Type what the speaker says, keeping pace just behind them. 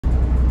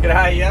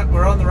G'day, yep,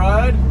 we're on the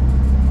road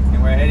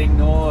and we're heading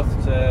north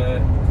to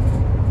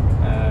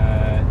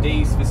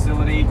Dee's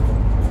facility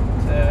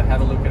to have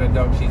a look at a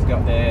dog she's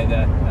got there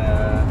that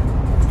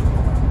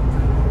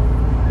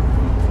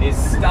is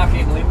stuck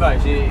in limbo.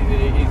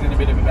 He's in a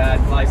bit of a bad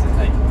place, isn't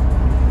he?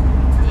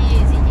 He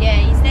is, yeah.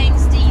 His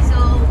name's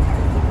Diesel.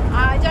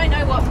 I don't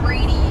know what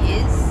breed he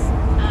is.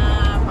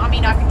 I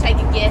mean, I could take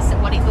a guess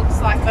at what he looks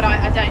like, but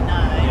I don't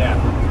know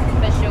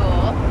for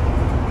sure.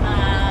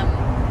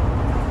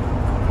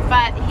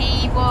 But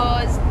he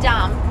was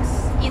dumped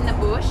in the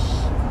bush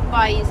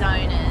by his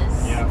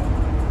owners. Yeah.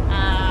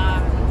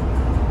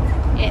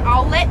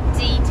 I'll let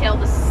Dee tell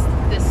the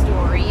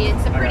story.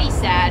 It's a pretty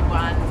sad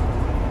one.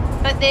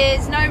 But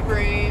there's no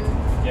room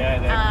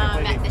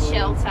at the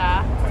shelter.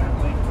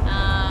 Apparently.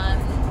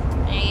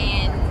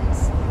 And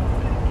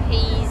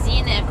he's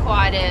in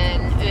quite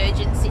an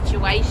urgent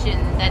situation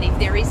that if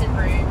there isn't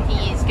room,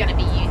 he is going to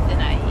be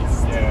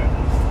euthanized. Yeah.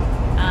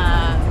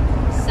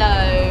 So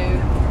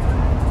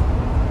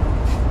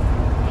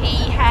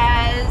he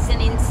has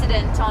an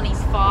incident on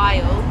his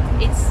file.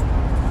 It's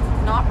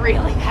not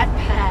really that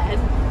bad.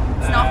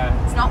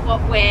 It's not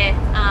what we're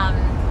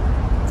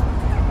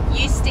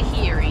used to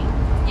hearing,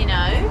 you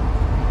know.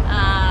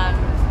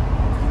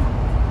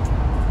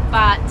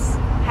 But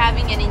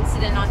having an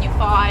incident on your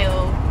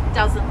file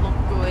doesn't look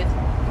good,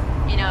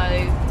 you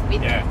know.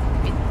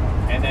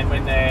 And then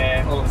when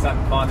they all of a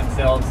sudden find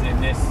themselves in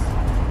this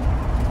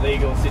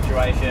legal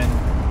situation,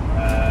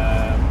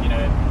 you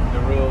know, the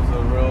rules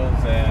are the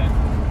rules, and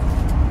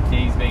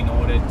he's being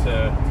ordered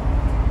to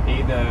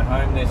either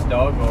home this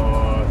dog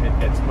or it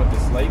gets put to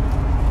sleep,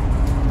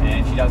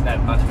 and she doesn't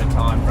have much of a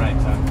time frame.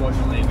 So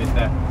unfortunately,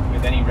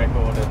 with any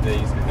record of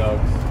these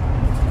dogs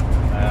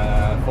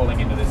falling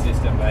into the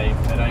system, they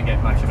don't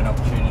get much of an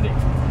opportunity.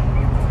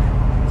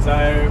 So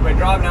we're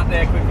driving up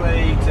there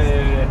quickly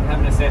to have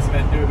an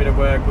assessment, do a bit of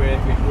work with.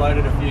 We've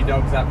loaded a few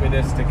dogs up with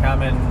us to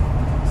come and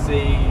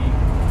see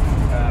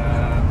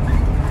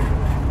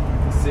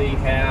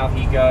how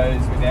he goes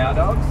with our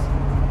dogs,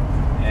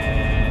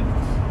 and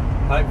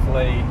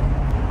hopefully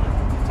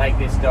take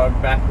this dog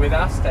back with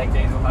us, take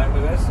Diesel home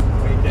with us.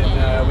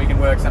 We can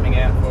work something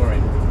out for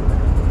him.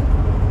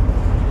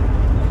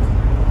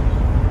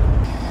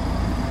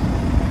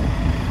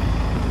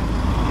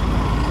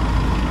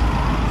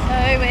 So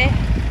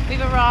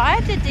we've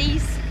arrived at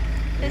Dee's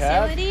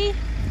facility.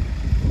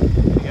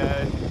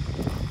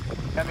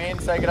 Come in,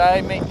 say good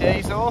day, meet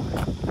Diesel,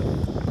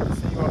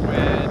 see what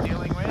we're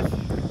dealing with.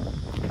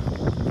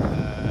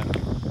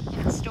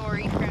 Get a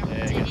story from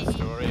Dee. Get a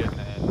story and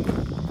then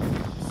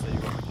see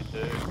what we can do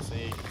and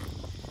see if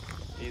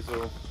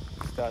Diesel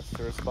starts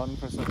to respond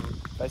for some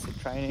basic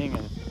training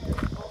and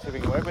see if we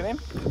can work with him.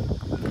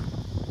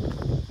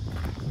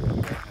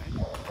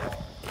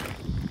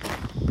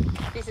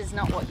 This is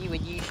not what you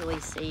would usually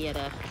see at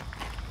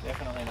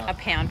Definitely not. a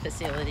pound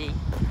facility.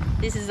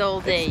 This is all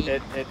Dee.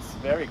 It's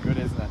very good,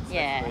 isn't it?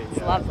 Yeah,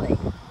 it's lovely.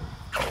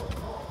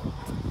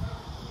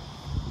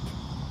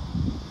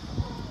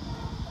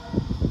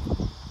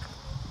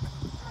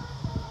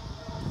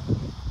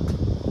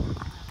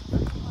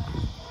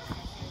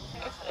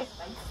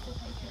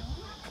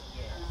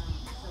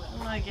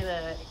 Look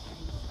at it.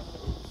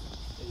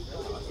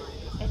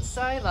 It's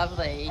so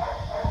lovely.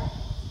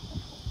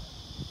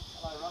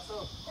 Hello,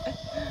 Russell.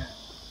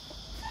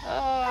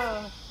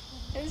 Oh,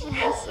 it's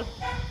Russell.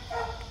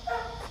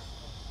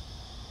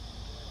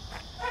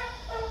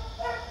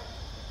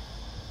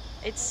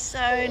 It's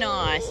so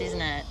nice,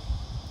 isn't it?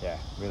 Yeah,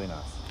 really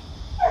nice.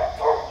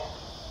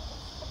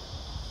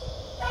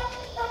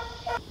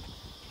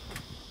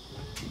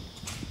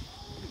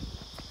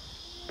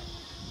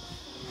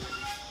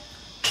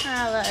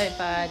 Hello,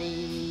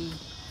 buddy.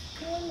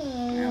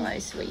 Hello,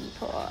 sweetie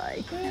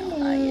pie. How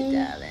are you,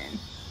 darling?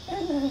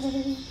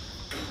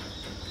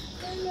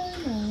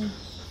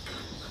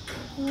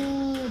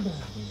 Oh,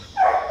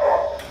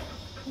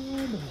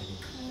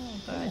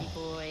 buddy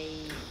boy.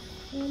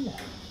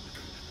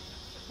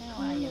 How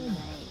are you,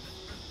 mate?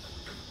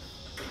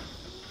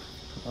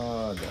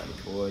 Oh, daddy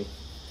boy.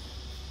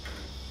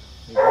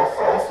 We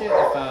miss you at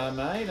the farm,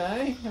 mate,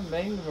 eh? Haven't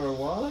been for a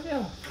while, have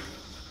you?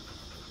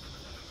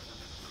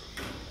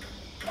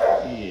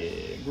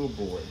 Yeah, good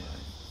boy,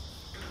 mate.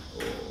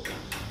 Oh.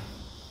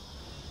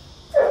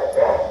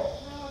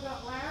 Now we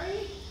got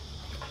Larry.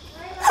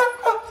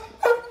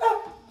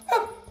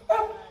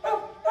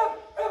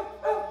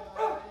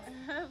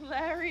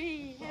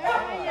 Larry, how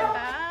are you,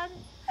 bud?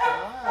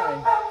 Hi.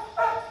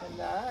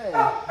 Hello.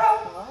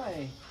 Hi.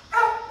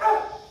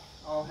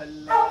 Oh,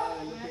 hello.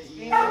 Look at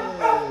you.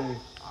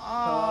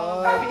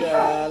 Hi,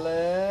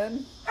 darling.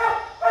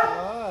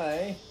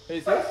 Hi.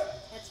 Who's this?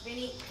 That's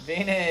Vinny.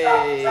 Vinny.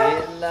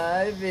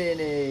 Hello,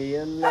 Vinny.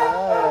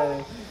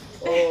 Hello.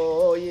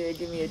 Oh, yeah,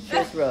 give me a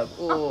chest rub.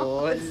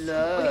 Oh,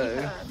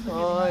 hello.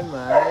 Hi,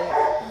 mate.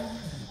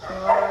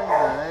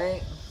 Hi,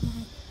 mate.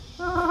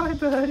 Hi,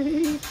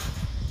 buddy.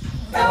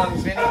 How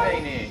long's Vinny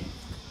been here?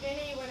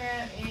 Vinny went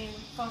out in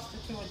foster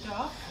to a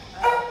dog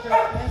at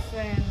Christmas,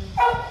 and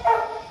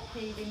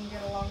he didn't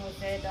get along with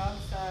their dog,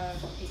 so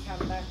he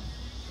come back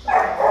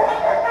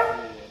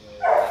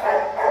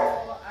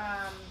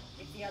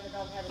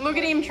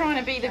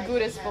to be the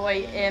goodest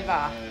boy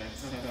ever.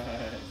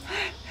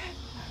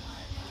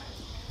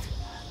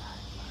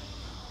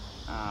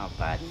 Oh,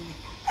 buddy.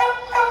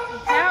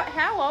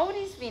 How old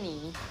is Vinny?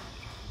 He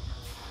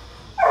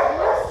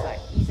looks like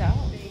he's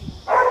old.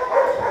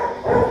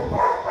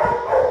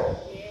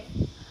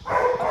 I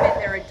bet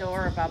they're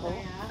adorable.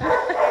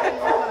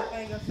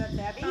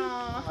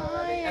 Oh,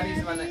 hi, Abby's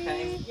the one that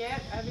came.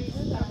 Yep, Abby's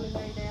lovely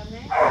way down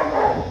there.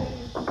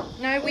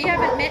 No, we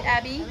haven't met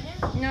Abby.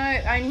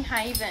 No, only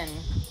Haven.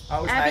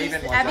 Oh, Abby's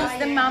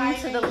the mum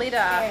to the litter.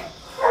 Yeah.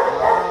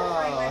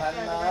 Oh,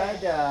 hello,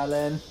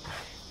 darling.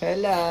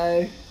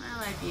 Hello.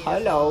 Hello,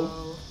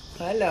 beautiful. Hello.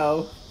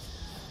 Hello.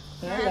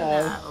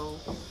 Hello.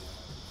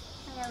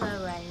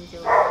 Hello,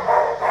 Angel.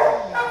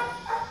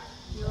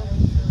 You're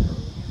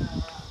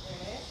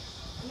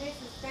And this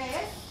is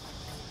Beth.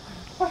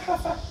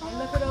 And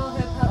look at all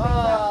her puppies Oh,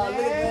 up look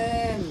there.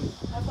 at them.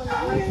 Up on the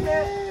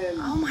poster.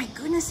 Oh my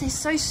goodness, they're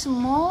so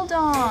small,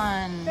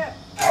 Dawn.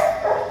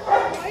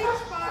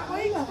 5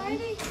 weeks,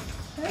 baby.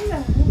 Hello.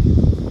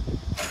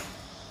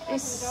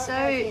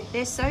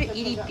 They're so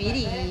itty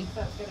bitty.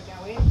 So it's going to go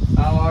in.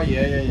 Oh,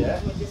 yeah.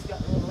 We've just got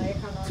a little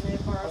aircon on there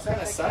for us. I was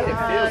gonna say, Oh,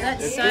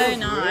 that's it so feels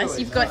nice. really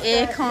You've got nice.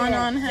 aircon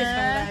on Just her.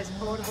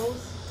 one of those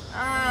portables.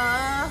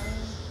 Ah,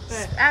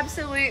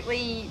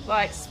 absolutely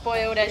like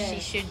spoiled as she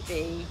should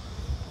be.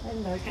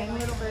 Hello, ten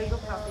little beagle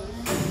puppies.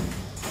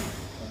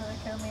 Can I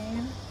come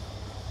in?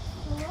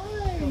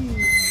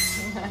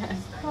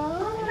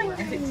 Oh my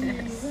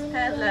goodness.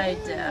 Hello,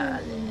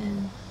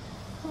 darling.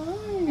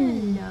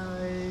 Hello.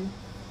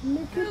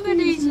 Look at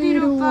these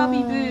little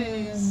bobby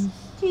boos.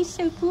 They're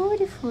so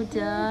beautiful,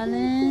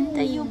 darling.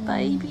 They're your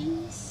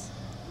babies.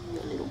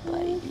 Your little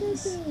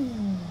babies.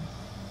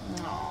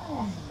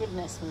 Oh,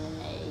 goodness me.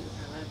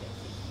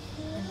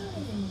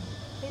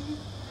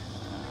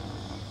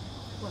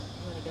 What,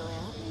 you want to go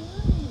out?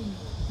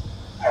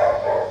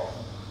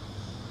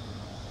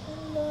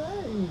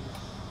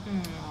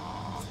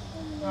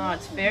 Oh,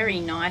 it's very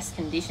nice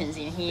conditions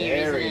in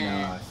here, Very isn't it?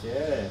 nice,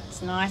 yeah.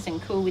 It's nice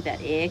and cool with that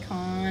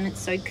aircon. It's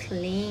so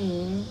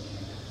clean.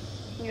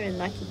 You're a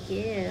lucky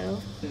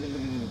girl.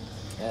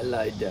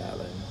 Hello,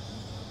 darling.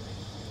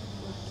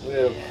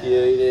 Little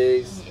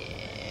cuties. Yeah.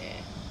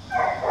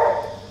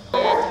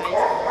 Yeah,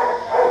 Daisy.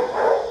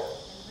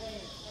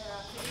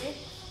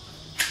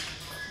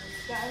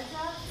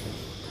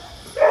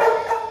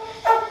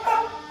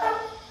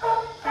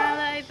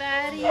 Hello,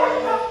 buddy.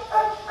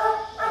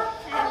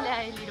 Hello,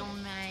 little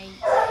mate.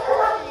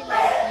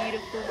 Hello,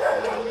 beautiful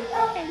boy.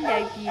 Hello,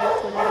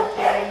 beautiful little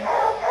boy.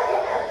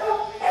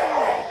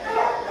 Hello,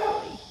 beautiful.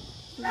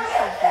 You're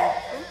so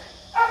beautiful.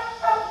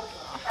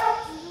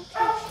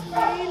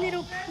 Look at you,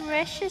 little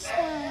precious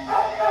one.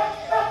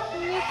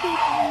 Look at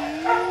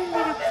you,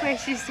 little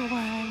precious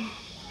one.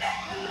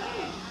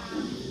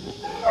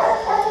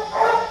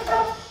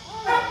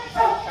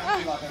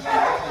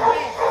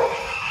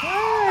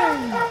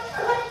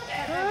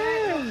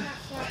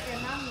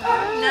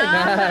 No.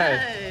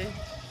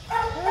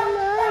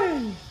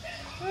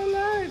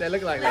 Hello. They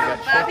look like they got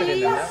Little shepherd in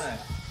them, bubbies. don't they?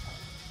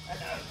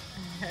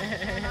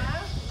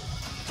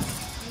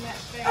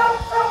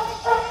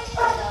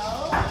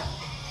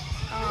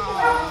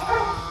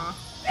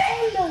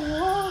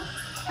 Aww.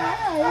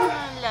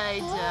 Hello,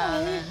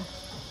 darling.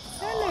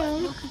 Hello.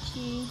 Look at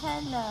you.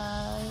 Hello.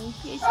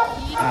 You're so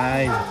beautiful.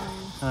 Hi.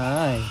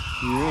 Hi.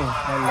 Yeah.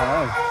 Hello.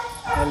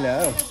 Hello.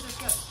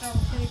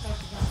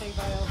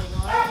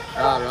 Oh,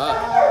 right.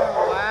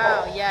 Oh, wow.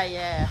 Yeah,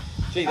 yeah.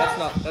 Gee, that's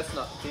not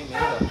Jim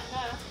either.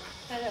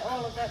 And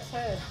all of that's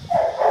her. We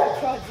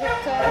tried zip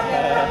ties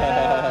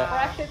and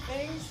bracket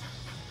things.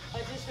 I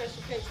just wish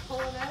she keeps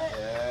pulling at it.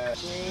 Yeah.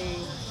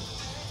 Gee.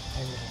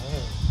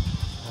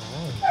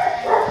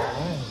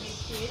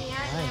 Cutie,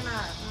 ain't Emma?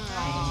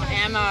 Oh,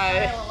 ammo.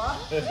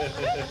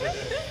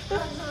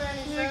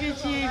 Look at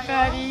you,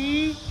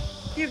 buddy.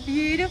 You're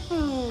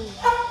beautiful.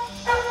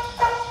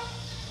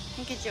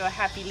 Look at your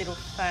happy little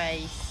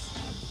face.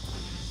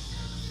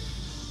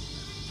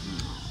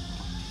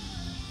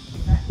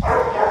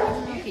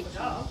 Look at you.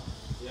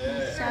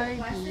 Yeah. So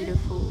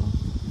beautiful.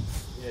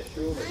 Yeah,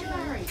 sure.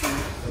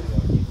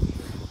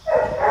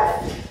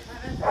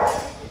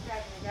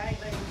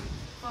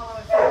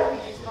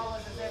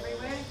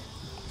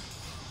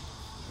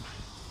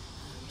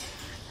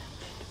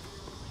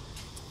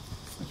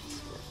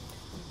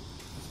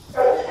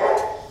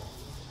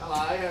 Hello,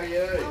 how are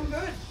you? I'm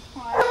good.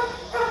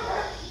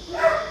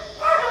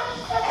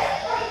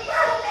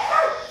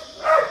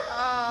 Oh,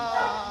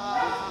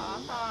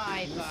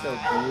 hi, You're so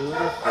bud.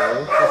 beautiful.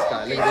 This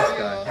guy, look at this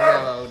guy. Look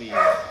how old he is.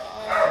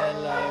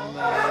 Hello,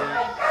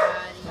 mate.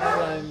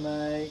 Hello,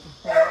 mate.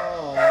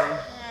 Hello.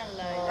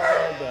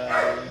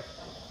 Buddy.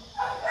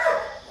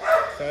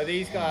 So are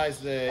these guys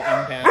the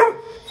impound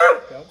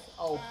dogs?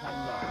 Oh,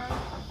 hello.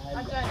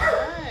 I don't know.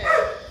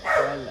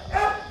 Hello.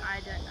 I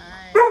don't know.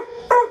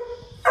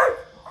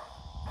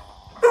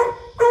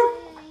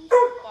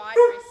 Bite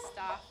for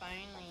staff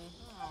only.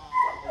 Aw.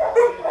 Two of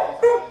these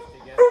guys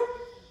together.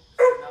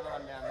 Another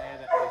one down there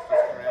that was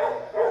just around.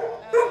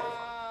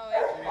 Oh,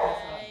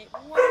 okay.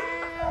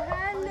 Wow,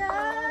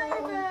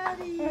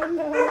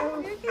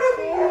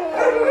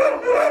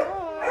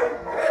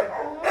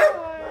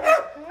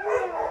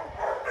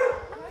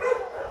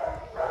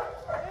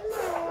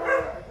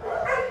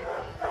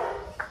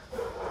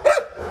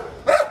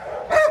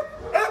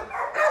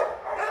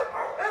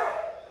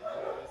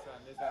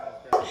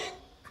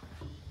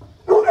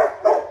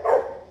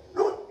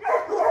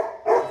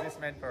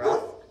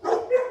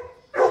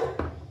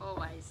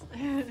 Good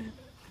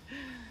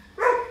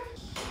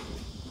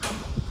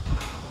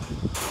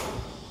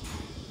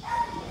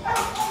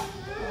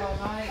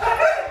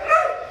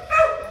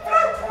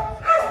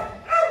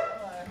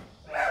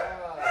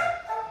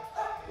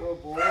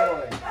boy.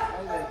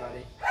 Hey there,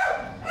 buddy.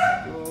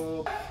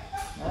 Good.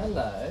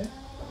 Hello.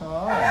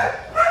 Hi.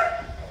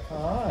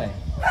 Hi.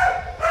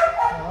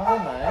 Hi,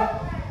 mate.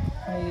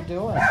 How you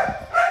doing?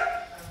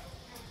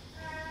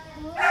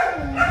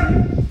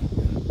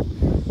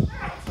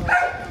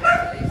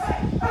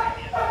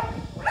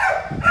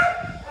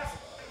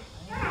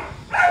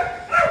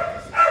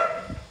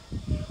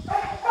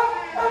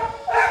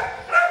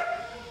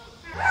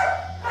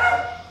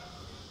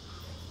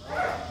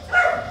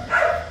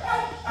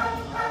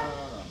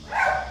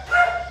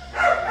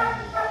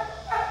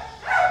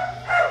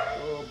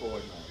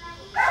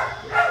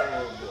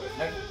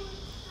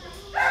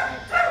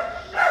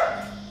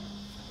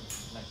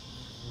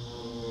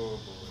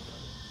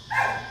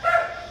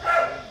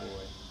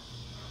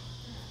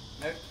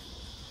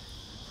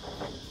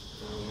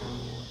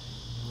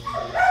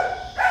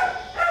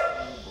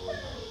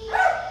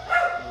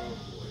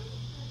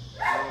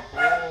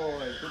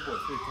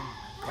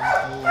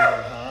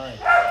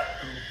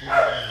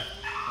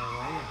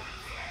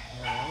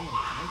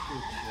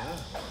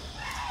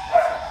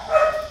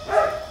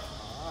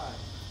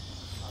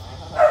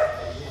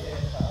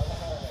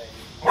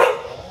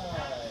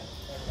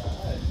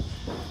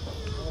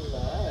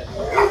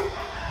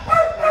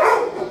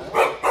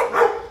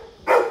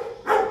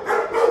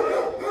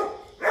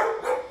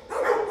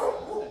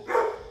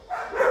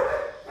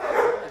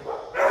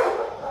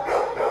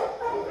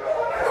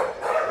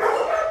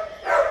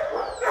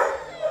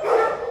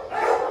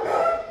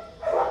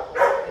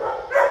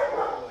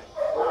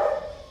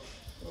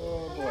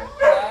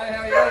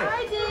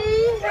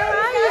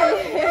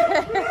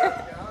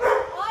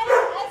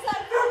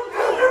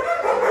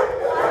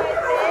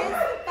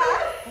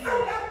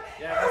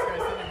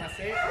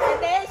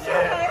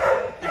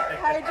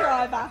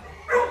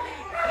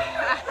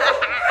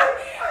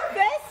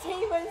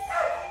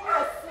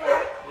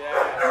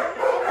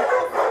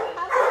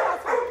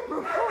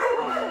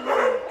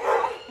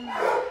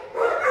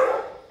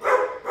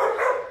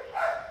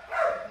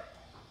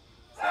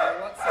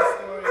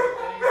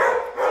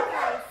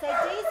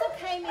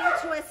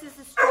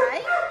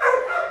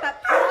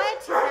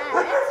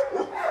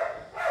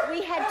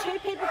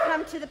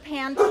 To the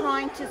pound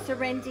trying to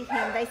surrender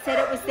him. They said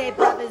it was their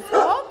brother's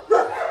dog.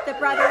 The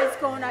brother has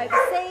gone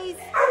overseas,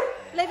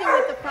 living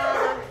with the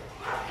father,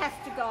 has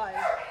to go.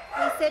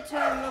 We said to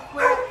him, look,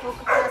 we're at full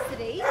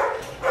capacity.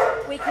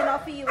 We can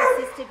offer you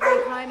assisted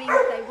rehoming.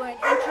 They weren't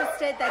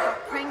interested. They got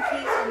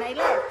cranky and they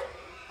left.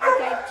 I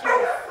gave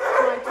chase,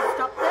 trying to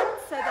stop them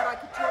so that I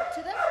could talk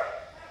to them.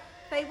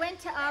 They went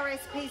to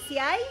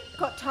RSPCA,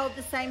 got told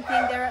the same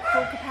thing, they're at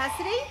full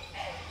capacity.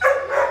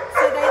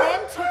 So they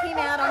then took him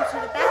out onto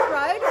the back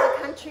road, or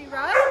the country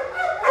road,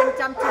 and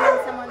dumped him in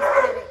someone's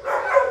paddock.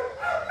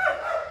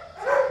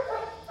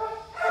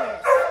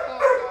 Yes.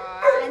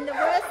 Oh, and the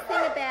worst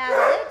thing about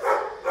it,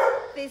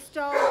 this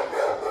dog,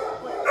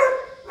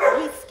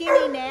 he's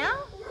skinny now.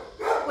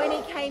 When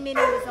he came in,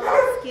 he was a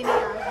lot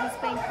skinnier. He's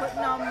been putting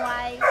on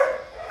weight.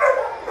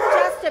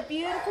 Just a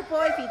beautiful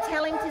boy. If you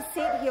tell him to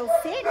sit, he'll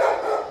sit.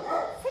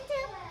 Sit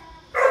down.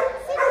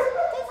 Sit.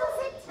 Diesel,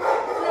 sit.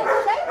 Let's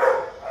shake.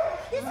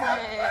 This one.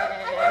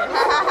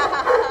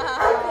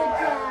 Good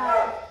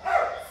job.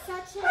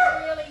 Such a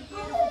really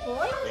beautiful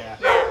boy. Yeah.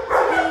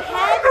 He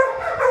had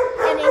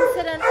an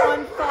incident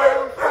on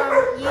file from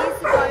years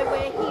ago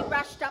where he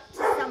rushed up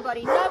to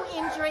somebody. No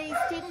injuries,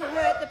 didn't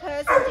hurt the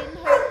person, didn't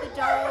hurt the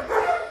dog.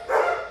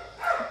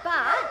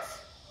 But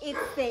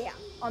it's there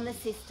on the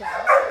system.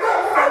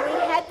 So we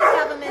had the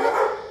government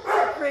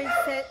approved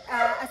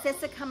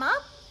assessor come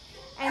up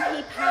and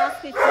he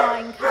passed with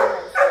flying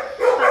colours.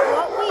 But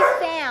what we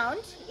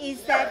found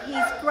is that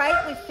he's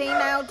great with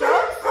female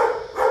dogs,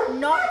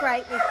 not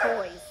great with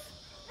boys.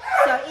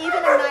 So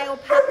even a male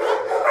puppy,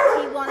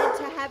 he wanted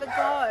to have a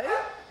go,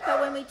 but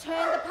when we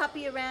turned the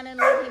puppy around and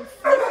let him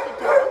sniff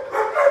the dog,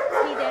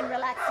 he then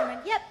relaxed and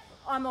went, yep,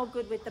 I'm all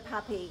good with the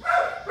puppy.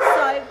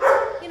 So,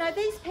 you know,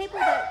 these people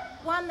that,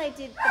 one, they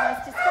did the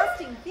most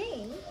disgusting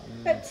thing,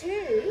 but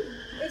two,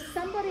 if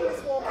somebody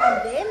was walking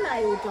their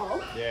male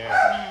dog,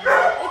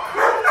 it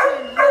could have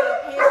turned really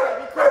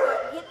pear-shaped. He could have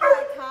got hit by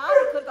a car,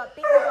 he could have got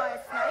bitten by a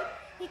snake,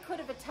 he could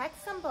have attacked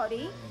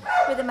somebody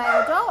with a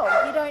male dog.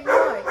 You don't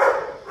know.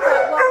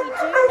 But what we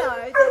do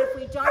know, that if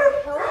we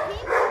don't help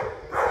him,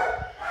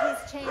 his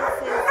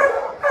chances,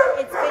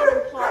 it's been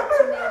implied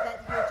to me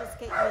that he'll just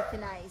get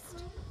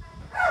euthanized.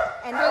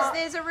 Because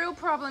there's a real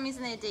problem,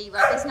 isn't there, Dee?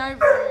 Like, there's no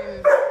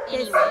room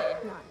anywhere.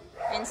 No.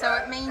 And so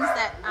it means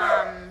that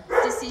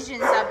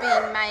decisions are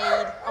being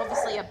made,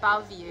 obviously,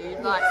 above you.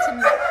 Like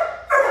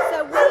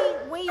So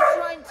we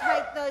don't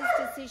take those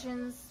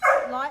decisions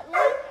lightly.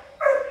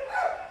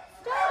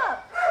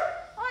 Stop!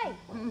 Oi!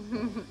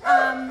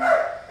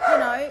 You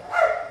know,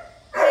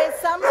 there's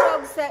some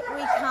dogs that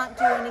we can't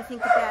do anything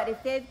about.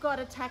 If they've got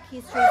attack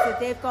histories, if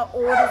they've got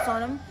orders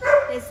on them,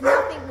 there's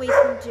nothing we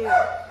can do.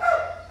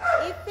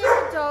 If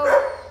dog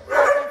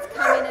that's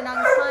come in and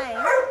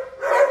unclaimed,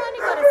 they've only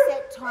got a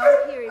set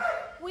time period.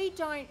 We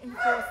don't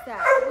enforce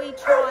that. We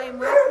try and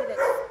work with it.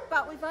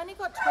 But we've only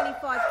got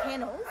 25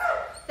 kennels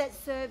that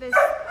service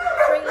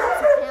 3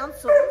 lots of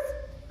councils.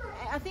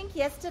 I think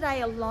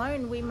yesterday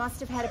alone we must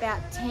have had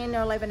about 10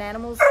 or 11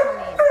 animals come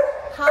in.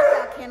 Half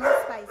our kennel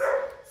space.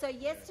 So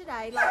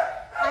yesterday, like,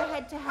 I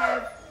had to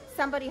have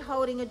somebody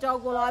holding a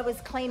dog while I was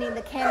cleaning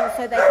the kennel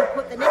so they could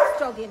put the next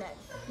dog in it.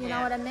 You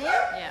know what I mean?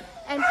 Yeah.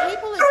 And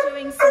people are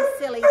doing some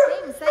silly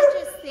things. They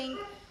just think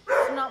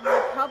it's not my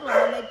problem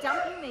and they're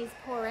dumping these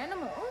poor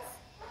animals.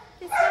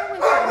 There's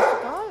nowhere for them to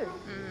go.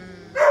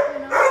 You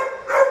know?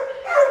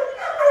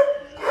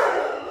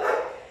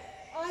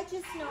 I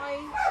just know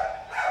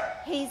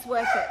he's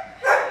worth it.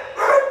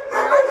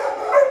 You know?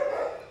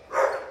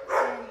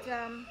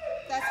 And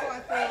that's why I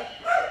thought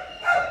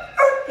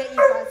get you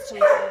guys to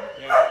look at him.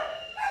 Yeah.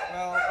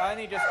 Well, I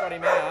only just got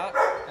him out.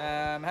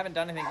 Haven't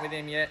done anything with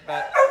him yet,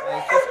 but I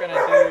was just going to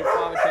do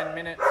 5 or 10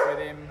 minutes with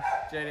him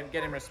to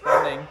get him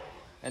responding,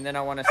 and then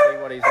I want to see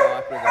what he's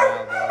like with the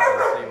male dog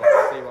and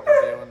see what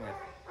we're dealing with.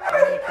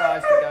 When he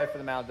tries to go for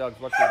the male dogs,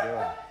 what's he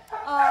doing?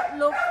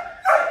 Look,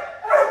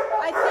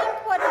 I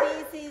think what it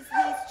is he's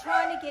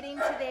trying to get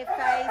into their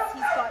face.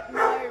 He's got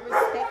no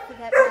respect for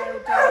that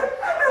male dog.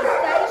 If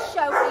they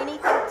show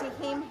anything to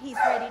him, he's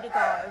ready to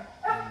go.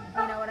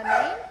 You know what I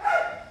mean?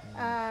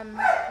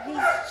 He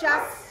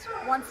just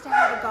wants to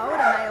have a go at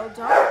a male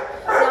dog.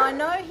 Now, I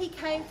know he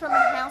came from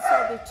a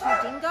household with 2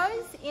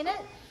 dingoes in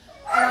it,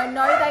 and I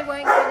know they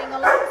weren't getting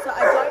along, so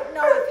I don't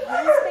know if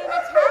he's been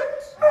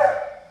attacked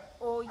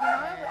or, you know,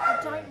 I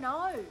don't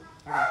know.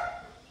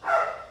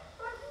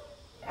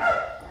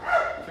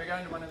 Should we go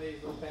into one of these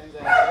little pens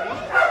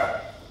out?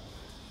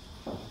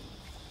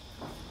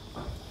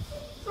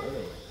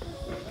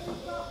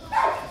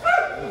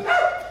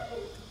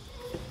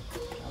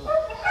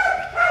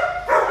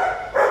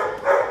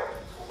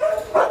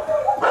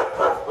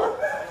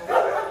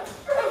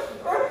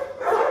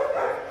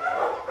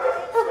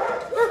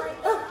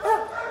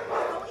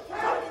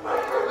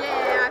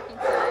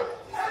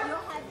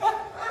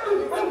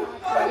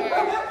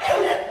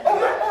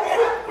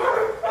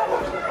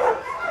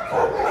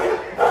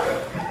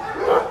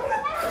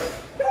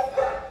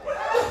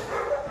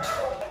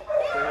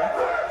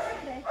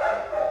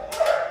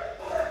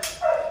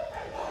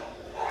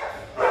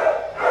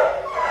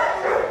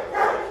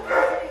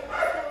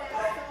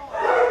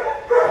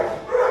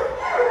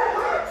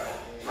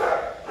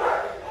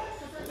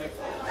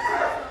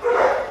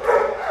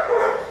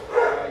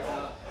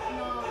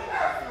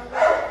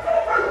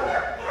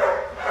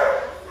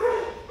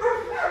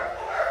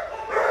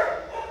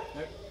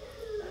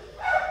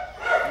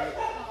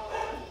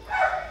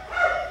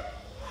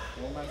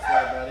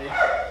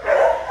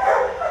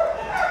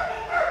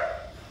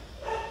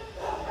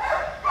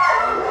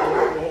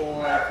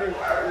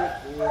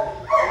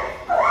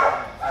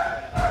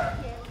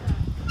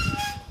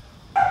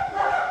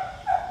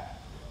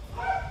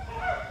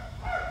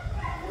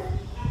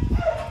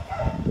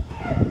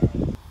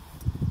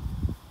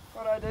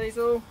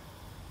 Diesel.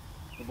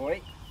 Good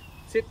boy.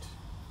 Sit.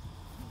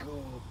 Good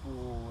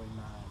boy,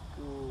 mate.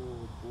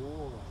 Good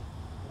boy.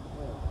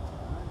 Well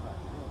done,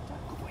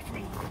 mate. Good boy,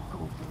 Frank.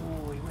 Good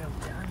boy. Well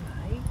done,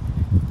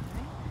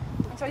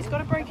 mate. So he's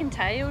got a broken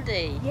tail,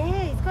 Dee.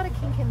 Yeah, he's got a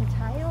kink in the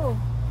tail.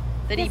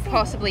 That he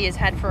possibly has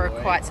had for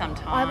quite some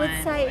time. I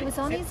would say it was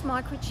on his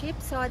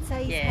microchip, so I'd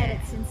say he's had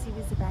it since he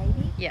was a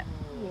baby. Yeah.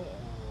 Yeah.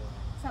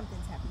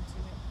 Something's happened to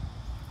him.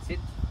 Sit.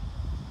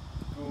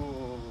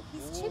 Good.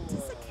 He's chipped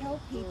as a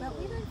kelpie, but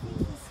we don't think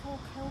he saw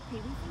kelpie.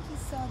 We think he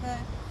saw the,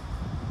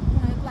 you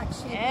know, black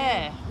shepherd.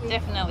 Yeah,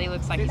 definitely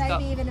looks like he's maybe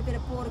got... even a bit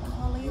of border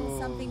collie or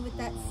something with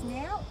that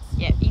snout.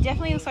 Yeah, he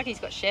definitely looks like he's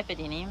got shepherd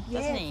in him,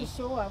 doesn't he? Yeah, for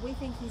sure. We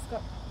think he's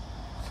got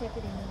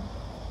shepherd in him.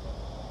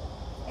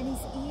 And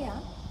his ear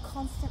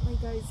constantly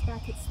goes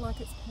back. It's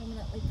like it's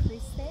permanently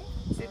creased there.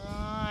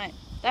 Right.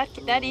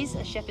 That is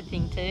a shepherd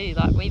thing too.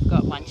 Like, we've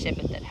got one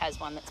shepherd that has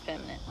one that's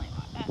permanently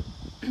like that.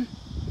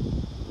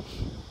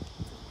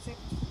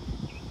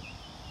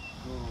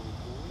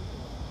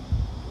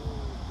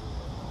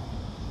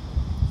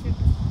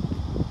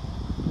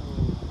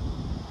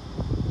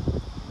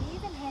 We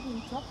even had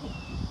him dropping.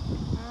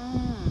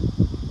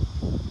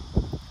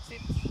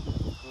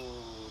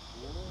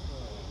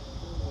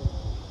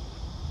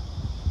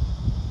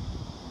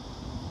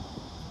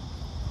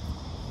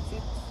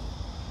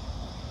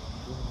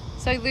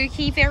 So Luke,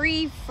 he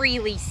very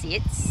freely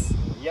sits.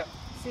 Yep.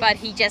 But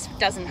he just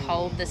doesn't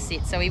hold the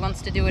sit, so he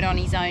wants to do it on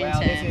his own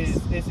terms.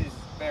 This is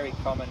very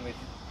common with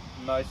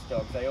most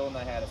dogs. They all know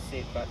how to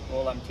sit, but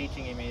all I'm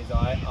teaching him is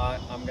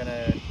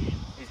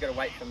he's gonna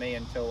wait for me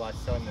until I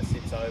tell him the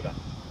sit's over.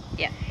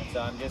 Yeah. So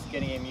I'm just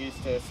getting him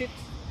used to sit.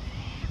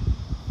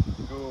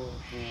 Good boy.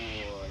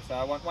 So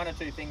I want one or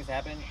two things to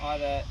happen.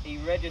 Either he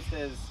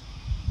registers,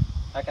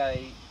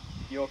 okay,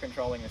 you're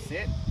controlling the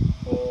sit,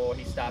 or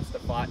he starts to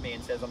fight me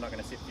and says, I'm not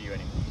going to sit for you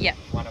anymore. Yeah.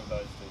 One of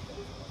those two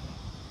things.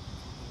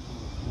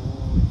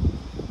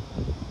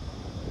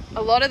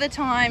 A lot of the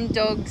time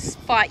dogs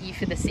fight you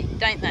for the sit,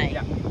 don't they?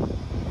 Yeah.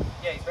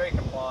 yeah, he's very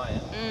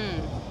compliant.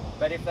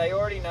 But if they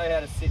already know how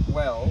to sit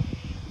well,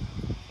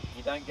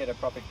 you don't get a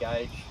proper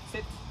gauge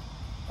sit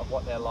of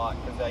what they're like,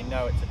 because they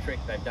know it's a trick,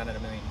 they've done it a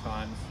million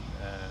times.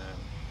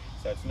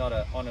 So it's not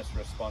an honest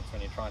response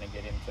when you're trying to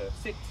get him to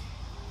sit.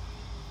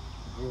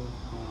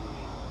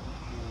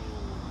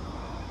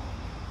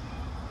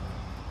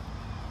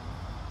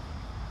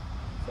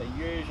 So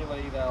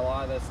usually they'll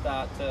either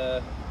start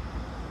to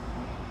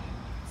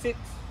sit,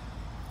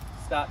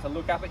 start to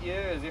look up at you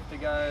as if to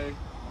go,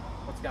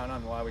 what's going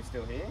on, why are we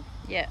still here?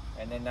 Yeah.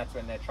 And then that's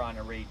when they're trying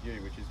to read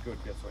you, which is good,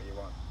 that's what you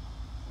want.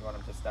 You want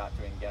them to start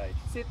to engage.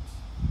 Sit.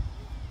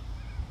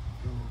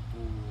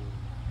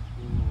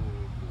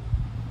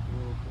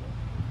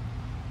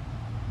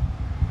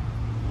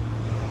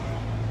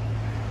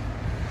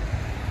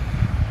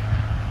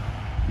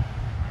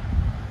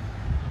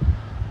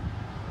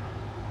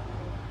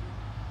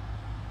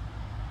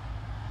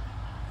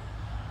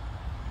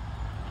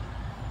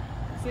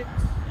 Sit.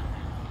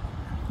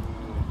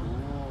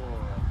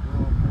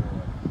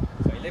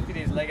 So he lifted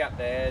his leg up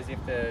there as if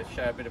to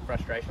show a bit of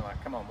frustration,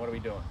 like, come on, what are we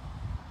doing?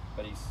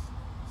 But he's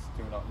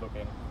still not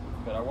looking.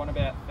 But I want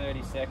about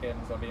 30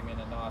 seconds of him in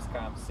a nice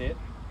calm sit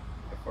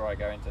before I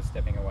go into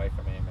stepping away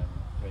from him and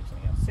doing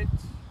something else. Sit.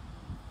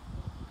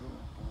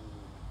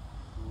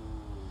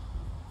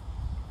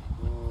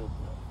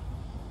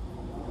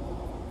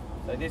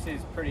 So this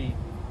is pretty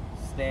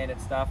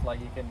standard stuff, like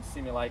you can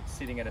simulate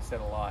sitting at a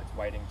set of lights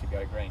waiting to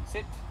go green.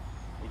 Sit.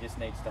 He just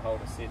needs to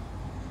hold a sit,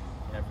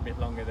 you know, for a bit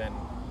longer than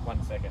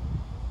 1 second,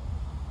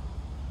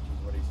 which is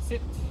what he's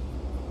sit.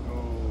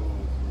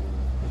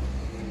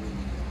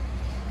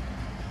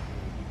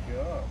 Good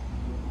job.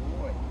 Good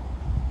boy.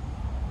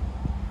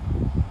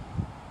 Good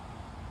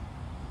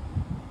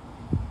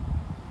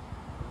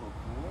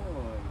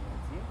boy.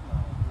 That's it,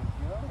 mate.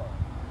 Good job.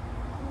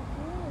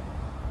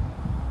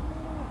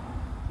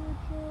 Good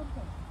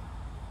job.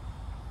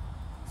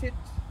 Sit.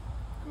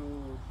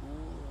 Good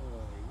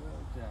boy.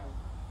 Well done.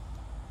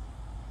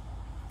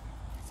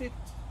 Sit.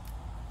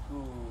 Good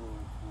boy.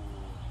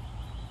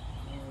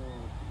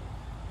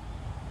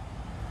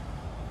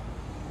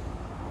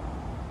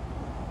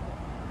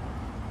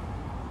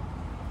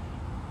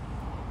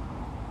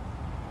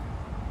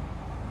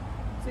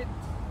 Sit.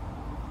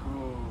 Good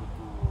boy.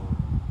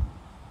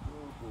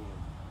 Good boy.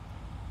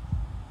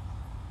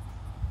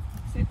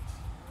 Sit.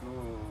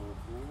 Good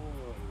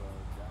boy.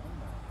 Well done,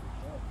 mate. Good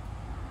job.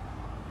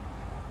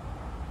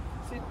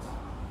 Sit.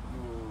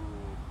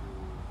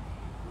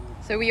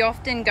 So we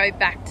often go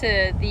back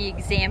to the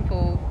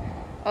example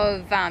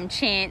of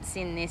Chance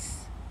in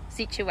this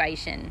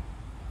situation,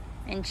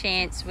 and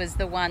Chance was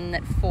the one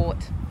that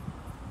fought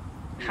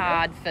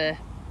hard for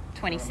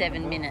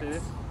 27 minutes.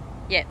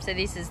 Yep, so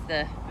this is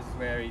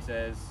where he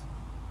says,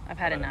 I've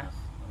had enough.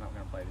 I'm not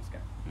going to play this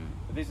game.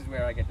 But this is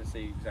where I get to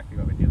see exactly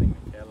what we're dealing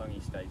with, how long he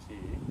stays here.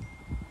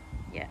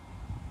 Yeah.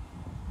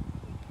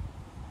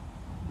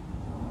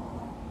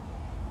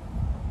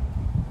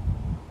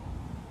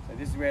 So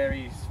this is where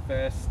he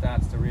first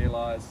starts to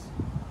realise,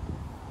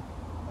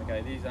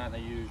 okay, these aren't the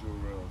usual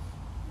rules.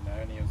 You know,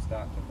 and he'll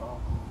start to, oh,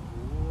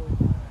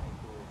 good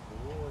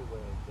boy,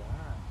 well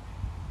done.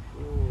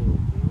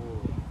 Good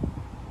boy.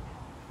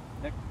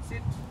 Next,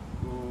 sit.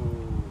 Good.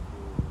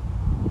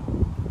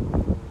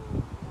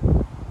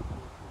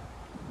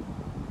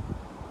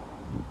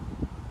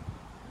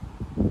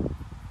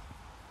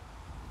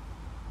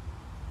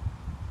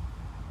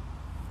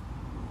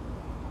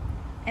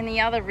 And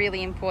the other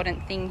really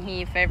important thing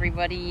here for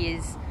everybody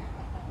is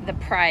the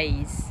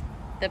praise,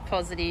 the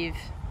positive,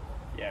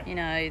 you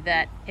know,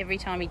 that every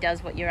time he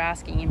does what you're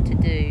asking him to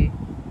do,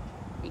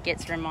 he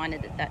gets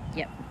reminded that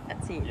yep,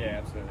 that's it.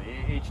 Yeah, absolutely.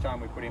 Each time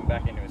we put him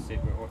back into a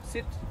sit, we're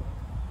sit,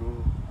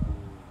 good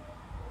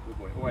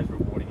boy, always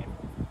rewarding him.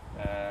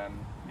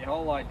 The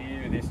whole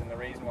idea of this, and the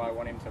reason why I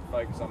want him to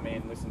focus on me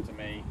and listen to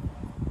me,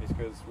 is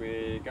because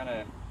we're going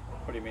to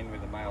put him in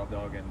with a male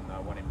dog and I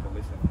want him to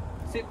listen.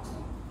 Sit.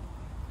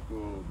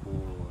 Good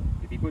boy.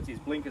 If he puts his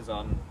blinkers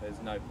on, there's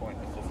no point.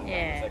 It's just a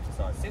pointless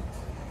exercise. Sit.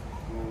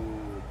 Good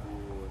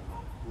boy.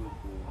 Good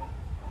boy.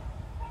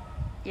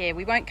 Yeah,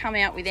 we won't come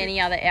out with any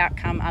other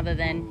outcome other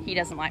than he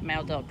doesn't like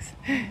male dogs.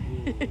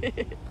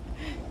 Sit.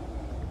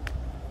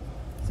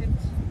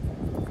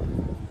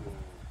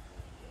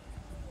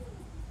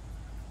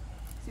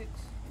 Sit.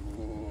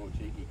 Oh,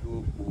 cheeky.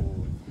 Good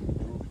boy. Good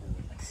boy.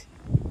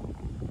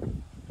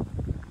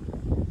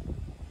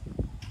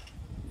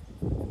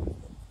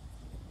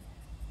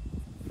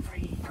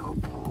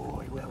 Good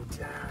boy, well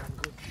done,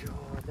 good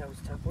job. That was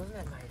tough, wasn't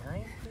it, mate,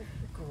 eh?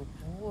 Good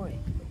boy.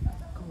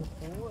 Good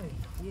boy,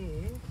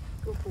 yeah.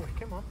 Good boy,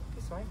 come on,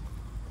 this way.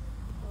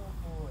 Good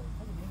boy,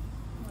 come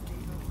on,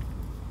 Eagle.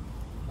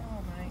 Come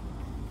on, mate.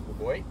 Good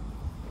boy.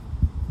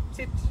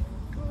 Sit.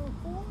 Good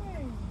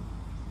boy.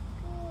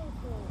 Good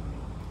boy.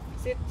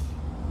 Sit.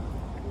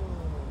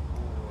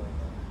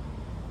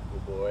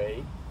 Good boy. Good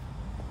boy.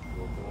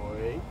 Good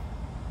boy.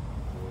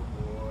 Good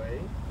boy.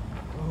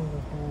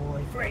 Good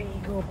boy, free,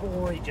 good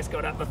boy. Just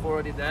got up before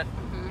I did that.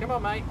 Come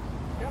on, mate.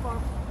 Come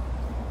on.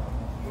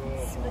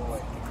 Good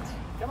boy.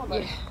 Come on,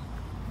 mate.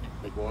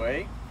 Good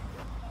boy.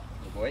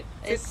 Good boy.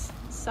 Sit. There's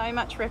so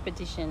much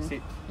repetition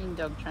Sit. in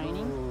dog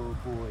training.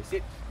 Good boy.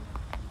 Sit.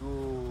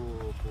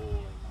 Good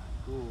boy.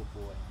 Good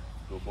boy.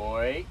 Good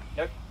boy.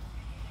 Nope.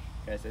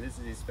 Okay, so this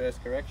is his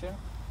first correction.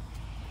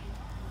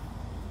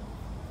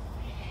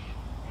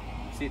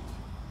 Sit.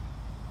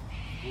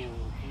 Good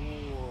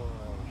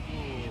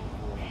boy.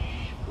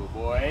 Good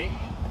boy.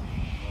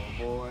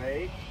 Good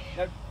boy.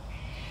 Nope.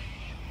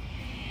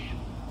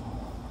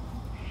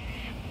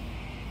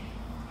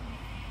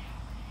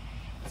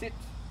 Sit.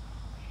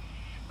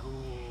 Good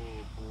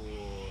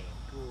boy.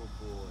 Good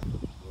boy.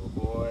 Good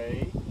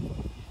boy.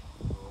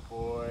 Good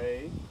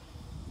boy.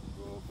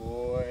 Good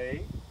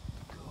boy.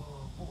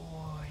 Good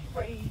boy.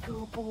 Very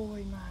good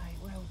boy, mate.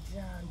 Well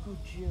done. Good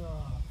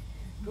job.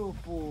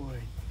 Good boy.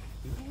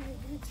 Yeah,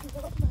 good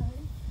job,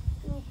 mate.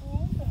 Good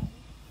boy, mate.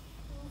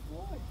 Good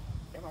boy.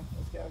 Come on,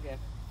 let's go again.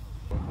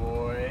 Good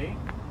boy.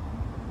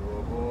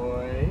 Good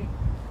boy.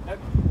 Nope.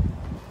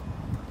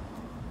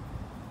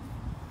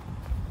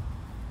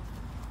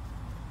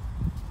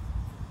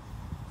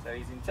 So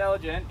he's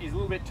intelligent. He's a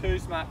little bit too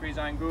smart for his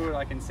own good.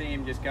 I can see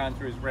him just going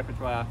through his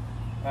repertoire.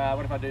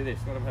 What if I do this?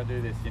 What if I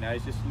do this? You know,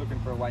 he's just looking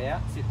for a way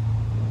out. Sit.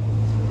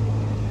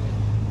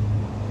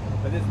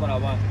 But this is what I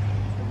want.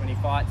 Because when he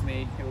fights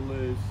me, he'll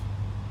lose.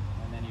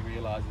 And then he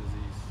realises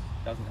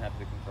he doesn't have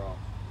the control.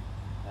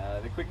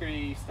 The quicker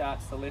he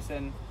starts to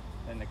listen,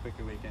 then the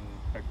quicker we can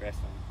progress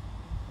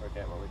and work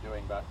out what we're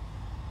doing. But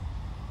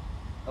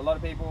a lot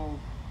of people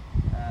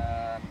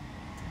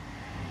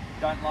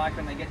don't like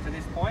when they get to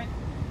this point.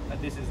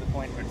 But this is the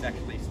point where it's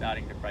actually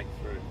starting to break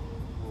through.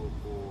 Oh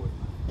boy.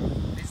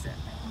 This that.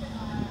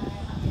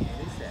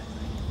 This that.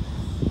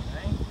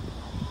 Okay.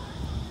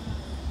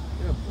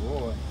 Good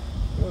boy.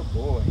 Good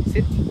boy.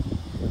 Sit.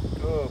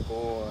 Good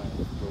boy.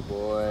 Good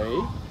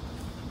boy.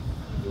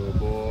 Good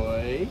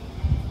boy.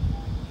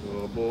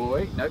 Good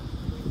boy. Nope.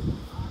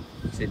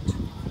 Sit.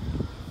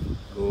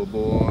 Good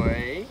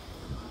boy.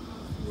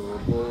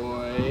 Good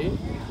boy.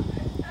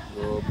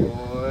 Good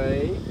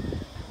boy.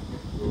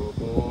 Good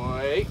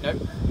boy.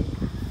 Nope.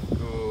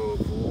 Good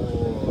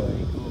boy.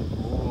 Good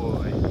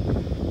boy. Good boy.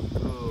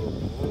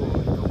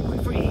 Good boy.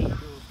 Free. Good boy.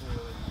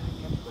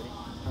 Come on, buddy.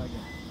 Oh,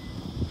 yeah.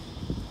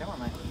 Come on,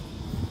 mate.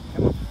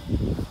 Come on.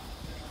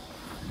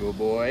 Good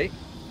boy.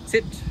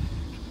 Sit.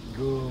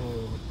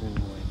 Good boy,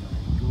 mate.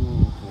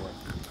 Good boy.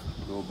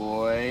 Good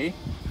boy.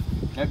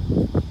 Nope.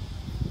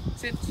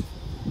 Sit.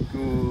 Good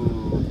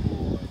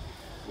boy.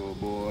 Good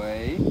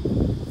boy.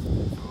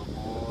 Good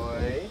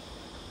boy.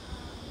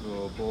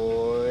 Good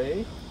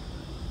boy.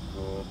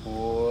 Good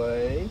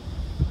boy.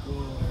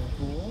 Good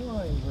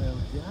boy. Well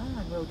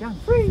done. Well done.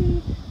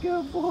 Free.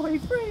 Good boy.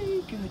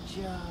 Free. Good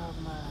job,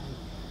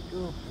 mate.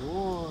 Good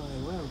boy.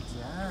 Well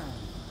done.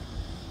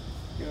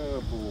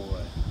 Good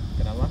boy.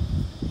 Another one?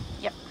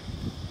 Yep.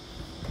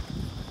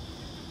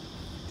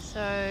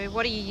 So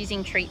what are you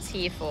using treats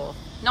here for?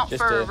 Not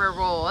Just for a to-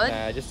 reward.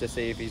 Just to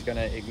see if he's going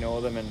to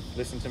ignore them and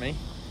listen to me.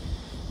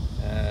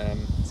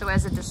 So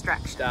as a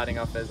distraction. Starting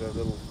off as a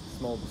little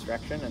small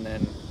distraction and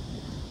then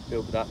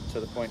build it up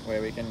to the point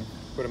where we can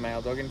put a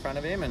male dog in front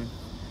of him and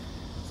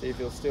see if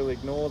he'll still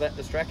ignore that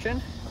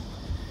distraction.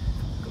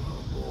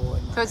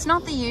 So it's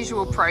not the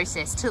usual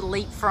process to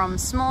leap from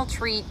small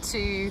treat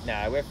to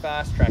No, we're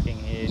fast tracking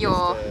here.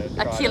 your just to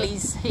try to-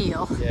 Achilles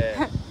heel.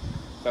 Yeah,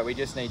 but we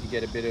just need to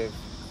get a bit of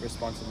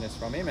responsiveness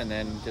from him and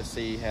then just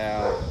see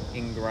how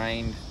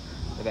ingrained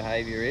the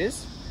behaviour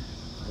is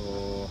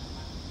or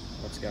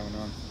what's going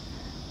on.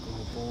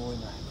 Good boy,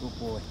 mate. Good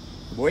boy.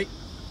 Good boy.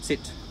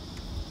 Sit.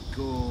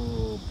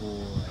 Good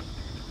boy.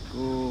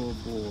 Good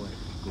boy.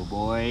 Good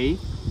boy.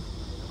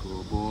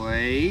 Good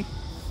boy.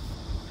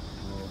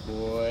 Good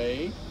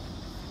boy.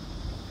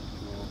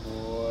 Good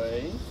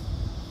boy.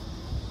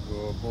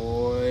 Good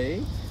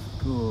boy.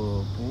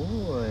 Good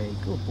boy.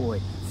 Good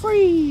boy.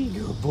 Free.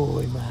 Good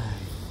boy, mate.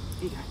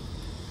 Here you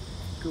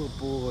go. Good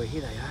boy.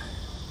 Here they are.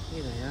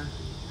 Here they are.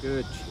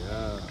 Good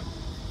job.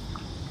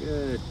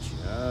 Good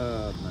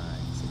job, mate.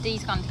 So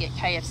Dee's gone to get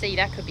KFC.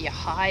 That could be a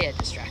higher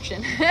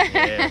distraction.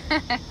 Yeah.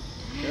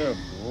 Good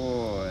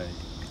boy.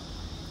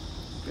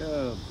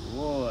 Good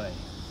boy.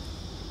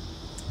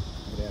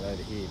 Get out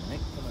over here, mate.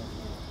 Come on.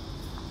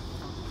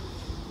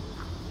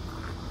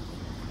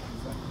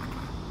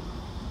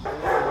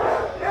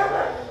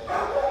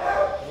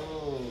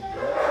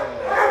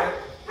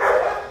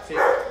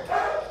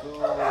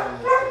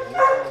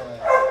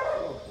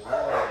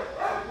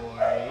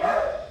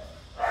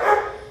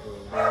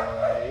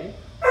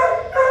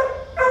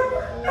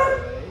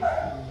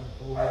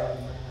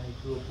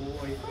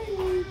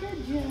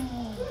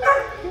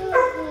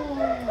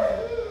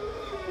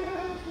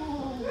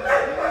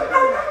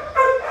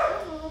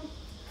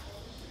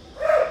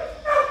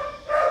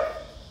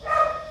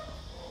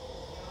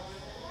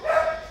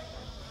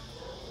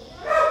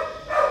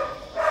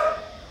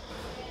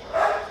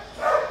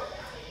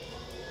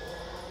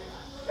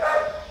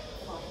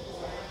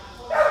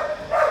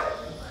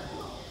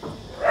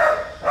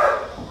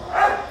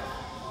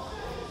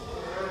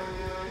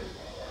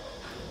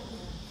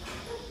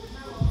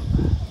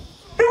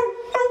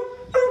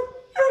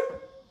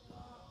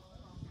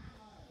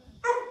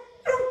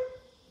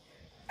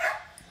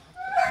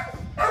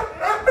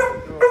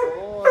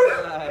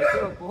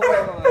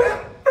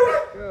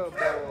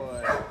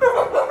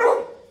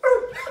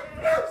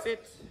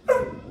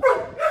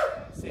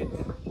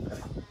 Sit.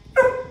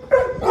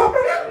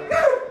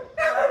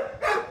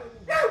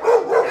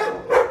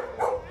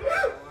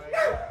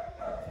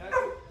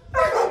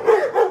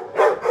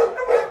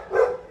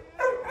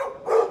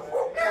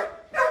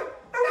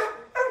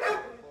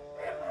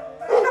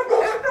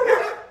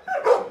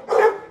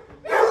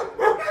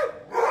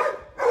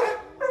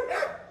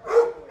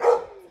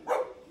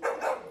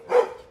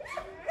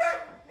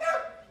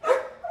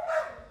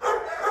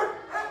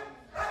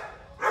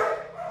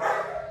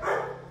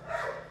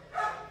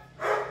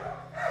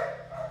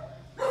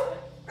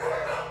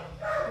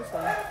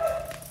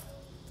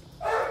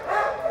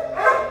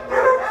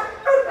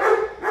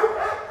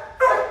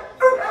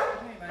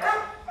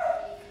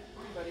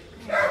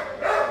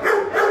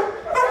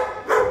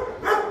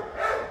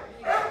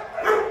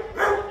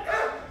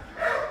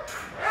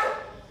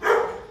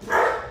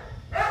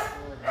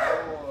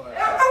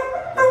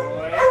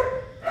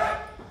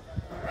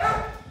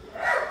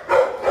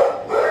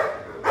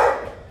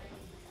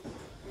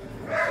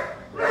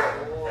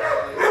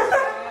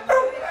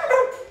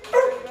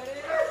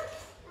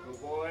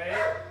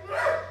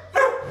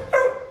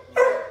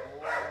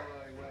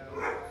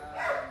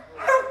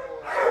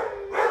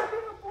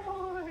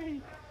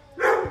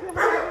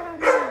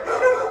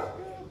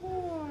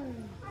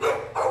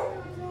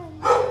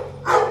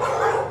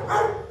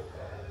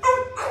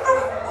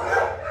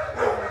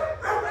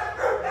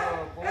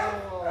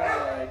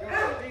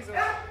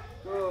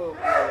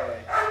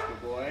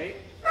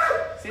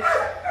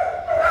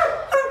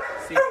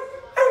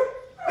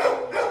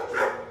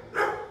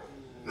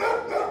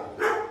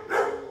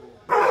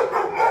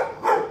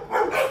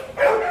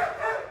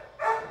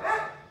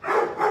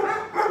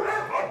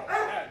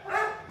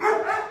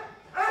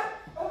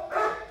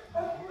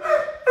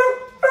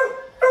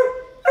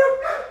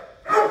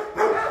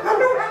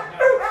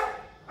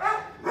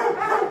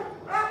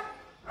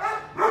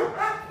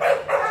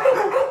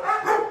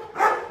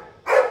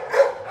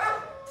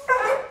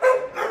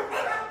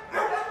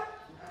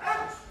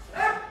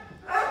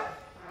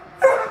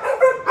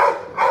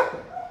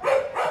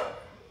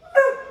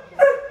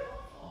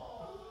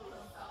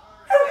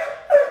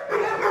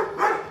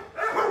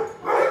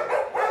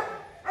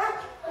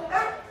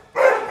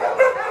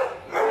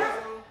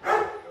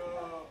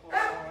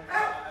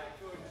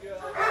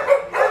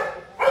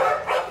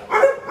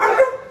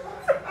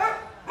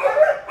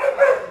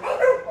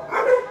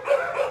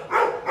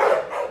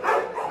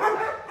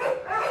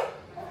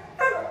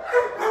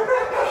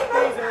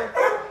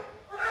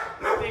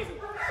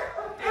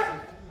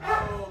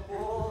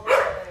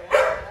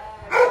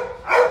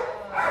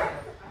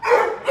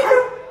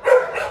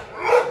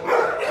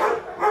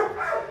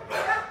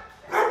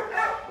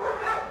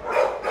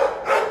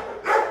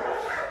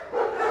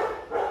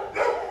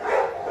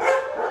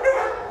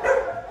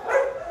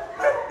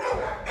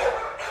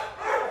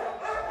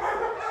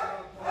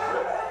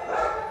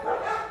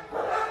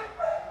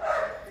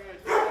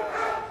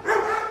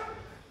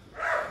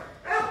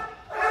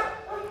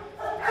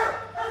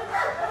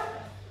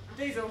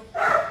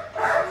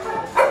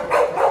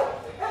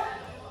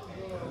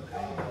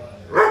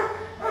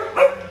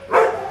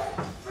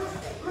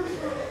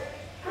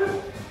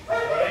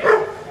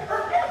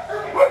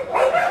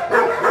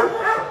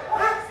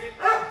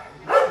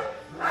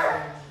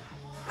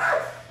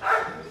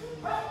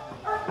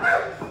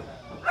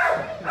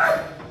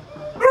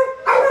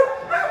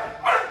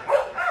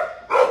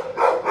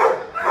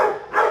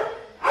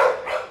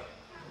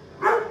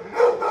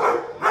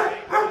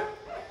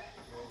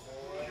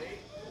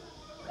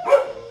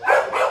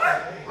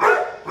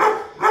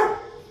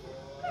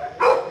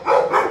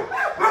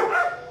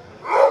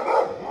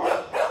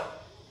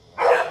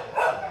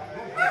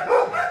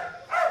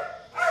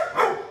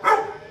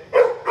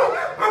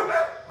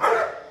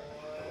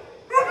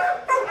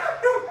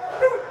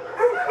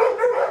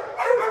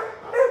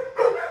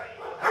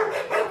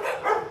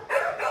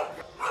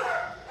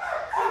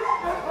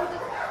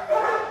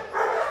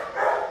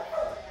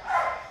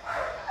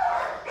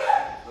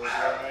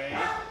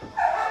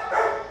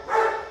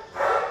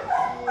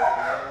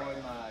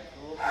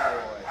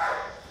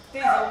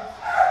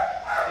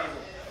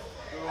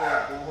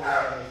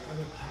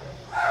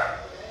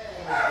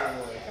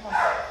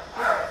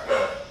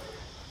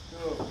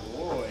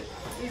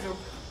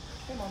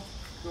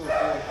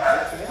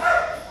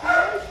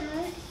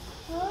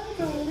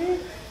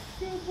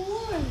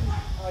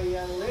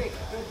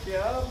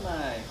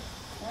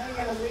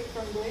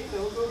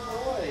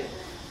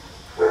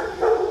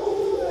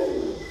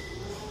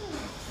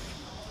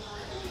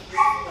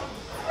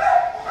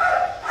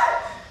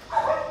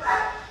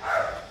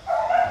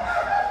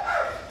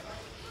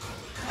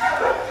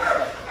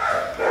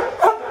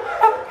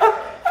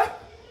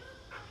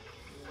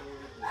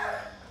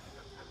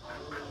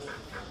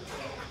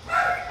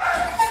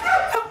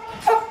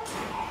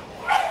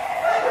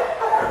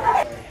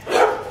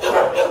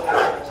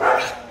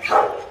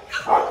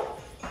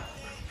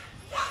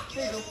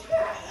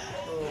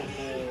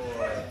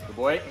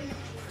 boy.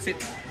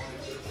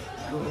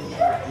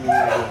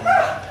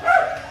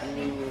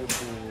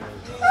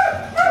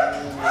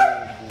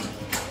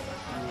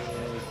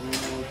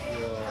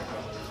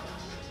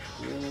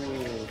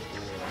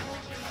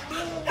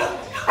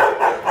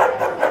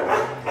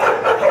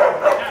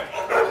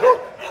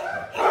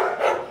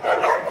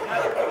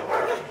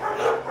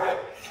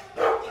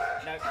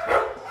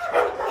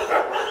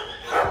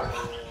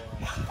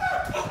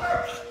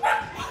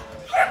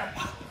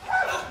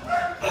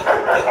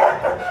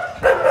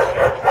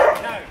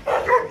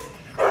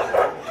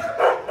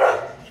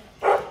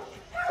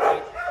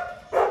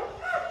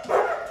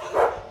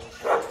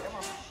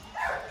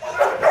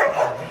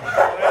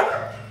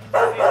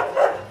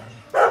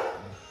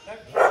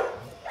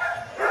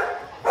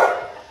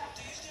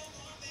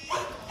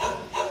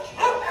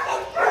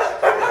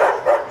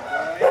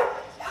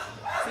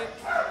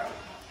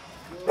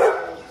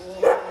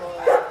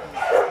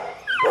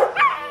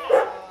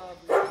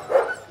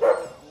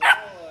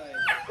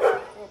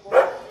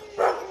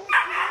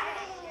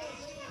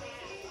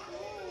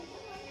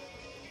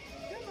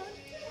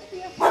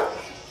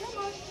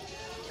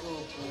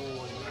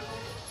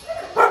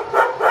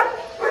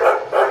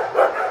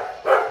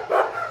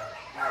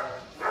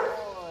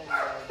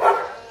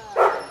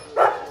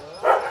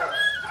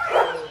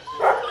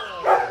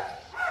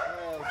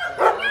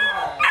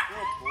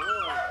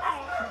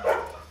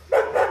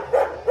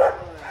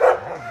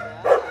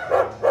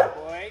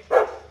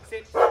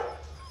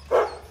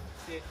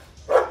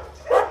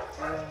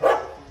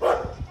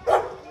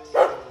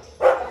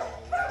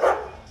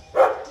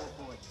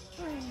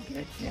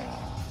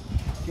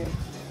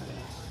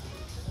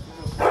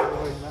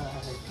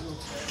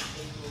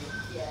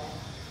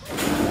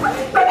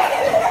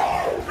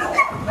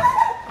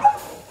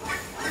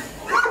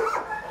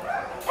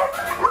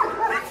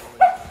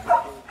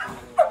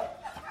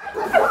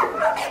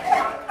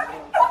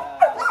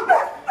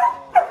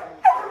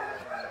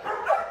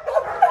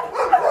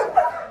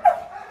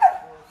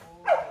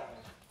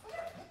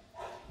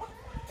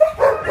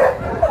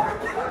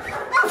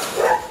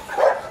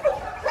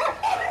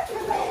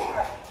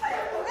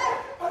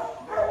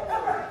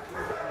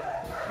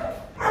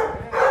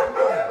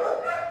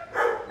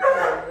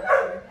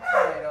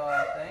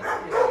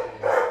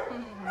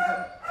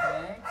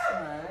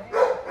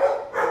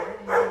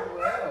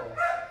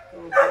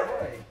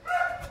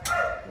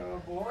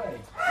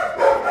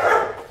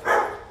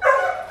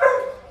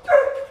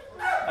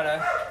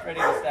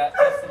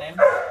 happening.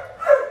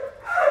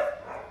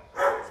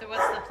 So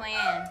what's the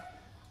plan?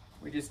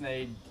 We just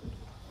need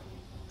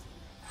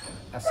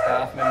a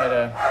staff member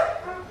to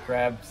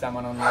grab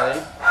someone on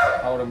lead,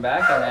 hold him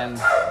back, and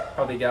then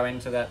probably go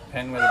into that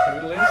pen where the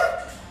poodle is.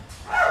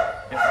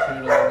 Get the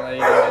poodle on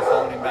lead and just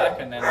hold him back,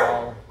 and then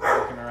I'll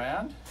walk him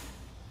around.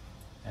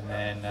 And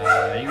then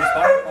he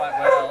responded quite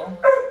well.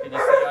 Did you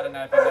see? I don't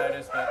know if you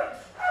noticed,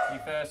 but he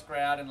first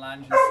growled and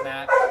lunged and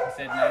snapped. I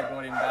said no,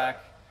 brought him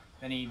back.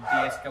 Then he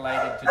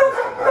de-escalated to just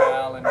a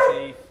growl and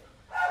teeth.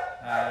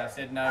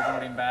 Said no,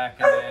 brought him back,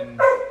 and then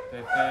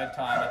the third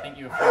time, I think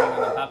you were filming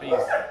on the puppies,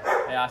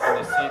 they asked him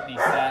to sit and he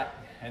sat,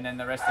 and then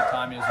the rest of the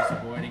time he was just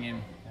avoiding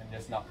him and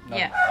just not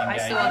yeah,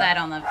 engaging. I saw that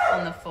on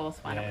the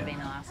fourth one. It would have been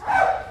the last one.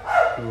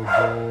 Good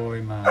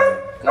boy, man.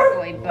 Good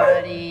boy,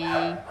 buddy.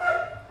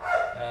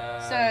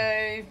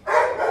 So,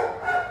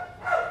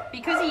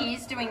 because he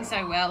is doing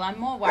so well, I'm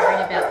more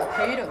worried about the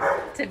poodle,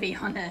 to be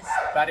honest.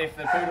 But if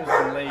the poodle's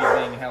on lead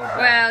being held back...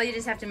 Well, you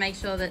just have to make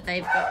sure that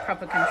they've got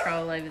proper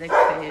control over the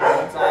poodle.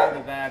 Well, it's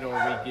either that or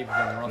we give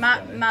them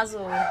Roscoe.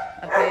 Muzzle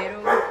a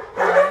poodle.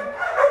 No.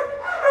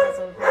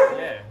 Muzzle a poodle.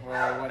 Yeah,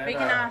 well, whatever. We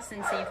can ask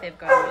and see if they've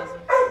got a muzzle.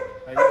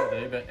 They will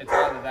do, but it's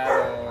either that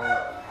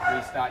or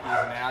we start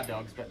using our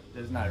dogs, but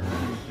there's no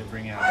room to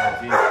bring our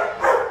dogs in.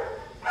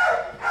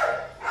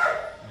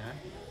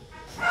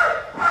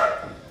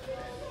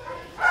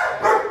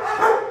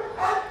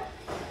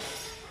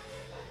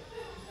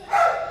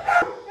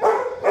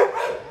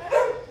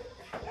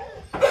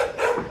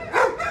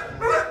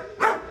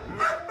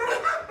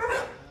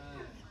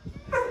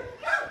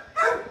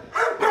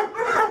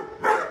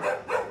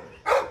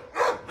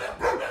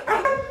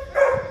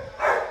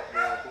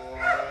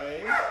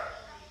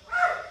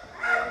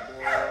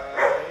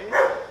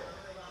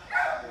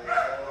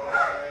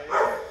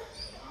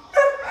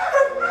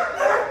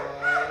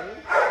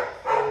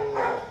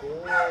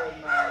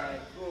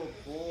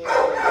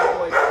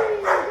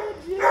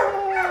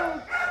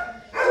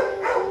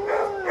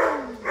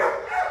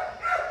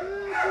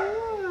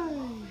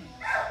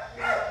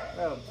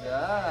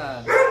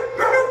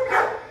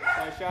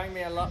 Showing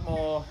me a lot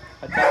more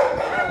attention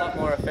now, a lot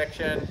more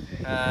affection,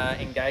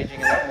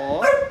 engaging a lot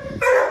more.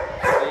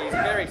 He's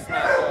a very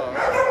smart dog.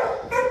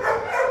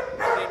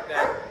 I think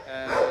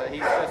that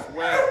he's just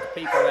worked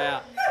people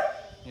out,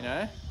 you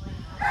know,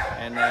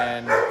 and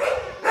then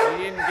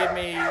he didn't give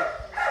me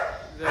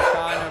the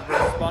kind of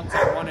response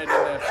I wanted in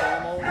the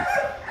formal.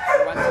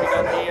 So once we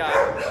got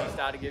here, he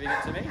started giving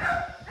it to me.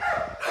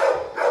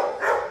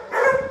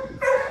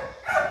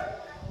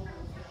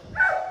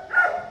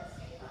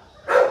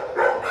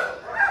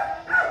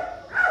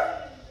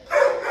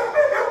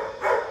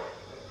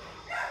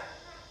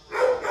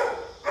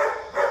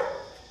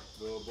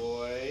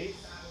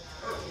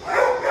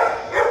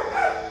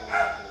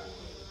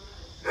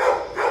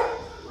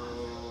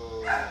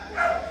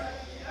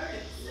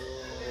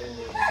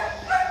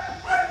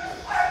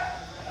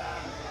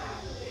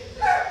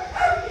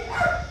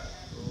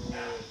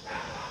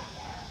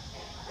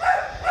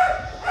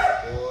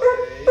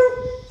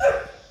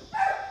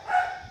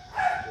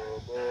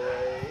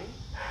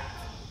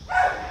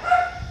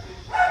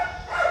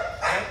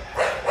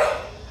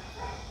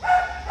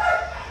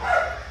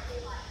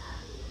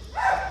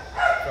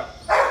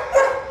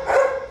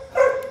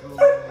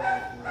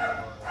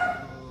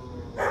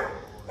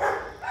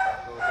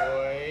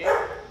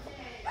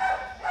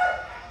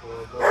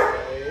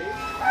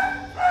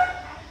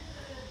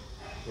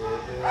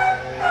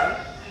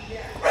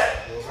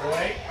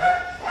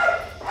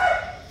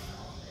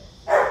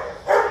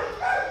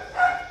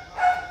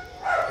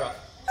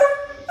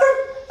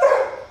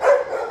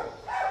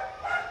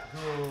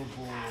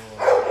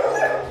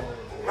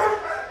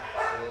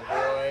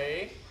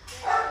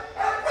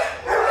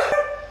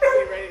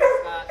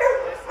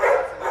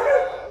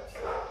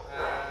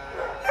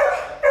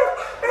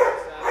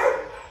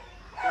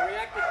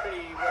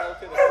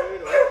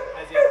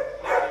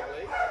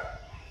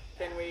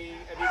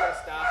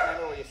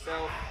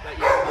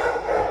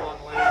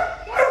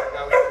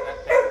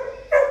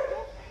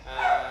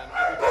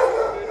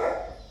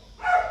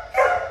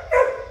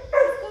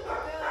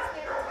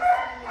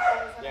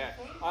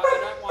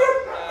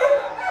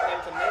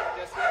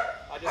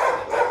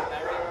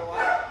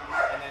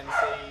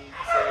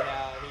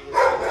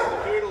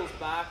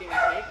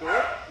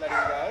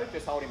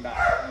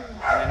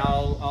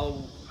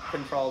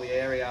 Control the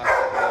area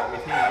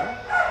with him,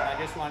 and I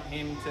just want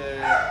him to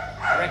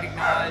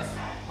recognise,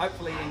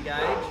 hopefully engage,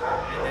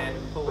 and then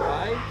pull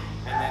away,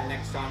 and then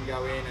next time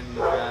go in and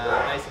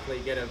basically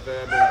get a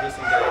verbal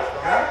disengage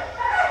from him,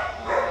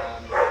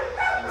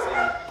 and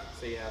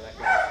see how that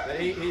goes. But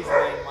he's the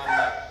main one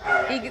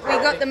that we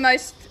got the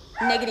most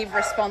negative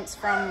response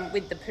from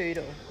with the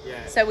poodle.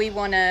 Yeah. So we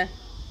want to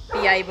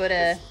be able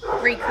to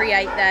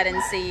recreate that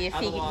and see if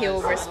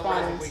he'll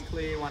respond. If we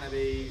clear one of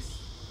these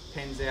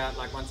pens out,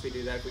 like once we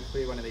do that, if we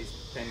clear one of these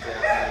pens out,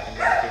 then we can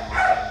walk in and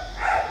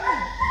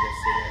just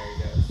see how he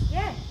goes.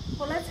 Yeah,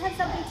 well let's have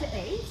something to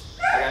eat.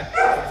 Okay,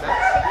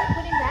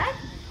 Put him back,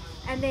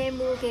 and then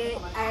we'll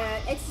get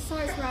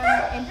exercise run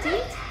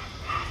emptied.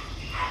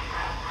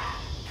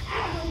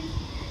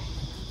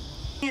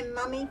 And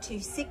mummy to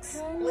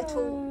 6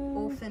 little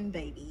orphan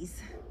babies.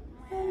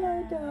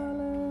 Hello,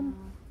 darling.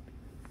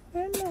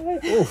 Hello.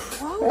 Oof.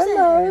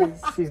 Hello.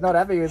 She's not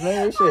happy with me,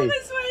 is she? I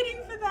was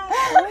waiting for that.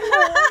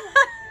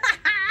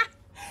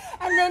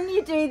 And then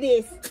you do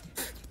this.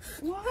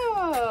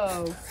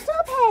 Whoa.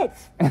 Stop it.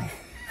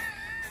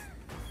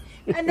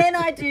 And then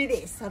I do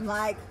this. I'm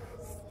like,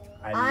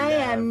 I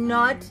am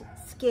not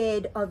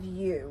scared of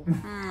you.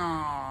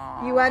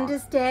 Aww. You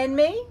understand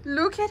me?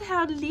 Look at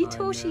how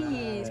little she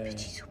is. But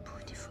she's so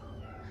beautiful.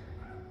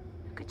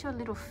 Look at your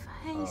little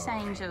face,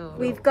 Angel.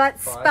 We've got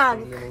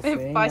Spunk.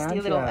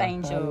 Feisty little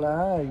angel.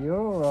 Hello,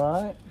 you're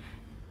alright.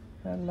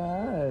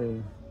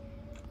 Hello.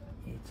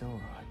 It's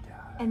alright,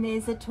 darling. And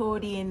there's a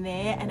tawdy in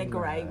there and a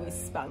grey with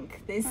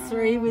Spunk. There's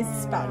 3 with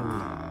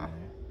Spunk.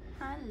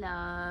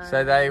 Hello.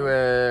 So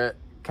they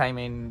came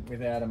in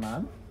without a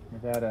mum?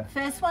 Without a...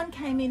 First one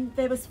came in,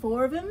 there was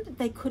 4 of them.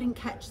 They couldn't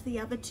catch the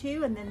other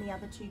 2 and then the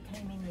other 2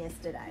 came in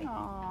yesterday.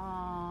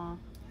 Aww.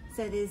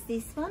 So there's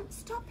this one.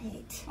 Stop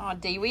it. Oh,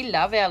 Dee, we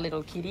love our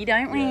little kitty,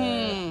 don't we?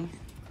 Yeah.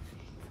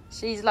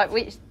 She's like,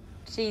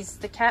 she's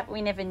the cat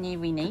we never knew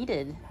we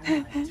needed.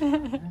 Hello,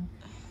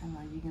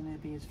 you going to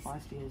be as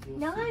feisty as your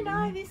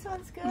No, this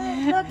one's good.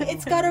 Look,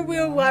 it's got a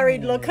real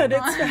worried look on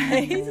its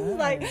face. It's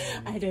like,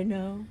 I don't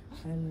know.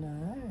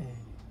 Hello.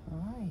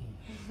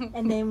 Hi.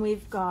 And then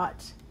we've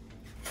got...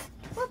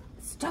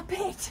 Stop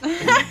it.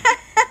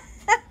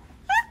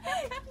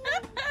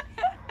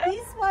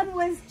 This one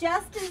was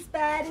just as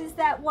bad as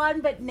that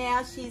one, but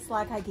now she's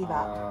like, I give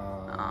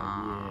up.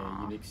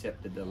 Yeah, you've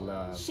accepted the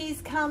love. She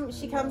comes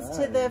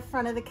to the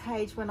front of the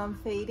cage when I'm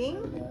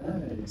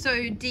feeding.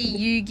 So, do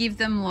you give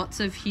them lots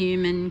of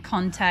human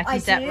contact? I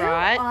Is that do.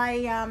 right?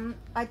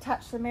 I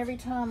touch them every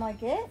time I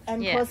get,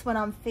 and of course when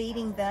I'm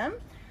feeding them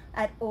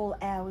at all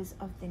hours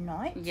of the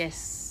night.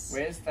 Yes.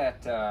 Where's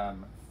that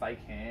fake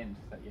hand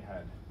that you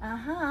had?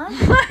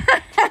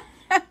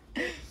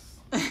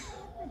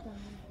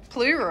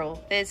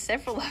 Plural. There's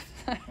several of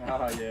them.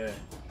 Oh, yeah.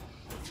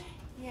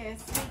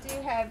 Yes, we do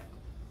have.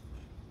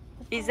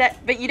 Is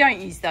that? But you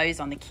don't use those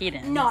on the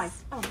kittens. No.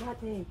 Oh,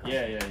 right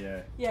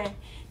there. Yeah.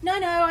 No,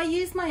 I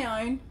use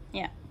my own.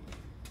 Yeah.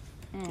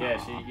 Yeah,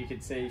 you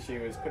could see she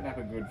was putting up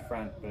a good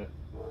front, but...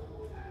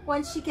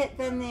 Once you get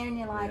them there and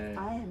you're like,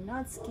 I am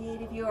not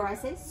scared of you, or I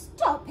say,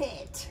 stop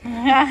it.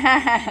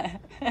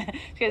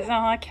 She goes,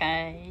 oh,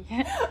 okay.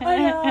 I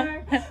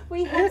know.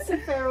 We had some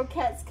feral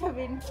cats come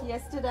in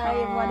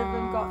yesterday and one of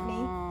them got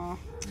me.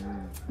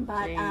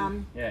 But,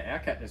 yeah, our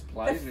cat just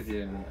plays with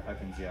you and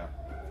opens you up.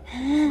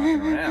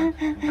 Mucking around.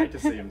 I hate to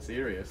see him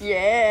serious.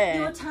 Yeah.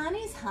 Your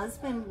Tani's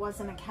husband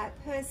wasn't a cat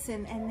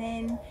person, and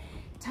then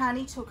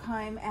Tani took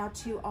home our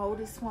 2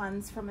 oldest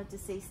ones from a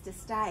deceased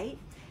estate.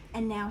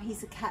 And now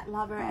he's a cat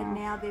lover, and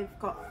now they've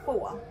got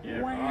 4.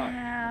 Yeah,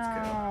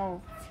 Wow.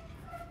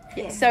 Right.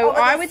 Yeah. So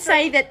I would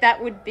say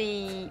that would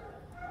be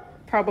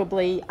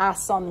probably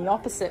us on the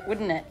opposite,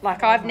 wouldn't it?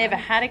 Like, I've never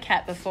had a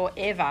cat before,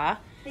 ever.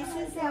 This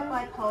is our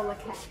bipolar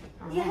cat.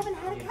 You haven't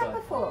had a cat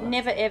before?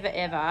 Never, ever,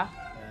 ever.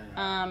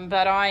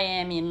 But I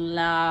am in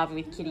love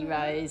with Kitty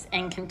Rose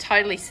and can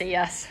totally see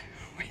us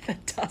with a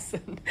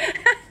dozen.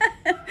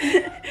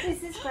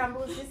 This is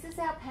Grumbles. This is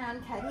our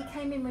pound cat. He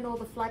came in when all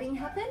the flooding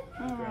happened.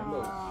 He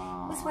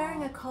was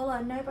wearing a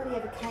collar. Nobody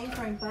ever came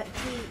for him, but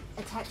he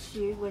attacks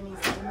you when he's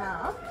had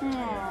enough.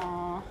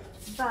 Aww.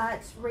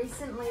 But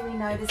recently we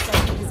noticed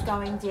that he was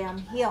going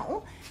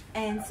downhill,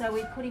 and so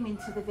we put him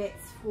into the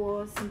vets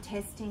for some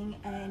testing,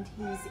 and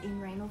he's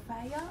in renal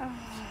failure. Oh,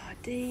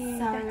 Dee, So,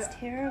 that's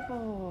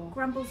terrible.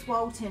 Grumbles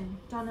Walton,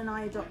 Don and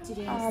I adopted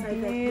him, Oh, so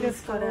beautiful. that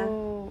he's got a...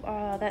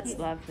 Oh, that's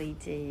lovely,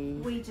 Dee.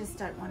 We just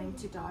don't want him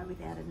to die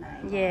without a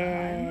name.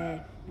 Yeah,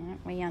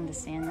 we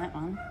understand that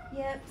one.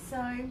 Yep,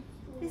 so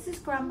this is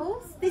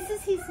Grumbles. This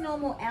is his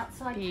normal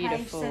outside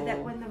cage, so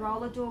that when the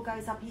roller door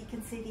goes up, he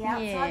can see the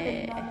outside, but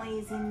he normally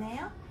is in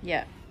there.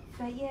 Yeah.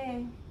 But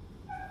yeah.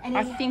 And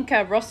I think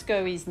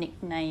Roscoe is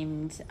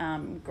nicknamed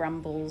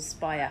Grumbles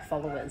by our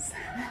followers.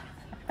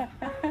 And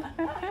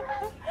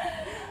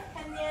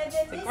yeah,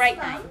 then this great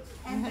mum name.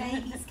 and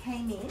babies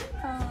came in.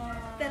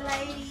 The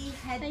lady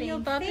had They're your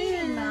been bubbies.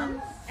 feeding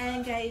mum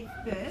and gave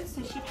birth,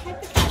 so she'd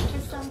had the cat for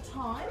some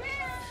time.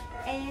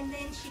 And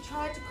then she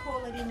tried to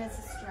call it in as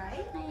a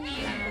stray, and we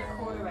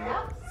caught her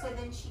out. So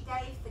then she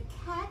gave the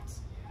cat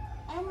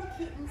and the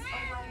kittens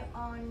away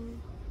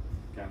on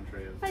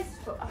Country of...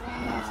 Facebook.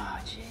 Oh,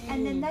 gee.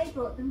 And then they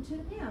brought them to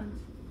the pound.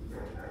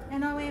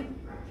 And I went,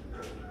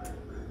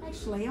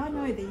 actually, I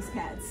know these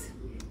cats.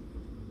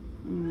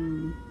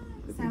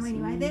 So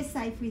anyway, they're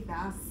safe with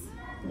us.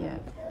 Yeah.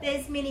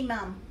 There's Minnie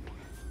Mum.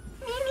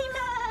 Minnie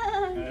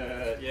Mum!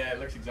 yeah, it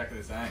looks exactly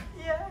the same.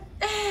 Yeah.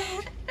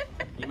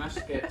 You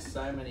must get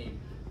so many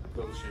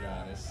bullshit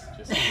artists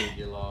just to keep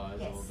your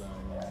lives all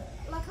done.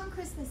 Like on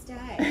Christmas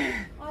Day,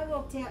 I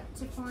walked out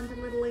to find a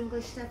little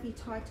English staffy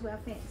tied to our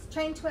fence,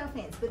 chained to our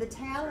fence with a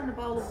towel and a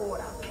bowl of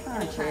water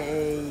and a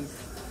chain.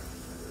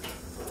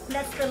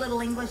 That's the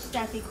little English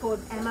staffy called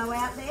Ammo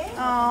out there.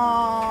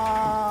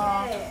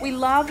 Oh, Yeah. we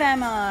love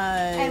Ammo.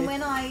 And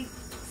when I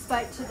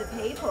spoke to the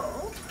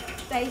people,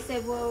 they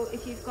said, well,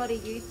 if you've got to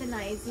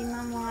euthanize him,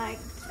 I'm like,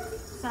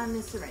 sign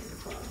the surrender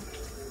form.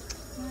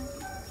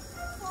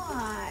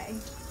 Why?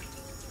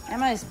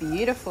 Emma's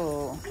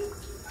beautiful.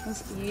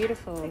 It's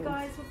beautiful. The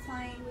guys were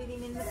playing with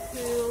him in the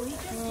pool. He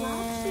just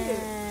loves you.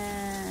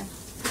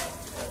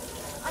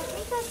 I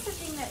think that's the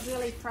thing that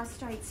really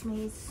frustrates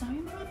me is so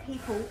many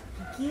people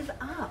give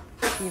up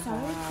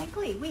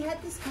quickly. We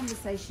had this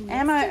conversation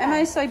yesterday.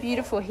 Emma's so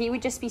beautiful. He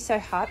would just be so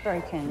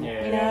heartbroken, you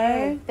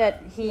know,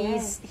 that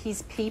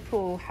his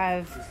people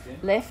have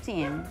left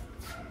him.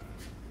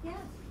 Yeah.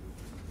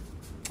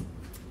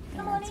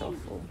 Come on, it's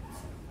awful.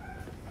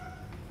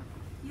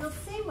 You'll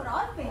see what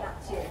I've been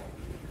up to.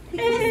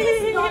 Because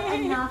there's not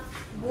enough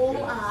wall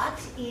art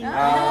in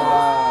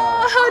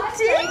Oh,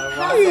 Dicky!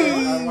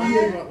 I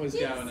wondered what was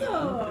going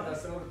on. I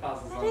saw the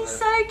puzzles on That is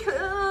there. so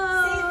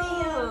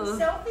cool. See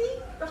the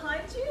selfie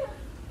behind you?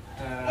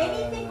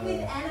 Anything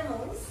with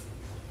animals,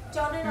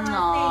 John and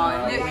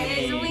I think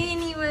there's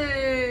Winnie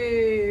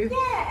Woo.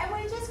 yeah, and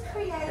we're just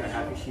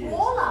creating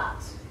wall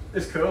art.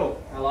 It's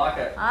cool. I like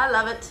it. I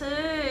love it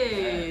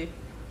too.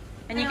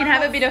 And you can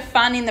have a bit of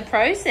fun in the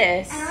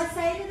process. And I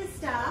say to the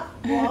staff,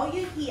 while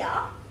you're here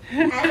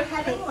and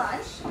having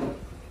lunch,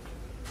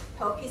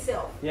 help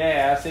yourself.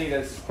 Yeah, I see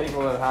there's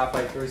people that are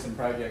halfway through some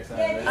projects over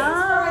Yeah, this is there. where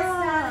I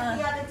started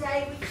the other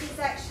day, which is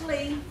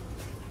actually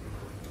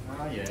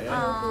Oh, yeah.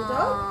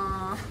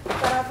 Aww.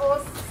 but I've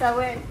also, so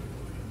we're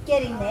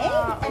getting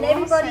there, and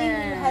everybody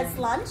who has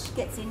lunch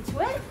gets into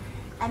it,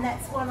 and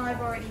that's one I've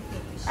already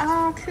finished.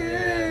 Oh, cool.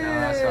 Yeah, no,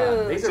 that's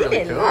right. These are really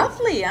They're cool.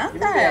 lovely, aren't You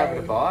they? would be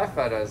able to buy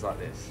photos like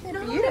this. They're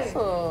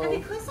beautiful.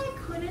 And because I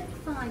couldn't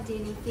find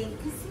anything,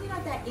 because you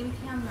know that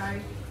impound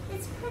road,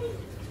 it's pretty,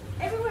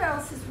 everywhere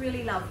else is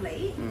really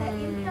lovely. That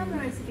impound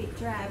road's a bit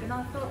drab, and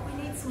I thought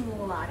we need some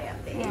wall art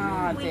out there.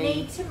 Oh, we Dee.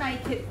 need to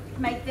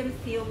make them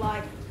feel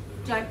like,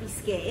 don't be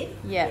scared.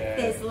 Yeah.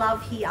 There's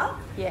love here.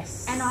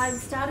 Yes. And I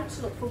started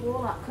to look for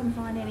wall art, couldn't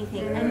find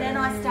anything. And then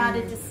I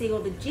started to see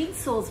all the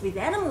jigsaws with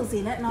animals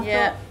in it, and I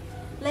thought,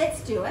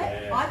 let's do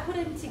it. Yeah. I put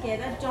them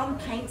together, John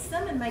paints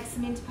them and makes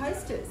them into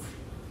posters.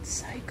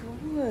 So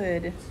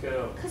good. It's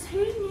cool. Because who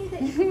knew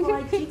that you could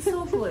buy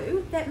jigsaw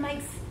glue that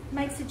makes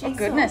a jigsaw? Oh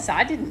goodness,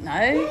 I didn't know.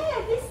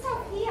 Yeah, this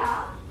stuff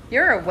here,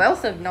 You're a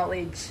wealth of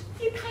knowledge.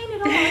 you paint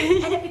it on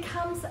and it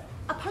becomes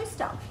a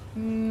poster.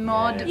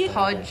 Mod Yeah.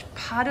 Podge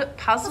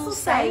Puzzle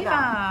Saver.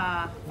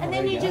 And then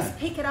there you you go. just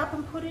pick it up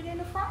and put it in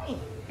a frame.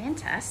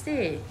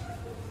 Fantastic.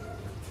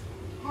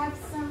 Have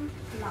some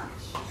lunch.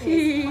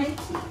 There's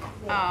plenty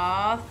there.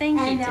 Oh, thank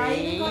And you, now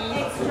you've got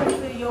Dee. extra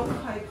for your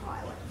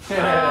co-pilot.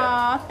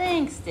 Oh,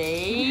 thanks,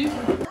 Dee.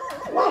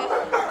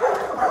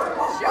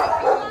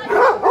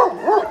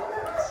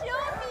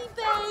 Shoppy,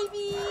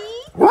 baby.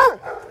 Don't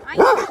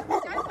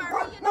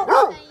worry, you're not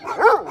staying.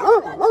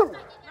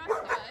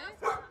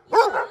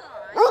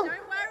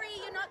 Don't worry,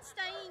 you're not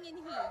staying in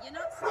here. You're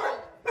not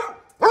staying.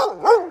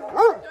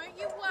 Don't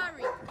you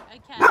worry,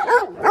 okay? I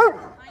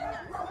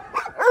know.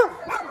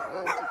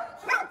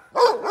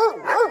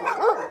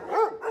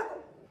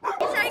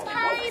 It's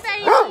okay,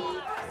 baby.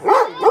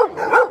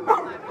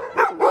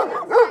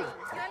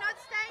 You're not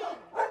staying.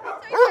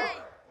 It's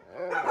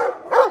okay.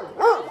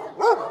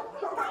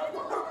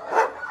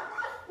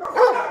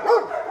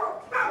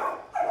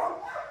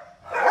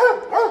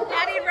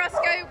 How did Ross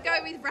go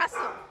with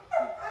Russell?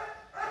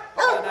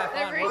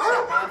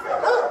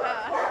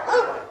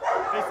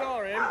 He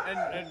saw him,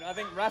 and I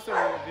think Russell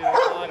did a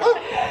title.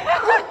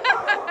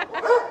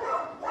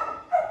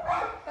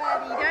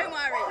 Buddy, don't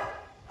worry.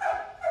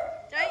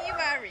 Don't you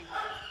worry.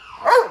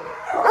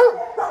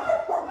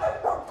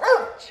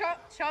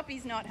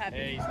 Choppy's not happy.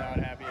 He's not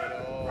happy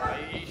at all.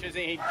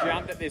 He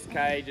jumped at this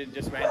cage and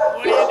just went,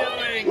 "What are you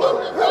doing?"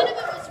 One of them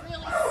was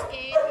really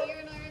scared here,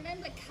 and I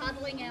remember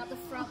cuddling out the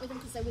front with him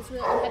because they was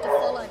really had to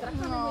follow, but I can't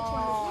remember which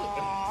one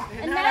was which.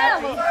 And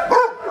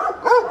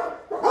now,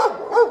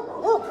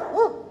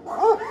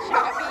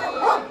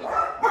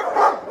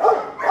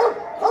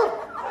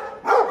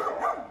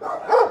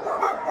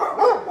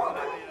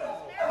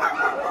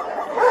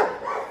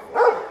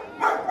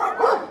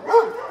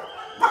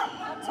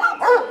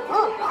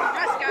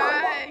 Let's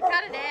go.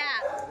 Cut it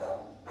out.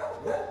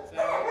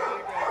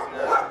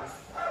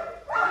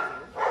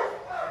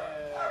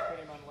 Put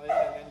him on lead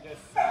and then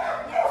just.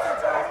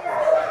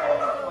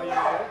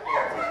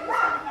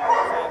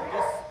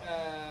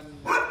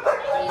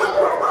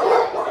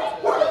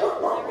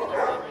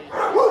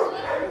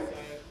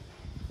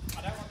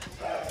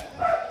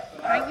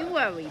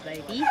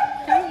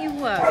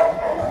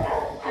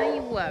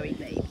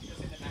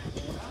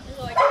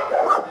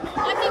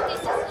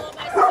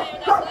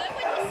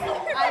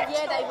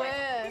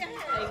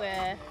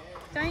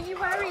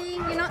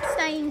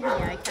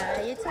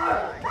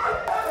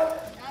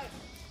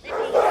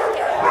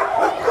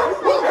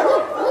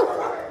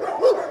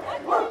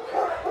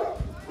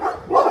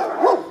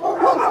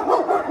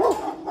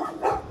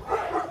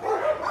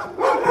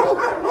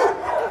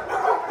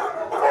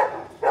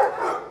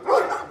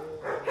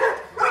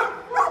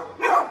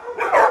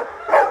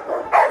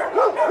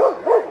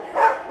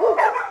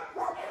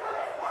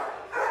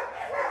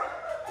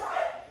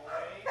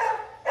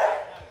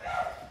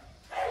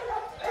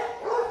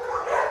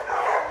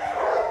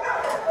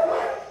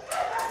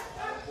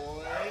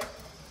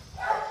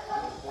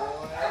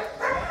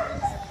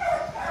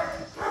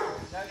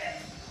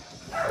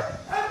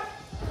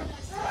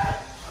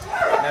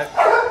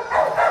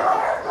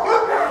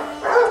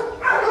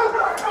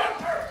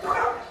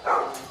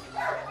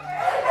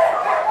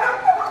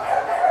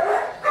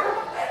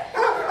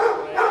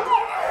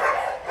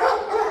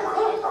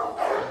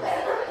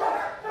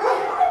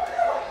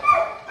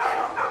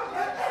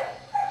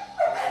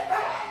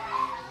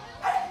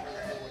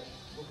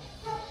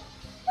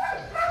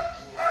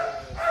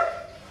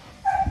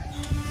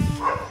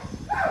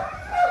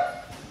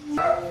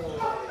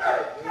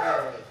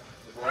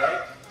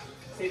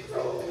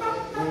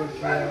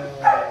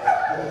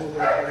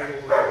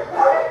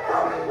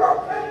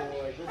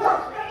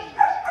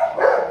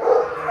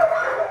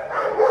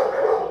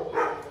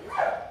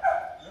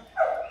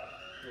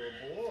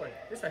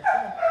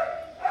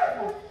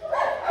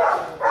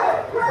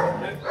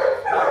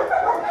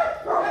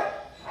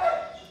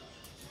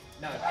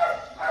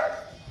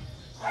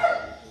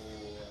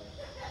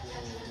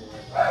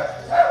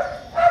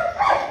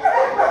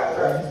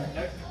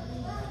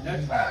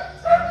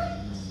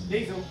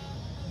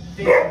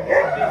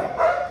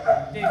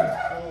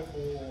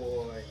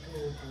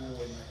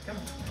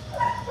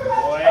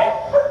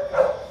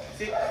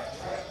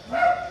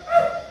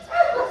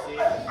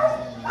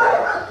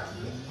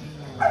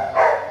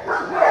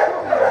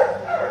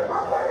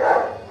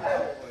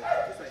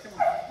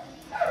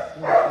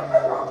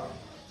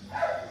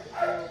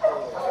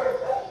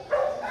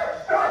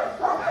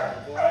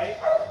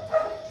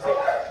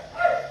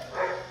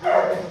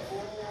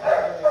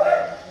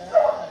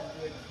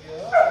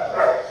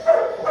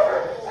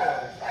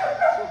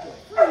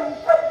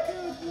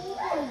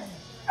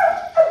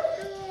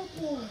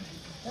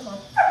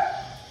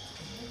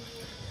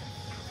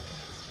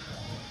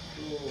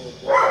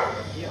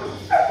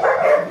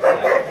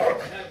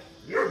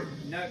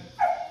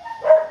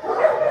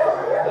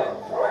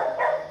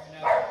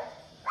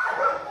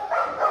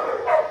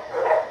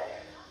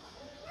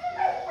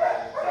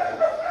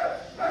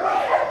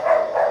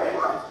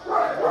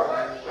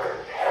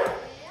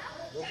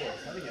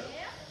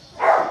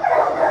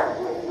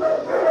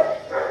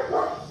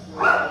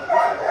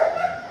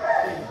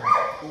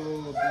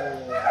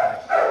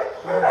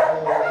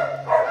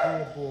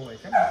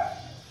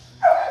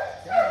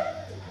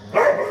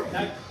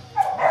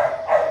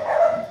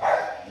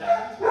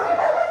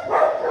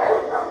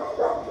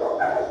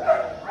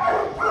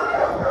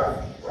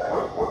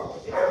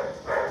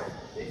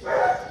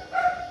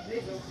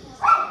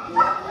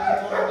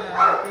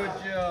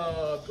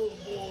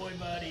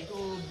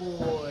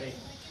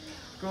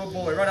 Good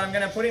boy. Right, I'm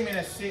going to put him in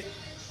a sit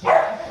here.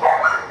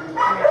 I'm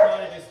going to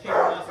try to just keep him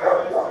nice and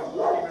close and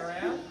walk him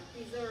around.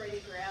 He's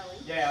already growling.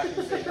 Yeah, I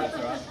can see. That's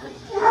all right. Did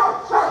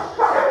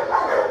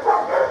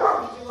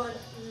you want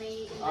me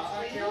in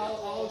Okay, between?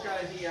 I'll go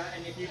here,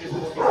 and if you just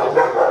walk him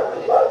over.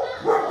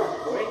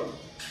 Wait.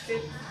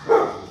 Sit.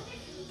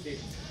 Sit.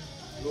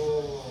 Good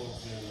boy.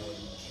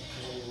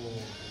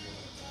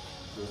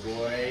 Good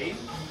boy.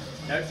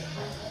 Nope.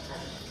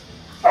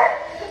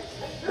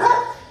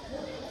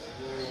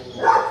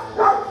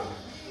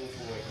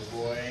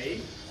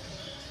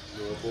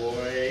 Good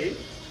boy.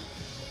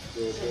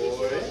 Good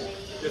boy.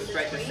 Just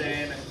straight to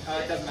Sam.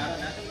 It doesn't matter,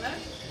 no.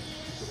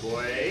 Good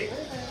boy.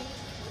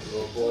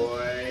 Good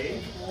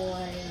boy.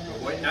 Good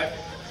boy. No.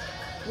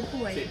 Good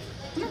boy. Sit.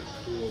 Good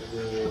boy.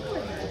 Good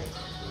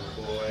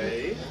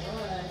boy.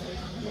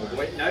 Good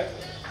boy. No.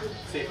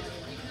 Sit.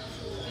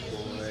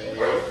 Good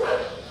boy.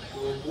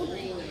 Good boy,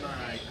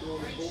 mate.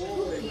 Good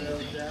boy.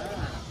 Well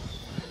done.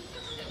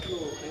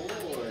 Good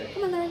boy.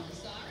 Come on, Larry.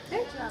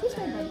 Hey, this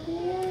way, baby.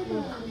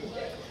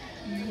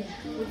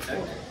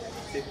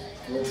 Sit.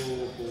 Good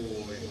boy.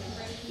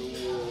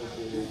 Good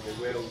boy.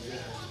 Well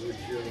done. Good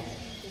job.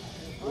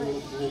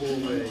 Good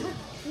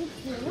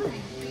boy.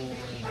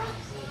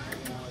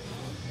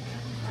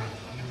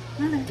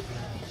 Mama.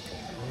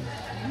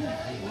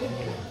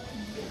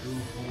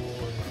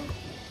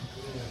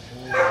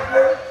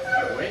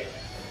 Good boy.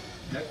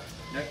 No,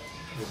 no.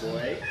 Good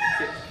boy.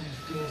 Sit.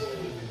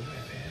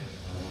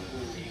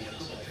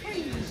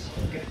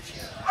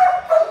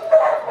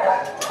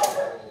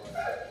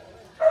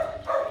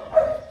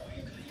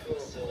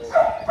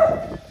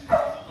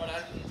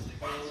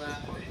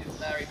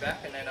 Larry back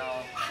and then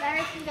I'll...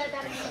 Larry can go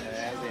back.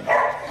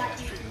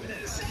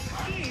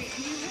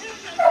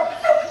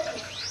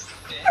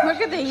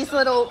 Look at these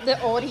little, the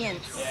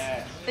audience.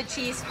 Yeah. The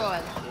cheer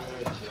squad.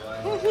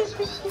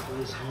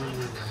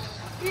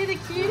 You're the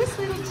cutest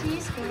little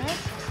cheer squad.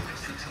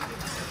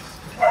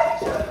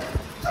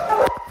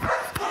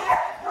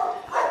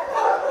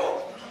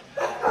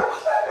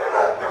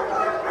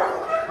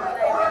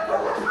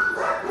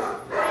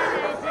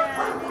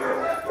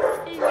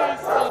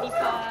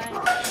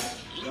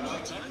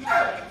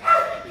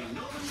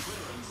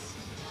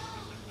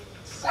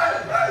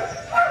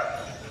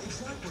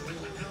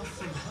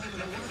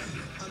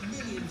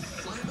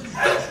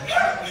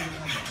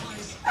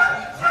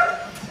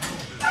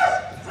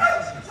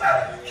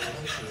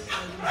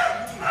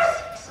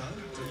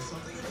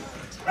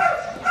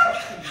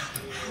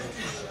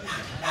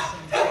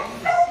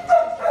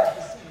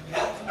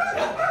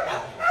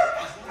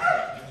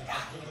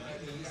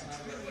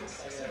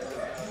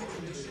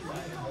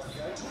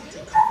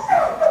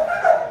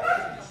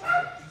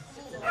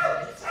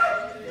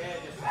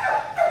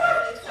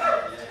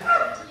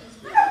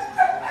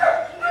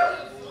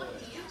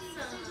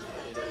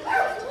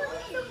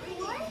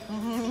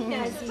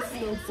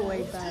 Good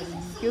boy, buddy.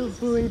 Good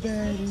boy,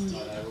 buddy.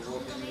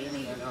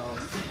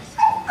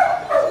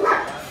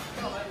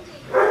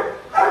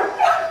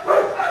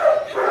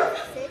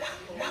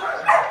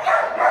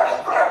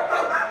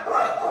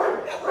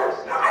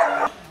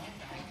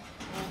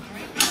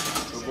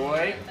 Good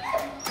boy.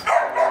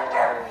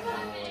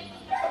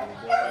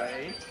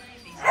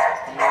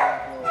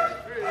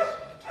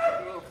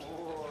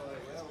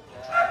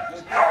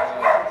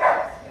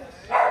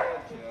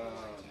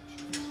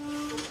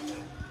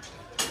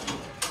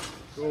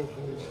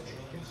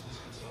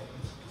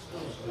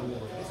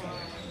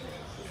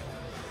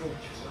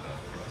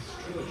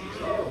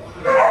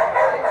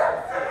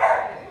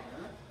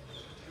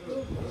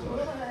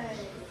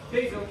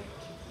 Diesel.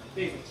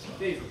 Diesel.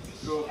 Diesel.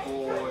 Good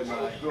boy,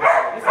 mate. Good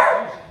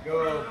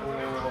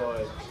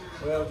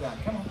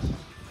done. Come on.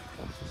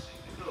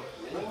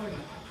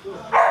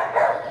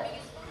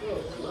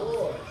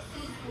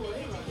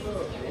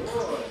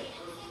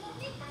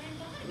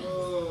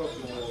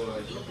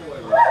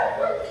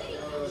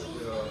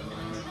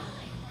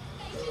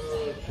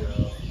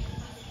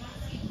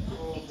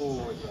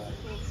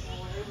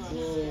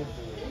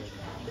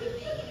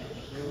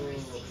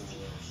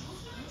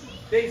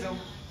 Diesel.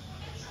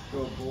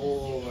 Good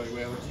boy,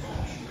 well done.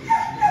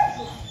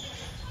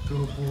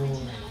 Good boy.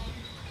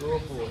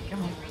 Good boy.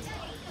 Come on.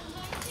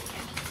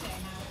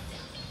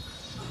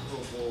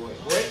 Good boy.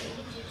 Wait.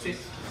 Sit.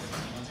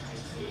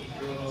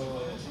 Good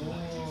boy.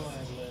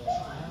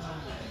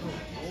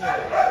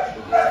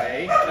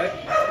 Hey, look.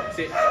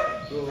 Sit.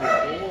 Good boy.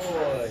 Good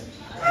boy.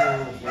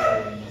 Good boy.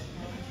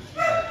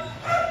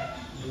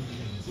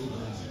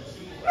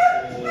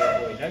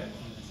 No.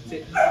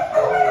 Sit. Good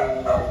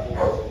boy.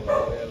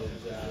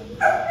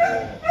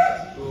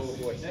 Good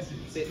boy. No.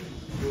 Sit.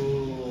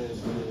 Good boy.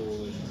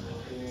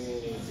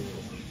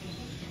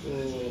 Good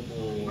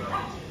boy.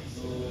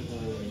 Good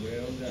boy.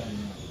 Well done.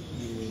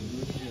 Good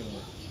job.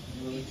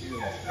 Good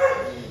job.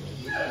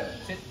 Good job.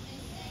 Sit.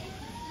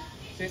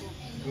 Sit.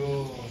 Good.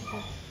 Good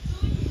boy.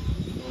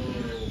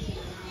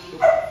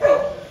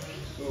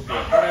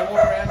 Want to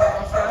walk around with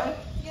Oscar?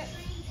 Yep.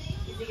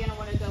 Is he going to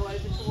want to go over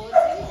towards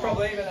you?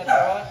 Probably, but that's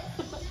alright.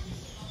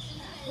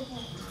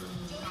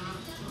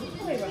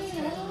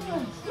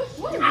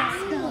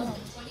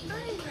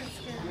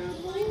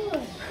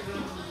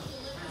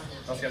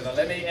 Oscar's like,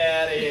 let me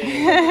out of here.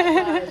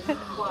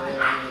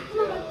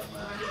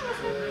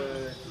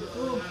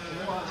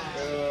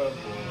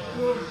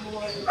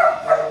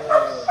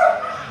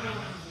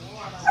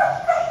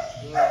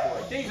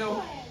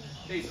 Diesel.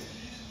 Diesel.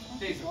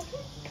 Diesel.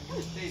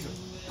 Diesel.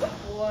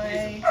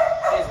 Boy.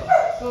 Diesel.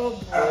 Good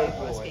boy,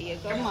 Oscar. You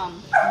go, Mum.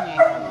 Yeah,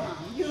 come on.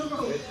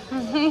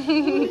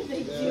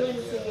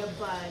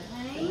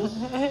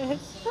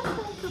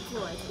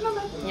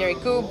 You're a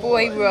good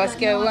boy,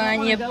 Roscoe,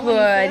 aren't you,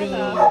 buddy?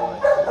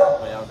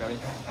 I'll go in.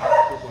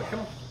 Good boy.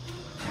 Come on.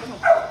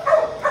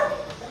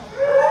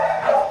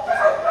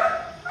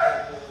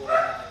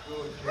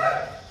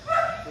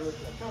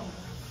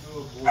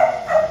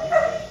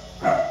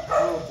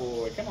 Good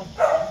boy. Come on.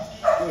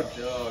 Good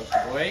dog,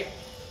 boy.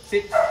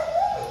 Sit. Sit. Good boy.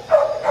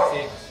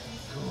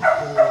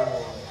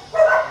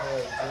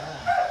 Well done.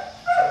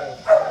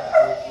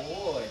 Good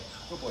boy.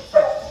 Good boy.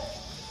 Sit.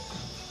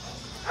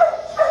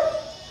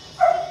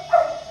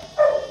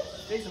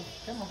 Diesel,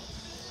 come on.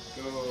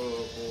 Good boy.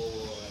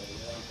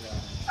 Well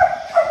done.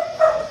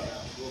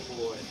 Good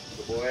boy.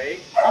 Good boy.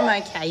 I'm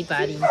okay,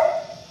 buddy. Good boy.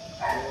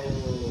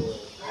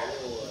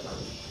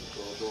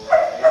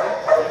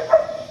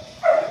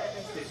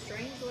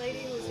 Strange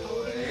lady was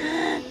holding me.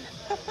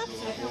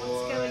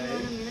 What's going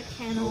on in the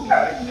kennel?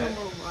 Good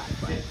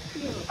boy.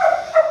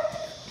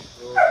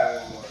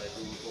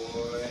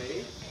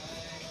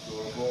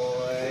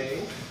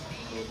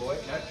 Good boy.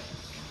 No.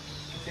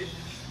 Sit.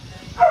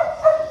 Good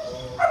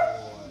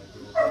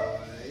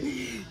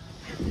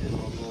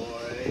boy. Good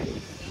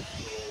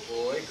boy. Good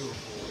boy. Good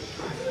boy.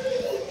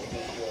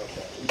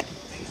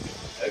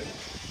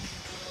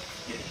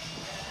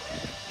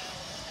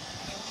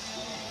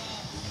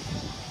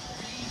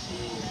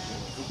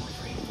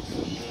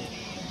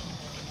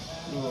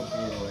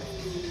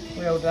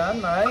 Well done,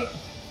 mate.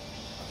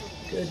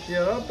 Good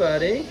job,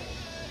 buddy.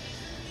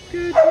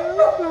 Good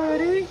job,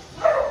 buddy.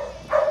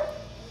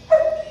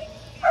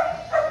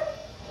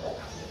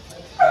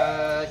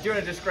 Do you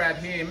want to just grab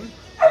him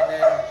and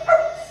then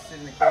sit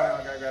in the corner and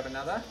I'll go grab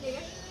another?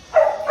 Yeah.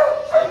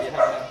 So if you're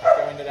having to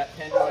go into that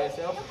pen by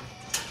yourself.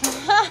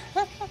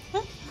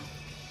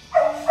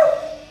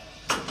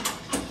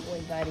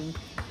 Boy, buddy.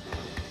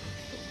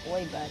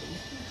 Boy, buddy.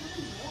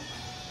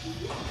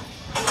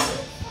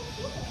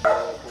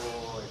 Good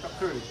boy. Come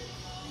through.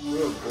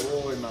 Good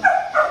boy, mate.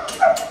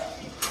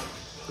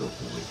 Good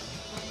boy.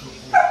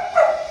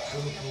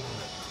 Good boy.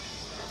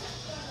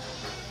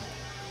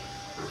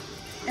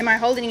 Am I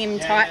holding him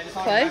tight, just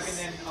hold him close?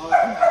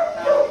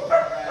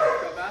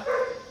 back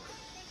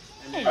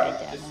and then and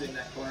then just in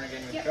that corner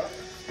again with Scott.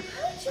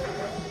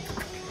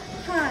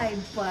 Hi,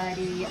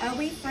 buddy. Are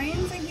we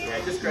friends again?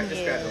 Yeah, just grab the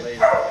lead.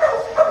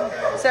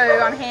 So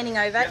I'm handing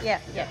over? Yeah,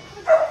 yeah.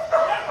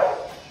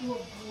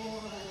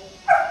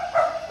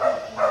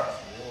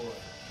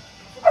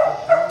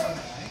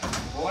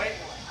 Boy.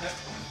 Yep.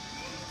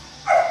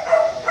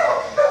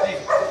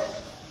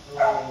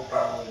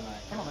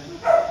 Come on, mate.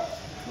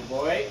 Good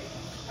boy.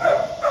 Yep.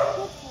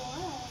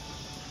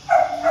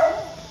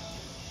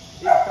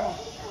 Yeah, come on.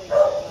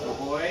 Good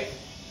boy.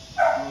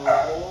 Good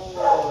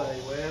boy.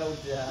 Well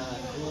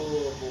done.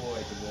 Good boy.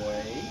 Good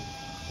boy.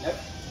 Yep.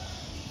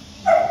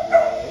 Good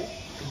boy.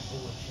 Good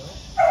boy, Scott.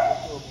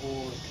 Good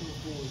boy. Good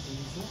boy,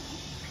 Diesel.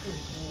 Good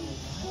boy.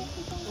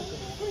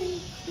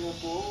 Good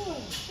boy.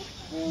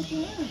 Well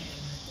done.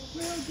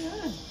 Well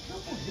done.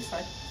 Good boy. This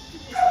way.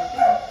 This way.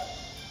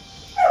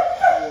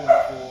 Good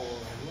boy.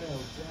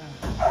 Well done.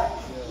 Good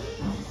job.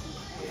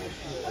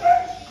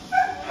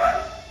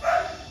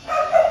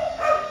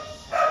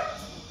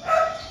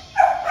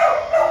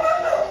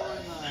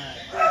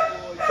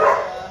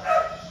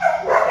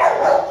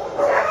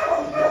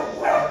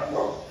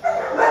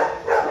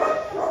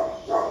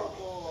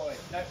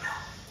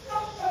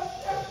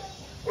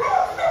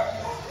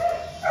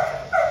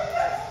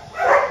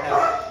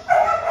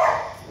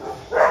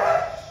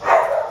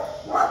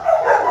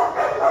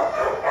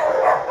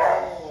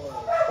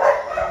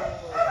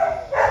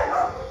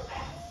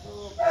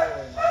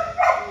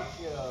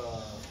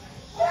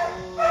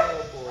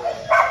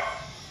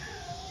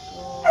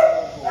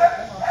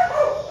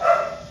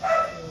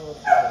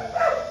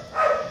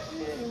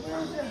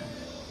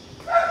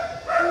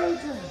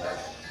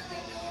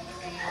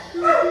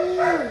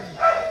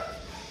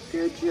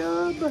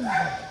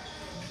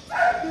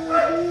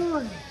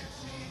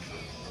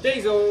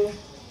 Diesel.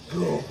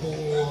 Good boy.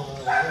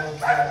 Well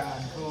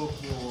done. Good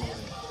boy.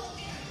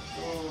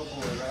 Good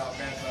boy. Right up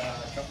against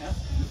chop now.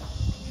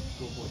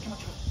 Good boy. Come on,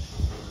 chop.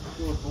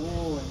 Good boy.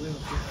 Well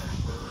done.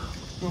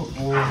 Good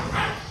boy.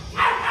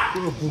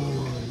 Good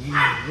boy.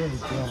 Yeah, well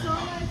It's done.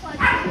 almost like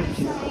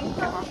you were saying,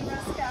 Poppy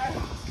Roscoe.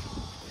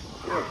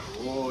 Good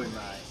boy,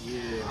 mate.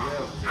 Yeah,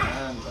 well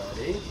done,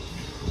 buddy.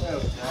 Well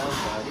done,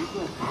 buddy.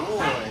 Good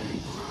boy.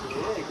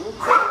 Yeah, good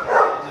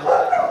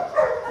boy.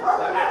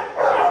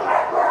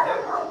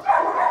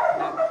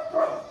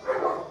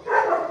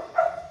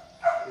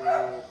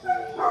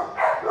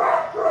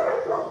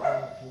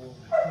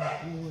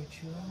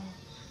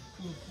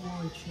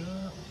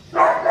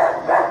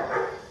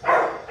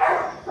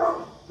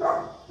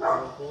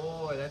 Good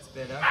boy, that's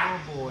better.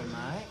 Good boy,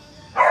 mate.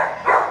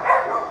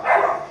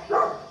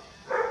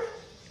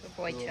 Good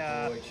boy, Good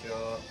Chop. boy,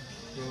 Chop.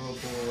 Good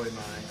boy,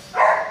 mate.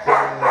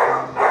 Good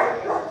boy.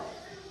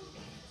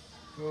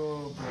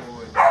 Good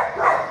boy. Good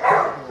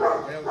boy.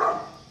 Well done.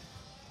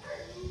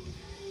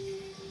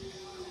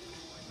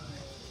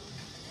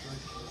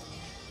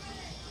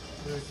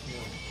 Good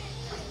boy.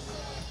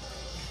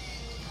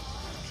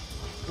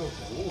 Good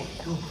boy.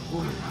 Good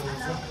boy.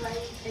 Lovely.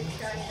 It's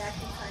going back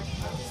and saying,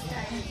 I'm just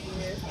staying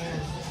with you.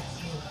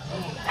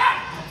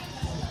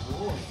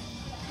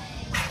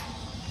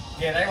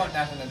 Yeah, they want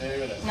nothing to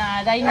do with it.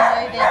 No, they know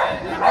that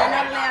they're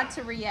not allowed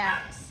to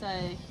react, so.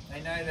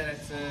 They know that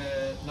it's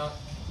a not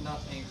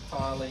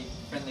entirely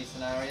friendly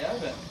scenario,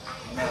 but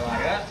they're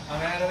like, ah,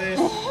 I'm out of this.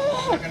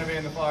 I'm not going to be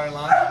in the firing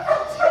line.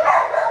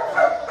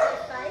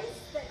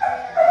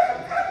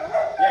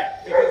 Yeah,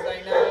 because they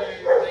know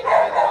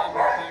that I'm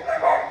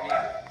focusing on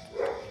him.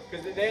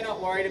 Because they're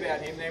not worried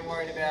about him, they're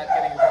worried about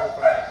getting in trouble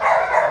from me.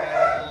 They know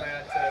they're not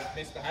allowed to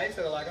misbehave,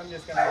 so they're like, I'm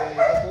just going to be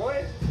a good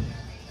boy,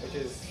 which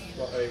is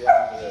what we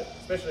want him to do.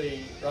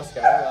 Especially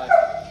Roscoe, like,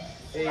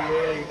 he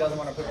really doesn't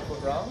want to put the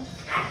foot wrong.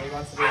 He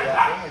wants to do the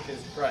right thing, which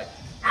is great.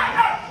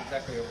 That's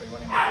exactly what we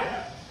want him to do.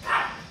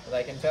 But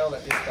they can tell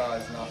that this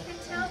guy's not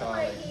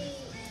entirely.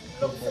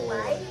 Looks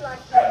away like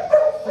Yeah.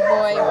 Good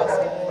boy,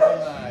 Roscoe. Good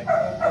mate,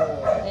 good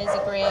boy. There's a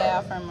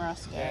growl from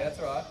Roscoe. Yeah, that's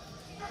right.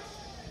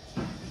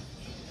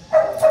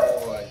 Good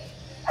boy.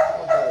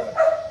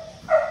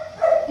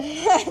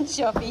 Good boy.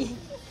 Choppy.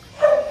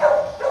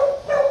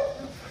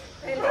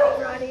 they're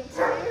living right into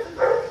you.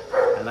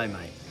 Hello,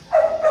 mate.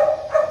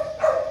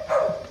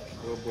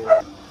 Good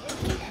boy.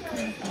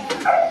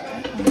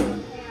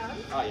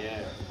 Oh,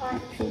 yeah.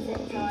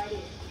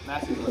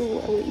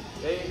 Massively.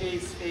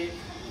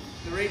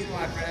 The reason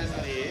why Fredo's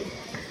not here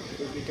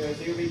is because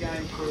he'll be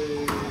going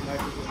through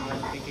most of the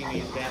moment thinking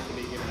he's bound to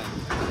be given up.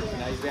 You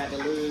know, he's bound to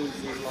lose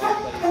his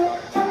life that he's got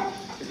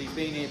because he's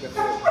been here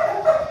before. So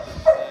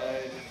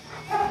it's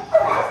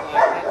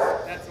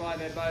like, that's why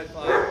they're both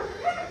like,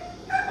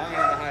 I'm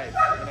going to behave.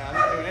 You know, I'm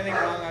not doing anything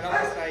wrong. I don't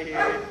want to stay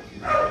here.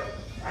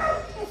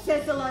 It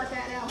says a lot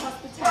about our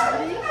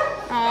hospitality.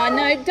 Oh,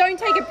 no, don't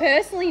take it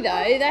personally,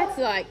 though. That's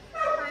like,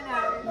 I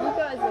know. you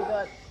guys have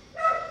got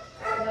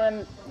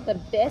the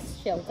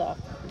best shelter.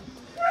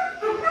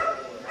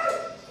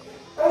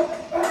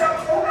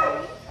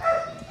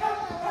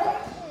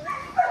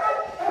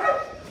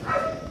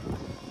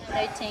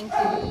 Hello,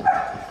 Tinky.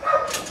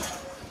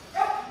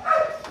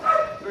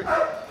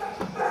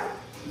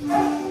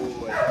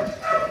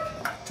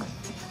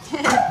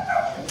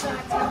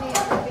 Right, tell me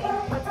everything.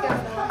 What's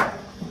going on?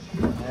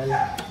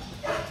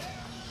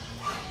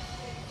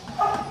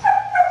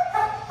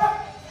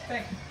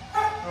 Tank.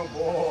 Oh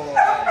boy.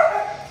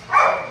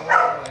 Oh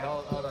boy.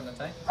 Hold on the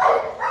tank.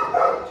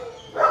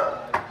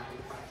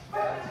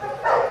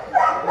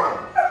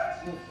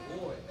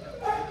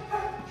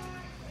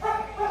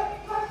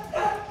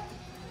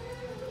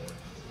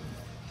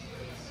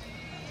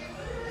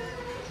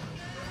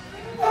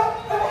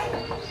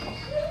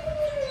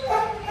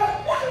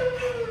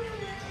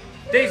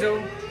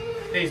 Diesel.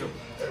 Diesel.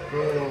 Good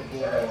boy.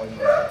 Good boy.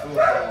 Good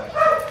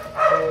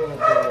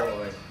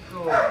boy.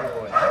 Good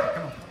boy.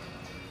 Come on.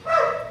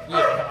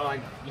 Yeah,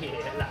 yeah,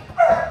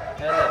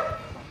 hello.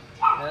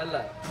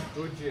 Hello.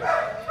 Good job.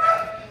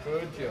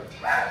 Good job.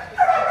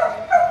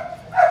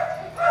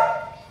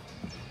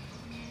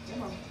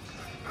 Come on.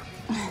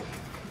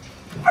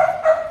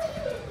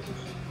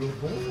 Good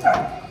boy.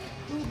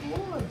 Good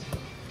boy.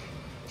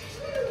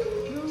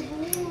 Good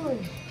boy.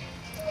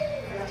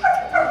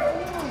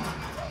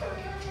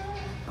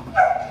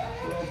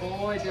 Good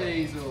boy,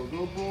 Diesel.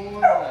 Good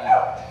boy.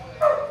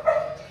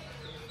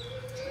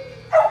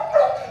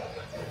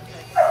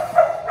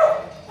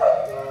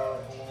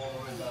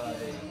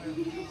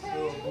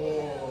 Good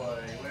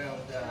boy, well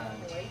done.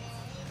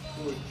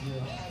 Good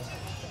job.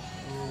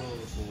 Oh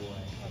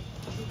boy.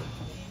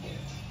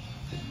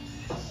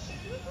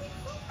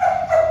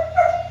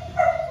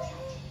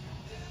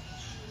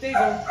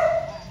 Diesel.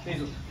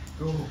 Diesel.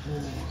 Good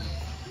boy.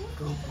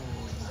 Good boy.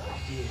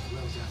 Yeah,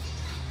 well done.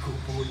 Good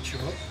boy,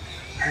 Chop.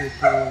 Good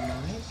boy,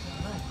 mate.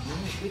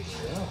 Yeah, good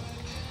job.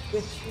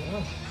 Good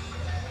job.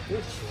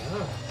 Good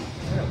job.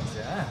 Well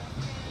done.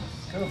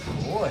 Good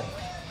boy.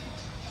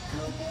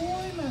 Good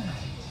boy, mate.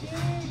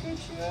 Yeah, good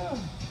job.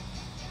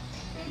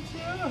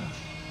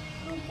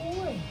 Good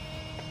boy.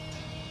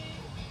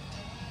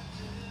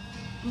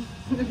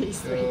 These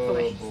 3 Good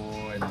boys.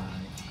 boy, mate.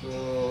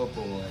 Good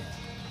boy.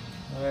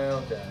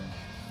 Well done.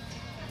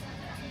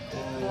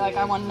 They're like,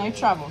 I want no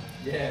trouble.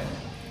 Yeah.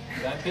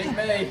 Don't pick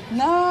me.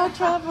 No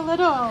trouble at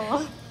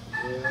all.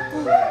 Good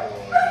boy.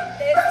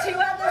 There's 2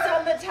 others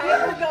on the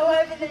table. Go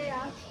over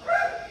there.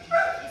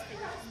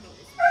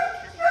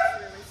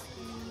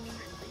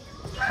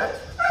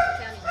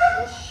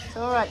 It's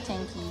all right,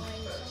 Tinky.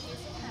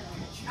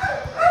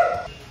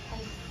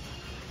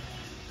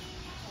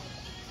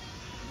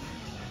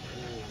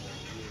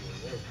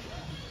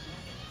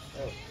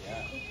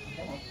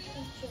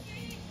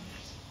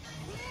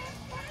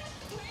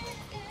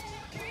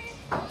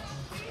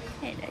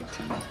 Hello,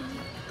 Tinky.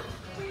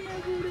 My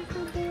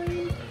beautiful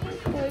boy.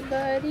 Boy,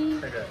 buddy.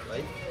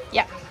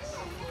 Yeah.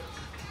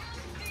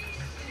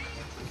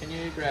 Can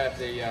you grab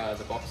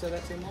the boxer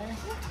that's in there?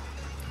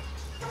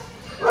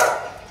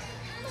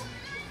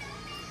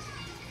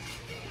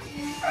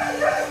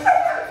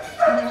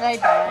 Lay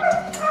down.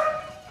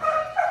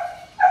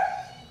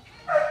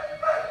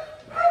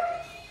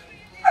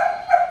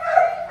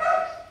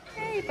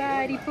 Hey,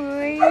 buddy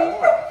boy.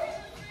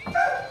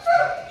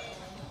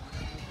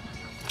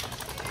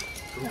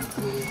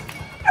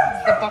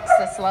 The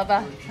boxer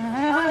slobber.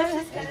 I was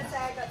just going to say I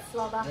got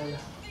slobber.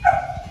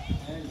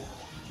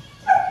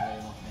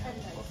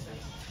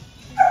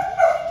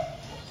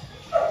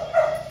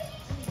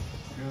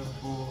 Good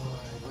boy.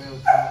 Well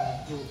done.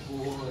 Good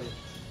boy.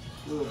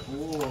 Good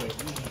boy.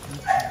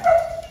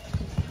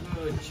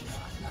 Good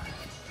job.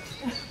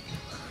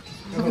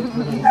 Good boy.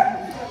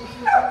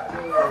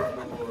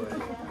 Good boy.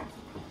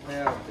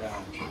 Well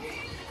done.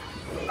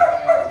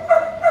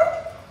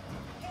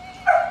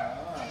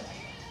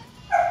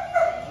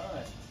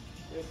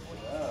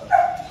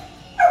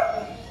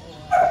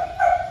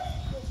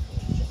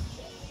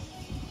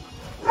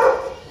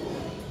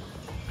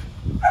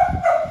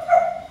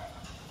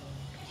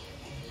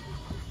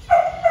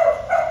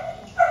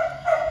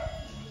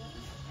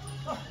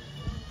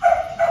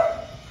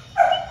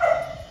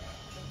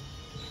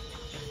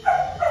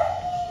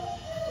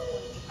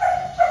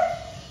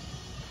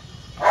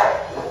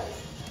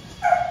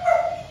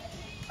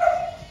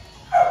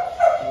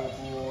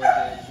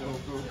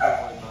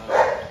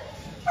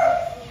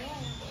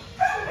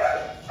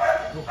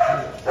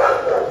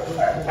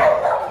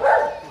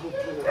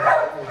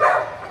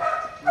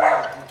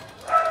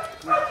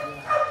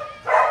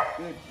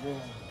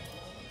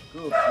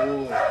 Good boy. Good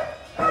boy.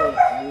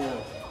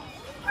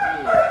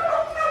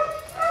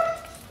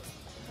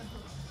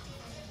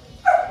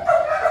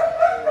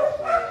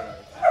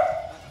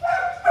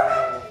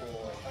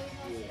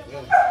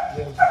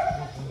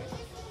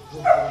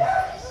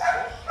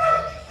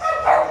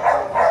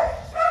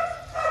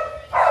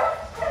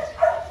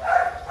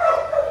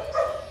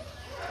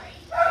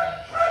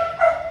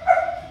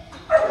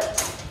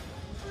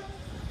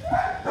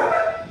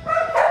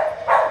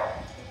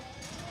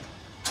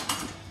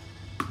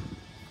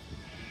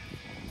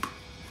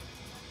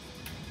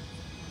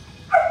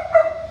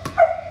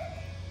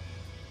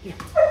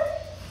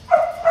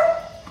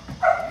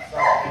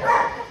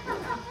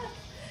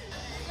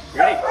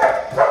 Ready? Ready?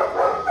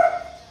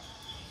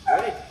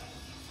 Ready?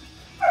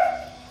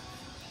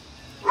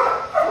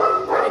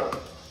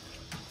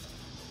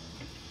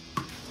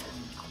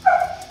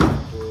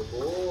 Good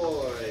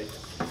boy.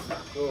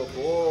 Good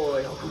boy.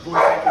 Oh, good boy.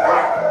 Thank you,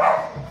 boy.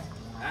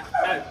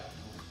 No.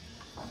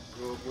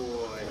 Good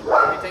boy.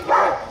 Let me take you,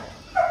 boy.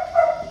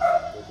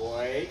 Good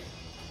boy.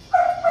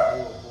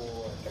 Good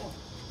boy.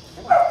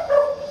 Come on. Come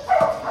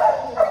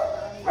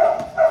on.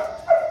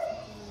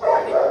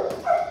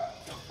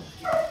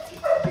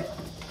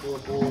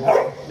 Good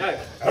boy. No.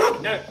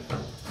 No.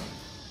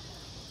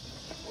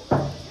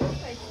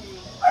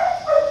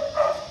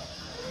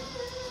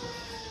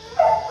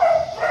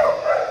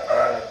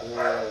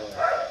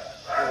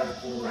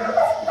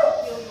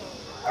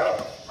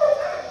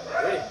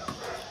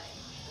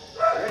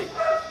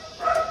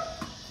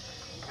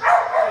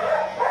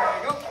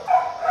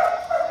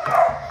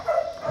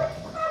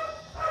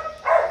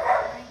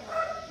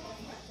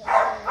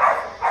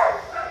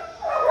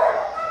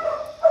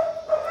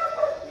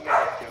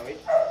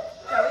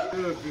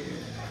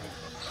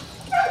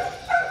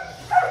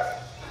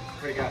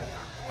 Pretty good.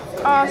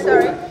 Oh,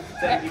 sorry.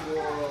 Thank you, boy.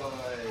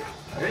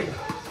 Ready?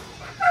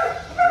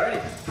 Ready?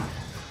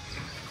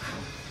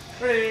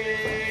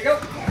 Ready, go!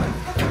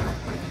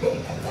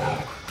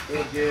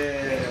 Good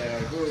girl,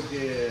 good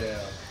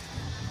girl.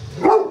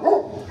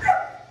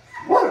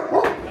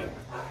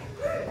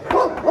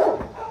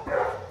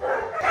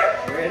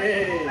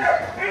 Ready?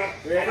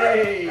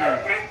 Ready?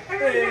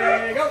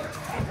 Ready, go!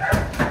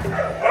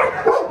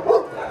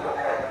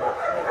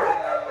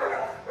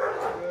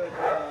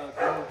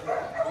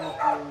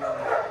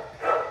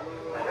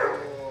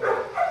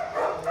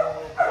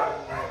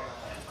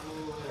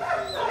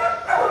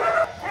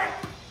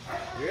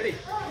 Ready?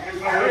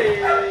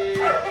 Ready?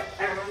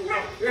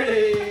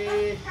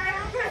 Ready?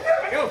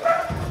 Go!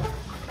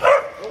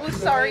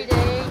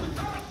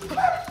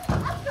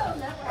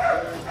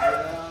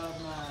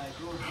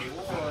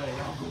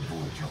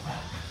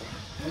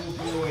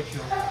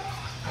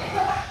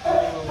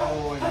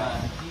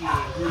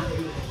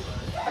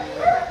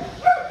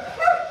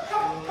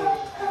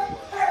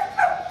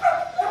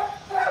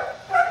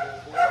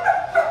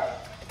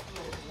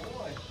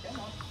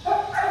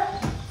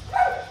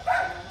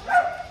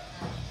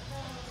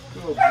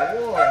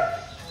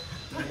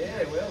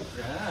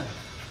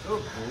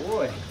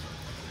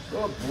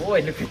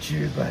 boy, look at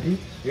you, buddy.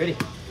 You ready?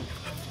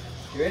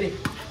 You ready?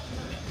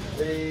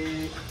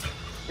 Ready?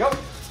 Go!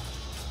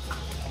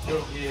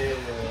 Go.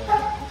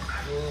 Yeah.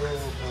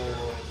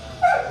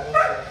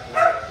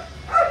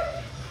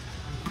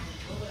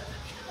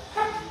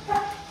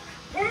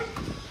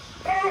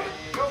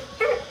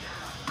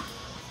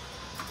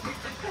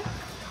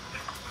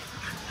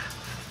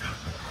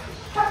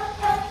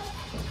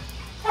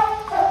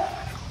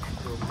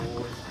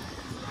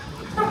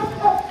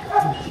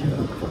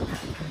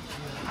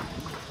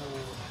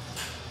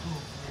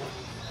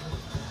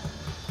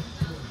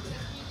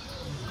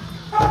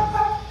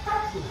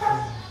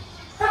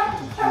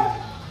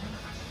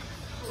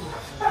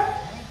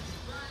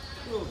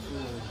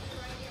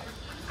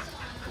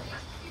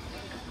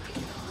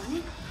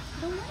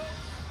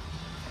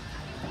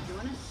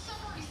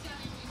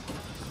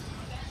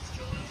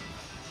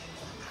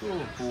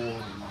 Oh, boy. Good boy,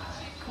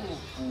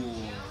 good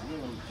boy,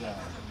 well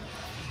done.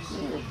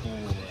 Good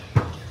boy,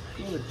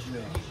 good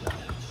job.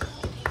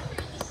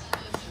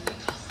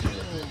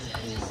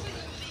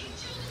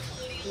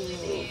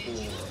 Good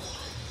boy.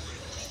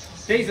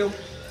 Diesel.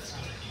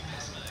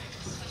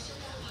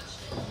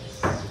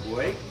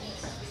 Boy.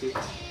 Sit.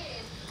 Good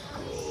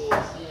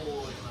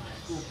boy,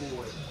 good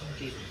boy.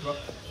 Diesel, drop.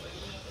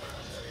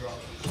 Drop.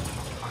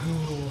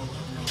 Good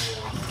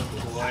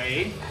boy.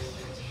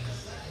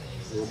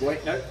 Good boy,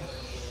 no.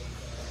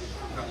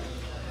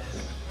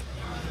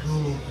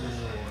 Good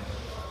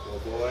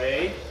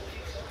boy.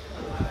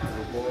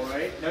 Good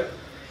boy. Nope.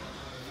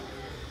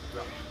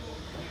 Drop.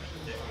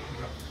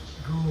 Drop.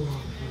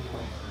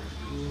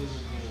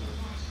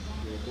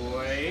 Good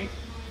boy.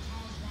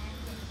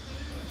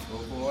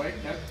 Good boy.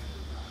 Nope.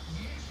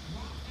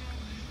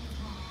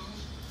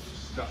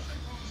 Drop.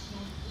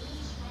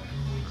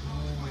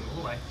 All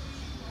the way.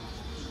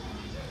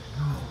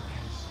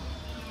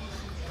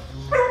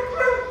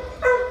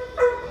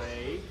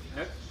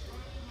 Nope.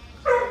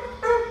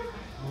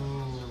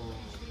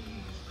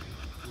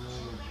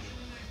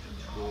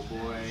 Good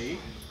boy.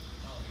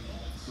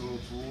 Good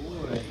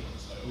boy.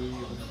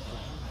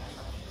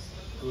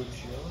 Good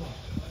job.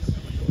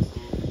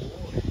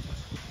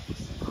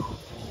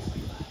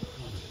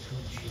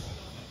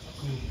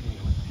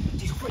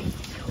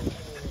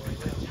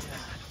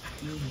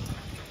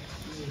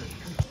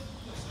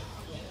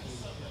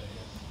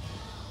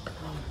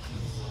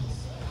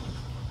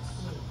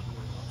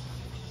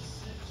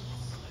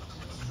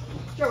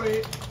 Joey.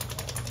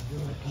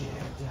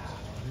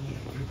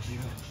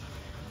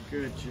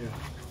 Good job.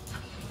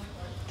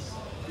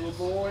 Good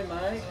boy,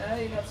 mate.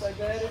 Hey, not so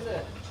bad, is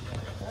it?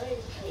 Hey.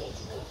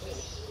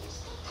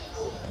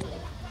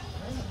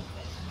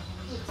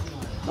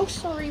 Oh,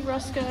 sorry,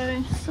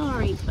 Roscoe.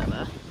 Sorry,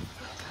 Bubba.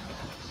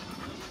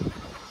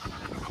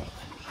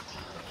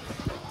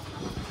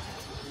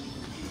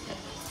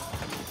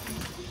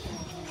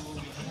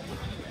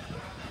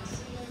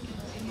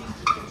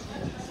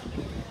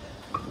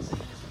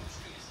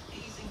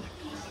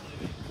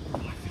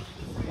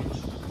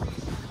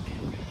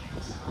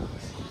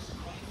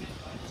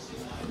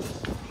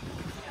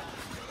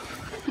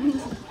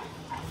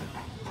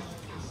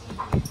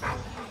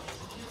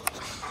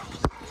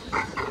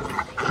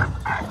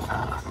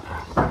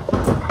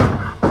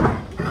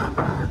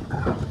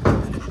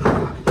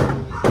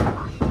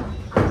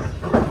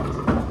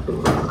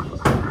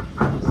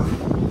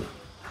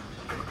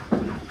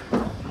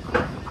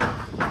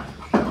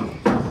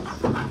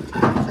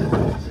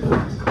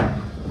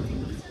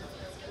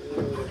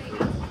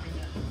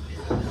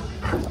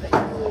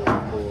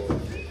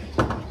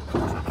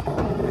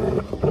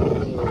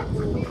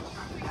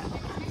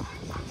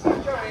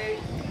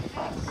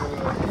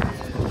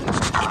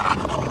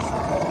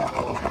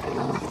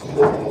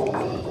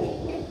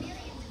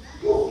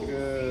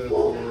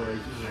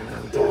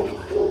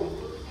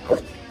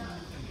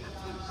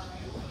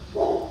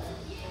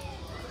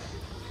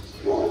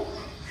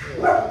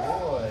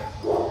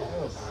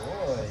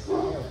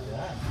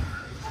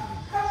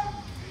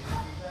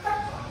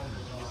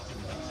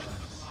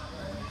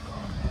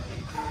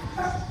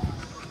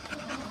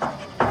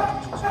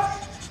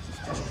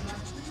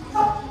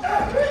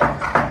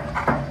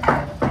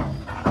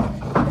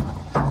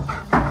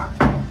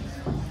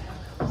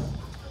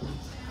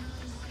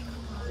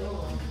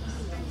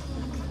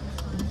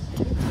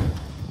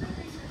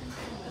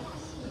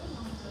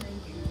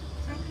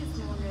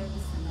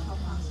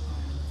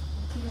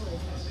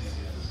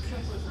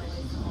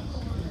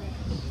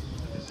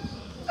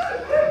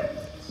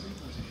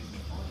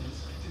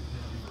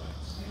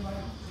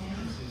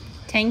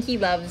 Tanky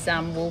loves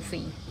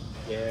Wolfie.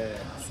 Yeah,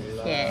 he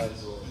loves Yeah.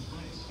 Wolf.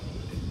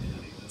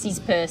 It's his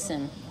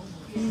person.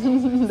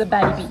 the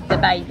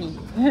baby.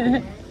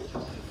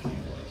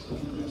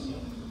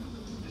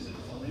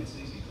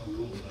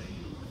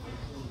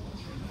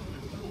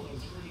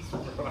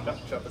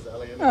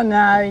 Oh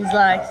no, he's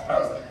like,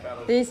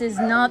 this is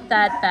not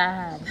that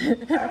bad.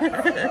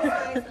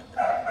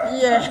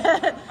 Yeah.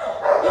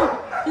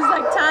 He's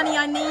like, Tani,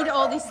 I need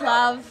all this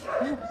love.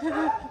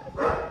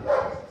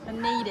 I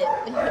need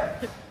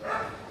it.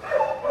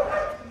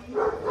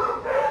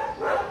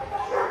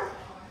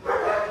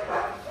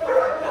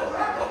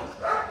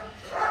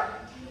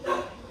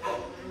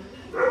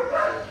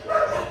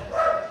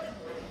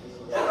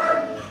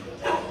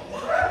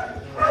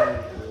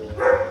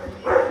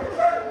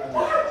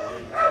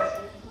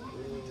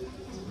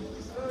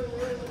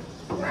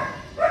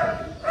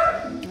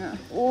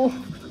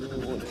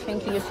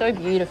 You're so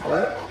beautiful.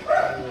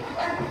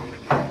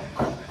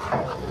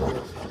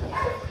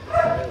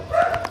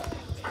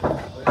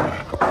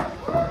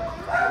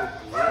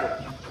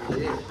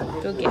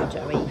 Good girl,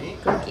 Joey.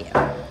 Good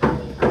girl.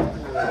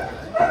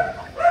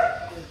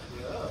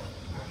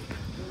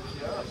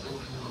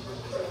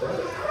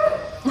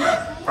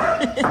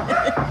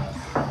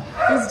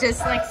 He's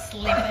just like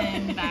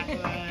slipping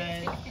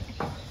backward.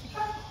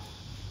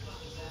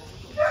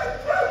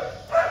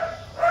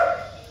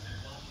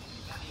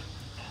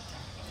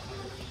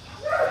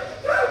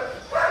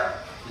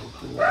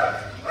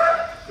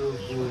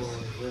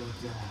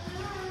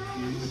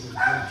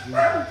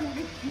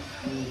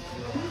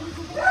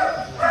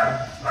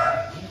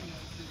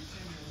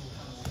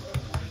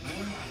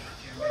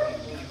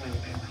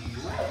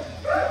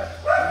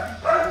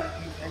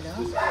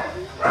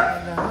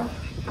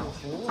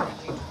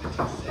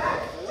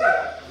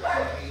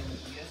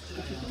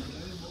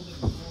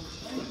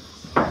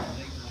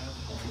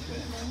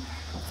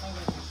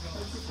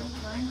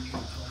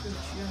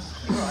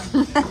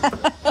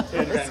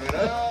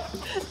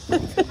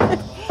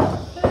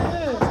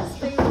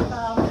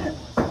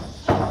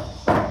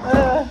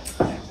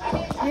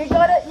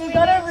 You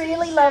gotta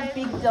really love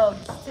big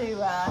dogs to.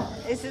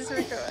 Is this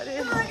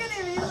recorded? Look at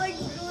him, he's like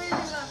squeezing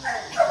on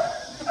that.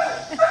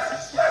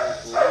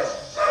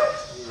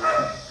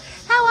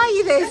 How are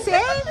you there,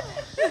 Sam?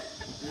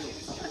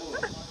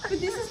 But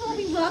this is what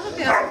we love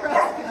about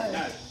Roscoe.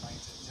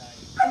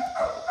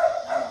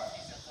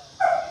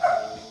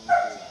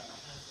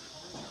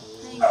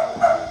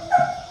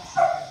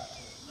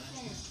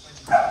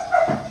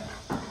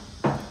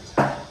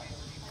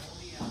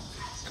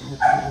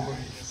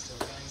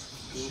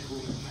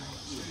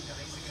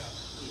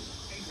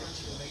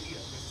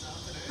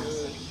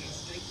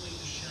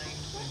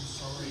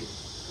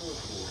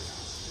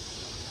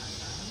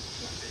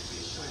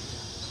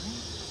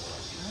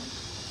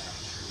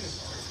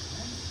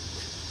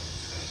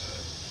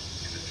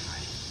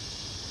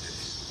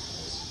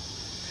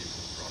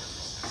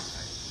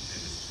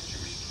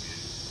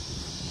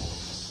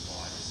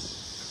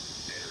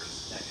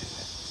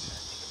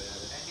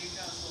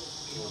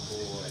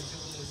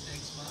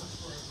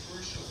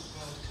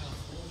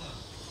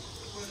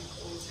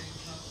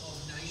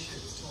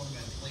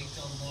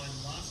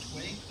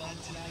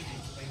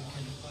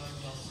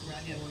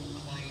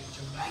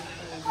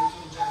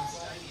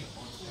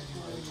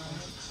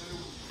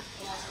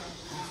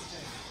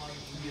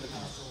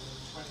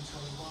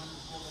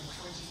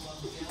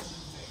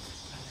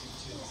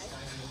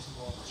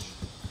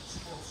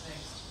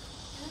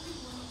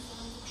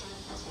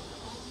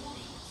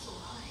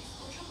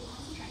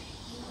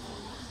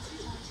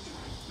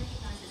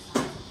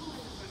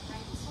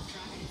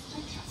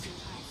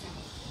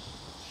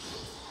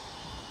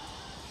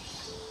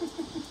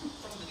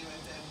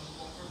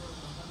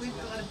 We've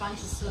got a bunch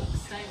of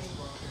sooks, don't we?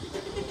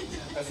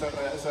 That's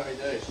what we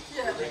do.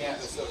 Yeah. Bring out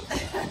the sook.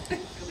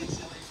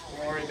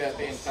 Don't worry about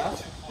being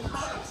tough.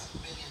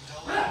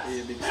 Be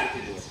a big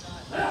sooky boy.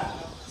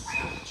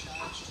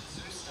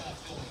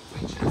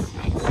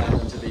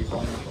 Something to be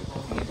vulnerable.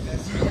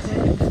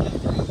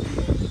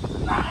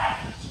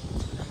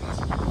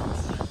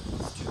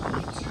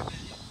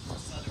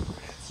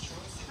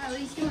 Oh,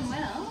 he's doing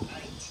well.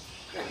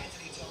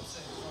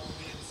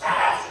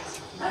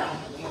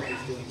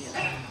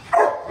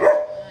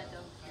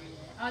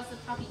 Oh, it's the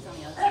puppies on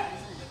the other side,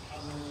 isn't it?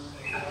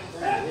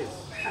 Yeah, it is.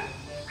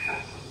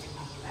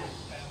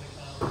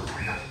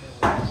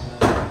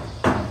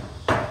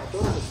 I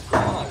thought it was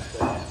flies,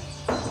 but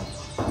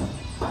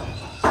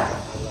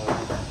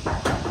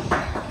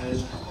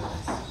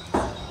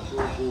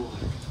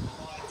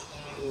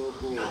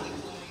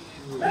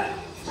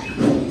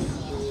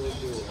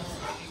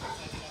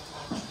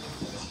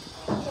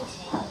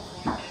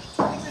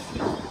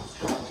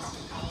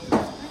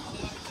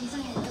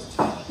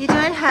You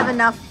don't have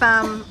enough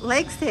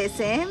legs there,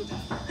 Sam.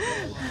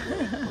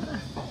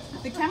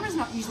 The camera's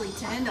not usually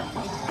turned on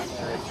me.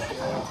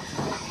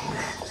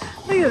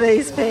 Look at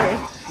these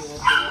pair.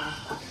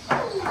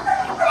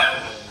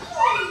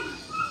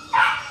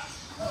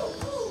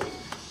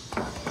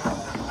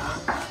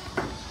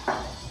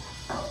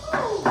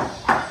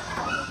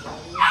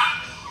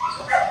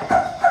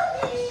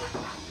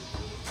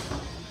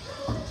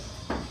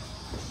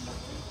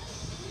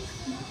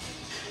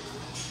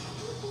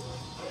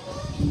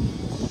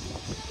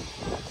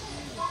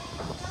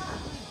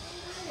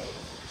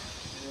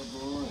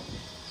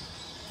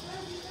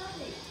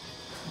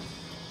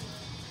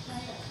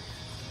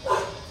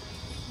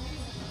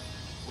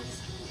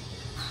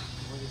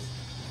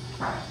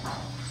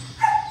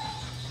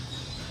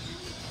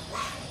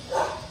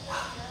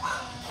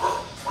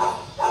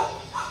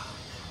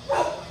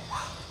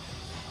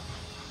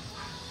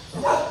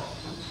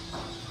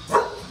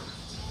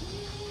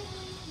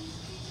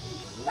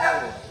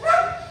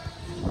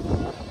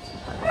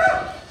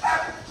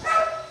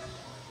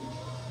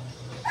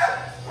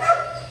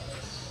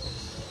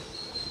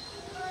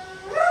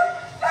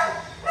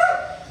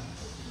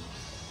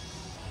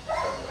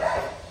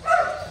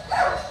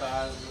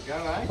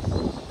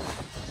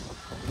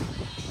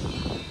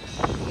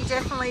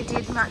 definitely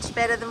did much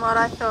better than what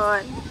I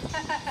thought.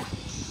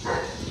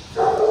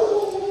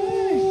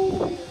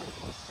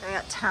 I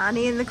got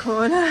Tani in the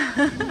corner.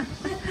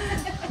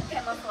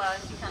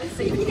 Camouflage, you can't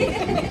see me.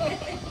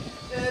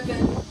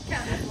 Urban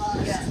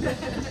camouflage.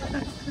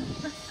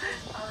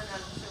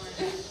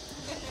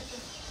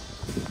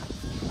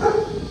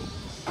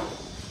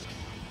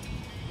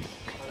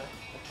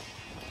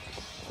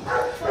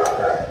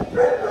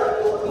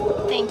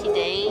 Thank you,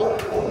 Dee.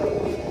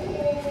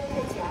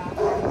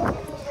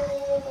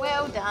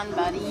 Well done,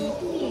 buddy.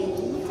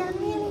 You've done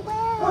really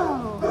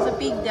well. It's a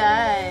big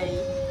day.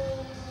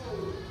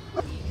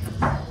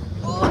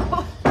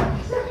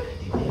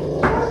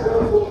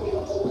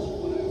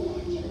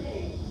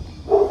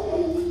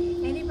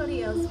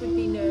 Anybody else would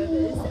be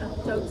nervous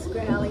of dogs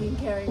growling and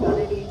carrying on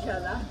at each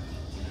other.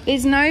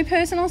 There's no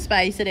personal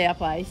space at our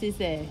place, is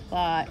there?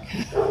 Like,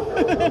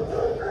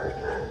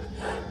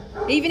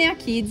 even our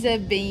kids are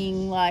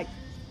being like,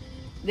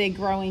 they're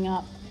growing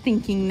up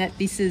thinking that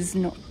this is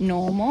not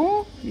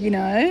normal, you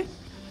know?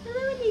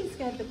 Remember when you used to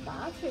go to the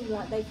bathroom,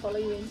 like they follow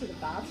you into the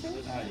bathroom?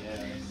 Oh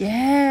yeah.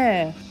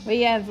 Yeah.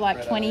 We have like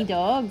Fredo. 20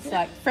 dogs.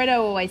 Like, Fredo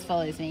always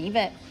follows me,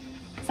 but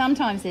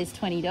sometimes there's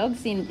 20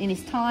 dogs in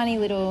this tiny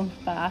little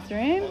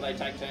bathroom. Well, they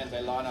take turns.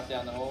 They line up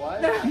down the hallway,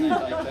 and they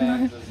take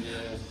turns as you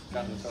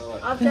go to the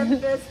toilet. I've done the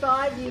first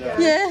 5, you go.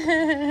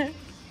 Yeah.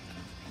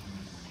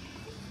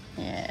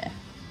 Yeah.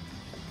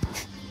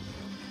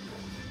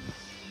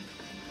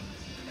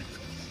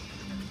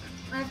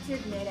 I have to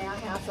admit, our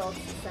household's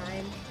the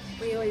same.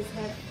 We always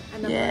have a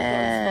number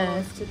Yeah. of dogs follow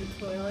us to the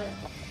toilet.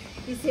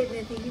 You sit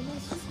there thinking, well,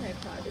 there's just no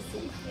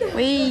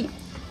privacy.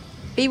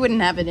 We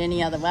wouldn't have it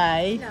any other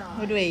way, No.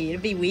 would we?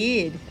 It'd be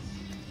weird.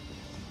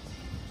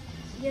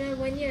 You know,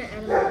 when your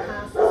animal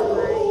passes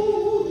away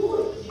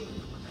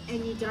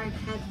and you don't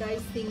have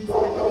those things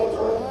happen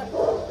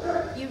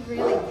anymore, you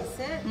really miss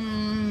it.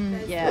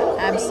 Those Yeah, little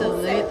things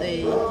absolutely. that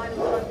you might have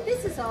gone,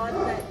 this is odd,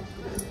 but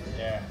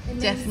Yeah. it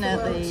means the world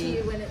Definitely. to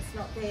you when it's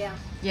not there.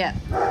 Yeah.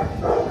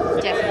 How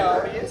Definitely.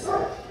 old he is?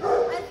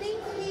 I think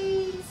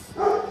he's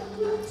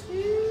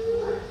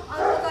 2. I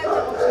will go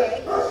double check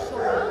for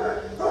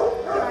sure,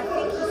 but I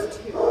think he's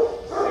 2.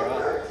 You're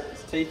right.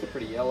 His teeth are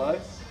pretty yellow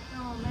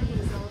Oh, maybe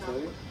he's older.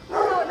 too.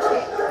 I'll go and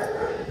check.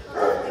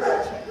 I'll definitely go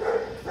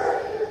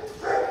check.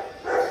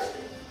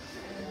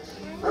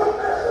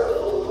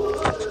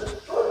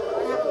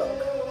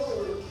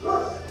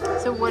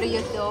 So what are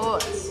your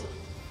thoughts?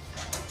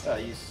 Oh,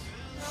 he's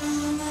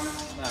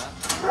nah.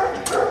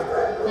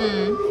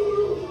 Mm.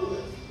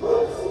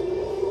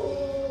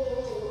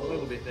 A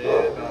little bit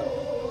there, but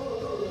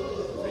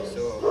pretty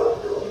sore.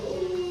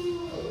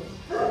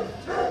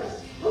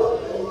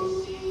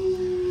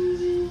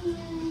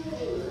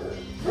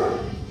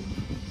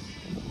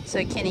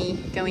 So can he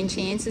go in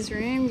Chance's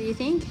room, do you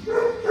think?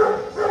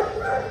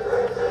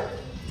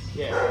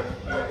 Yeah,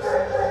 he's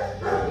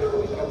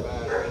definitely not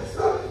bad.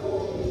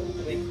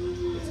 I think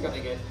it's going to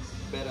get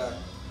better,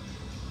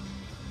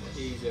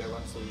 easier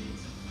once we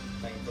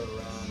take him for a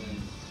run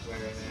and wear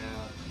him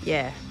out,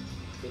 Yeah.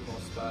 a bit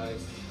more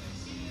space.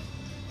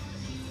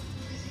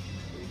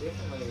 We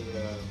definitely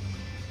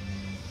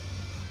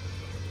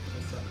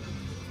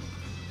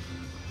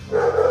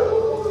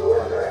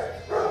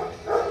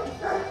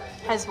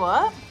Has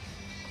what?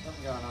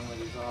 something going on with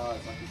his eyes,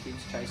 like he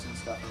keeps chasing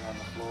stuff around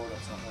the floor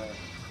that's not there.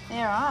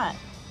 Yeah, right.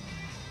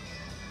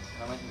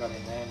 I went and got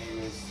him there and he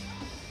was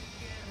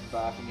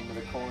barking into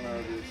the corner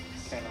of his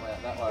kennel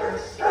out that way.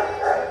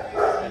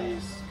 And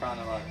he's kind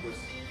of like just,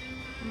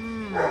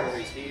 whether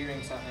he's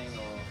hearing something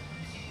or...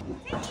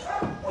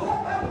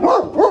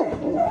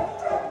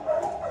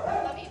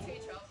 Love you too,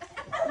 Chop.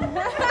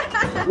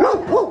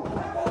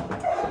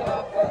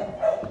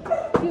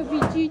 You'll be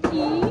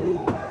Gigi.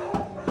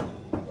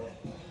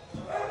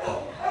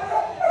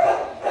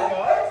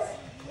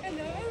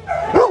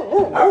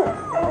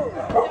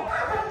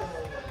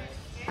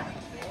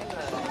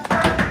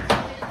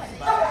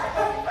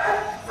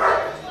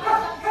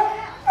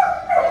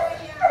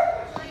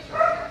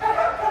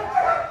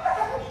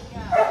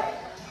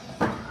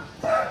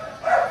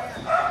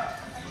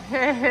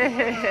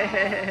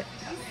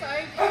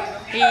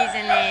 He's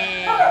in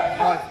there.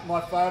 My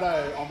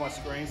photo on my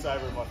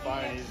screensaver of my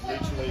phone is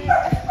literally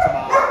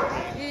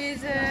Tamara.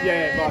 Is it?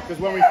 Yeah, like,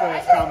 because when we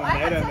first come and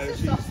met him,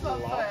 she just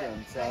loved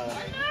him. So, I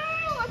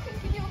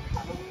could give you a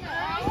couple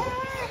now.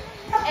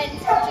 And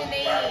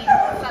Janine,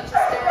 such a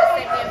stirrer,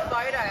 sent me a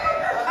photo.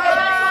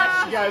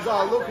 she goes,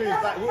 oh, look who's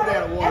back. We're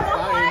down at Warner's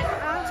Bay.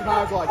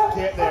 Tamara's like,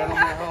 get there. And I'm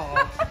like, oh.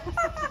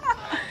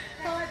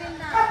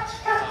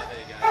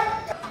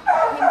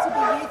 Him to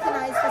be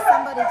euthanised for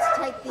somebody to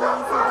take the easy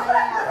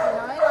way out, you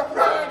know? Like it's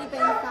already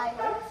been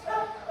failed.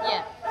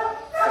 Yeah.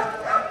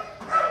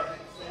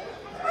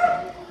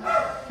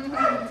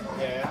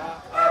 Yeah,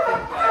 I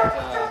think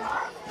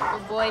that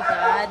Good boy,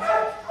 bud.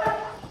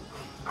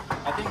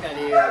 I think that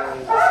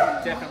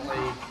he'll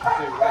definitely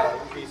do well.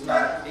 He's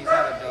not a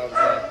dog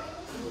that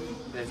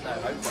there's no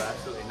hope for,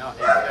 absolutely not.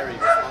 He's very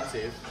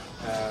responsive.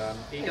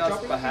 He does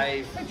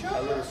behave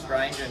a little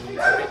strange and a bit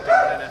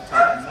dominant at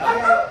times,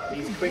 but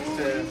he's quick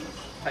to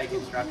take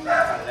instructions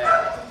and cut it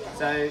out.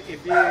 So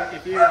if you want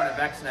to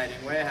vaccinate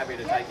him, we're happy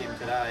to take him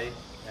today,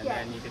 and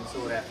then you can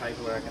sort out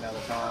paperwork another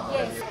time.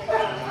 Yes.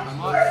 I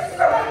might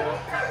scroll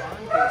off that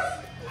one because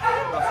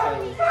Roscoe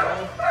will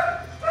call.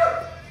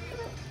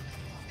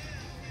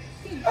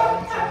 Good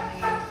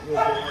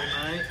boy,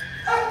 mate.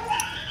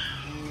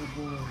 Good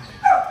boy.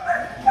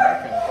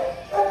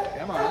 Okay.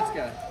 Come on, let's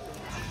go.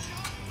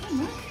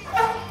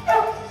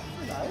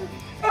 Hello.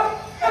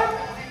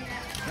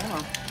 Come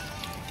on.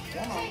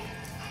 Come on.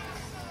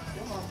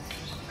 Come on.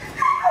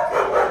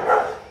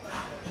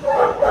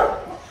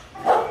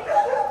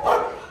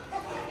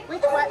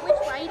 Which way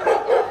do we go?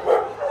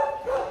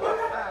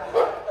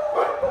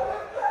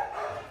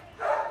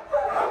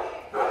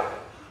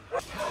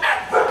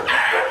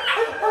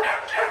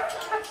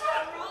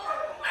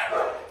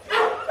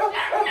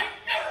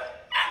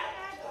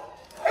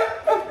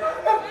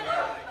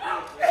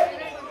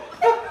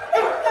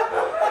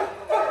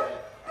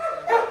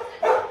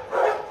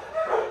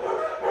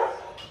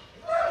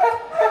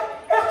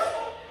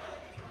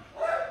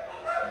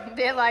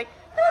 They're like,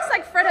 that's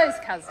like Fredo's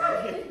cousin.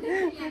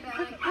 Yeah, mate.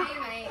 Hey,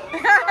 mate.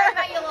 Sorry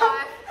about your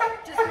life.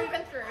 Just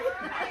moving through.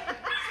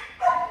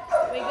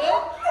 We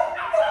good?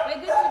 We're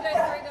good to go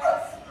through,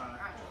 guys.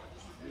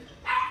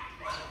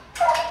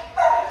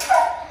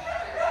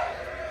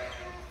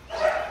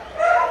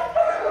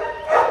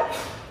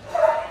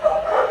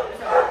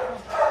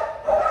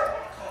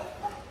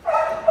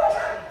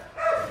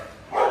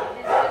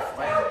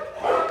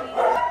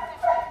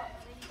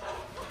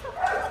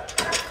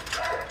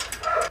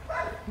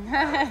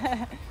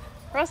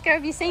 Roscoe,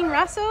 have you seen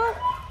Russell?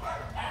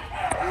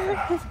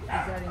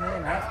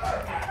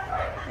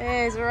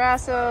 There's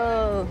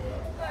Russell.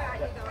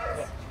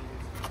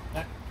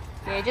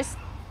 Yeah, just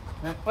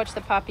watch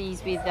the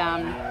puppies with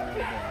I'm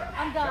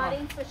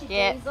guarding for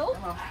Yeah. Diesel.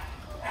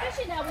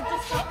 Especially now we've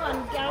just got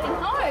one going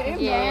home.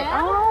 yeah.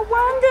 now. Oh,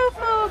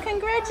 wonderful!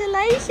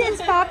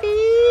 Congratulations,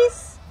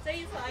 puppies.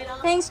 See you later.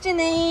 Thanks,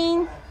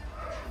 Janine. No,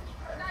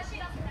 she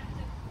doesn't have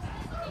to.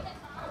 She's looking at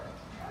Mum.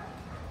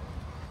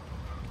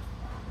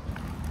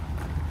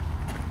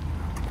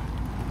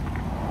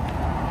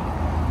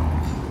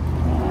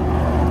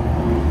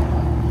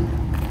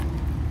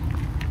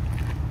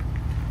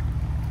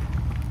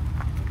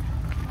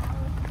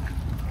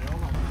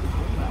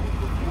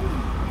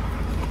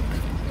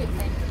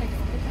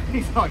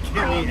 He's like,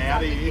 get me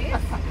out of here.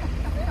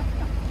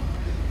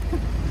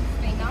 It's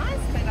been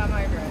nice, but I'm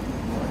over it.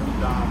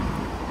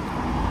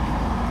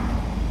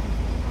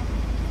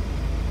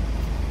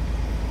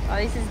 Oh,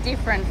 this is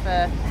different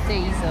for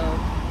Diesel.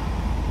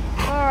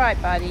 All right,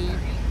 buddy.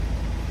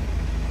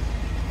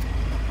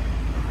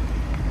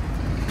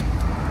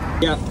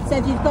 Yeah. So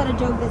if you've got a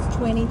dog that's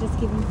 20, just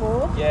give him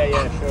 4. Yeah,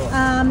 sure.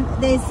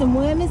 There's some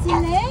wormers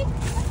in there,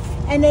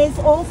 and there's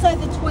also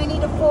the 20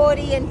 to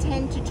 40 and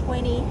 10 to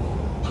 20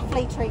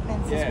 flea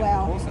treatments as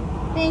well. Awesome.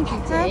 Thank you,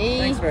 Dee.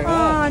 Thanks very Oh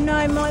much.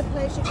 no, my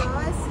pleasure,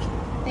 guys.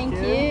 Thank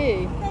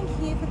you. Thank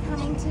you for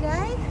coming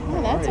today.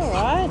 Oh, that's all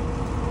right.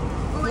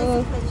 Always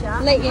a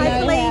pleasure. Let you know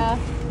Hopefully how.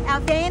 our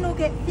van will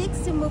get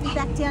fixed and we'll be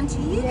back down to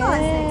you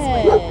guys next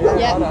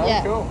Yeah. week.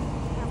 Yeah. Cool.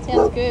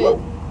 Sounds good.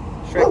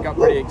 Shrek got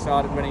pretty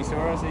excited when he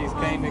saw us. He's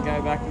keen to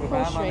go back to the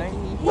Poor farm, I think.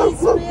 Shrekky.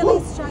 He's really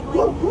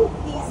struggling.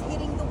 He's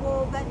hitting the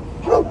wall, but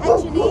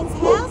at Janine's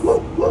house,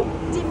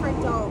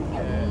 different dog.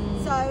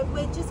 So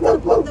we're just going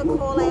to put the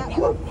call out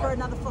for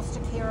another foster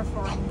carer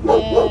for him.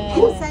 Yeah.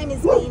 And same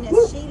as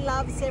Venus, she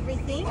loves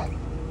everything.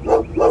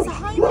 There's a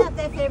home out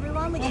there for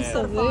everyone. We just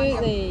got to find them.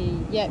 Absolutely.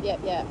 Yep.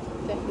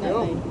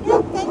 Definitely.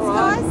 Yeah, thanks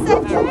guys.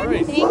 Safe No trip.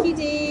 worries. Thank you,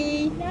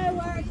 Dee. No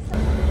worries.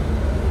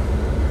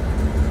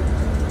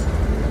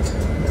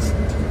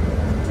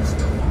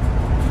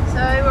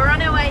 So we're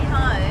on our way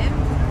home.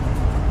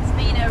 It's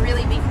been a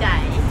really big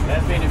day.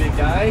 That's been a big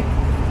day.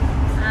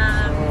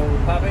 All the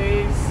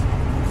puppies,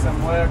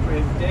 some work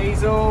with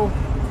Diesel,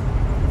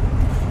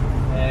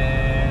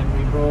 and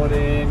we brought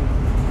in a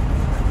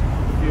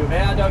few of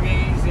our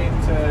doggies in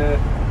to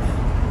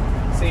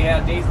see how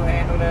Diesel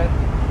handled it.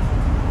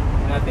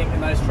 And I think the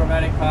most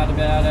traumatic part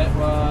about it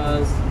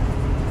was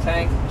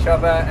Tank,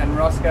 Chopper and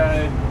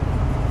Roscoe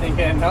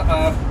thinking,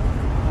 uh-oh,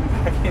 I'm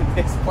back in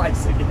this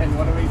place again,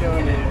 what are we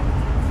doing here?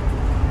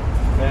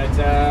 But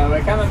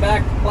we're coming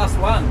back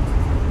 +1.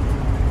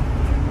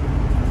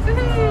 Come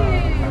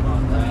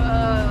on, mate.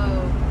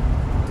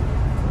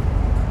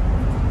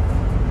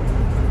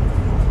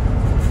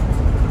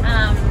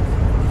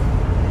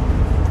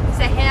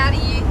 So how do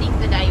you think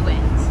the day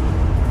went?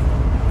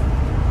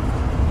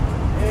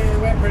 Yeah, it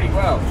went pretty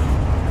well.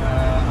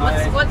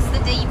 What's the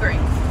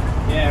debrief?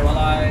 Yeah, well,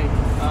 I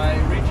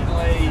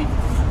originally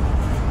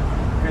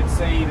could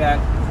see that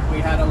we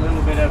had a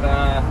little bit of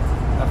a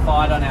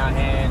fight on our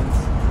hands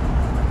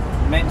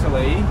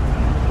mentally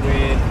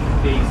with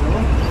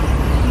Diesel.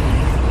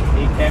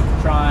 He kept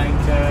trying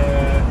to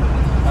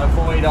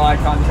avoid eye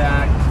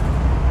contact.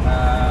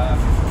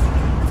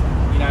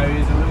 You know, he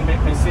was a little bit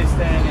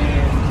persistent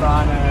in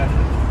trying to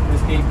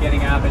just keep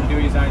getting up and do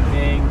his own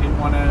thing, didn't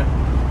want to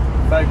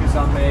focus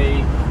on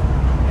me,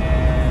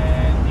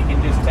 and you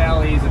can just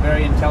tell he's a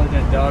very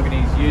intelligent dog, and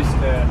he's used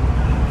to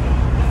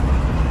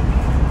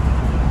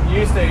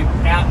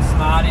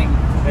outsmarting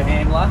the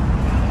handler,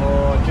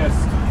 or just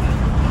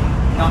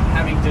not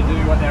having to do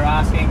what they're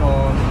asking,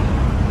 or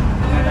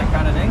that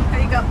kind of thing.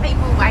 You got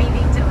people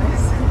waving to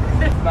us.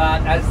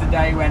 But as the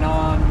day went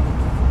on,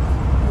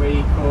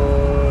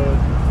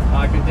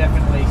 I could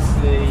definitely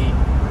see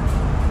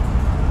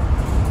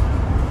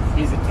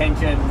his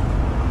attention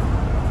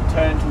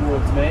turn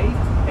towards me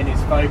and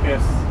his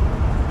focus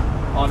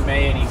on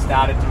me, and he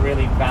started to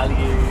really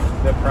value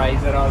the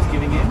praise that I was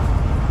giving him.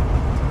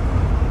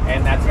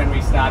 And that's when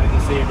we started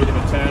to see a bit of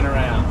a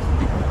turnaround.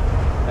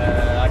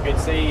 I could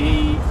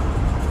see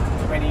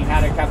when he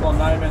had a couple of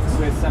moments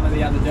with some of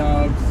the other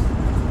dogs,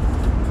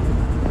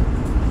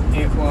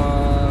 it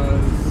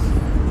was,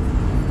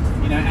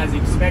 as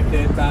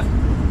expected, but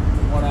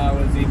what I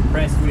was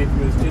impressed with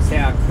was just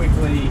how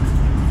quickly,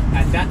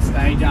 at that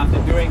stage,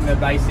 after doing the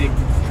basic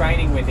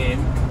training with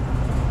him,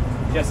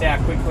 just how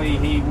quickly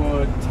he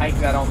would take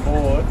that on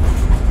board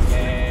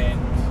and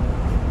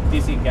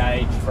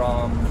disengage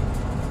from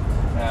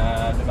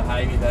the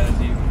behaviour that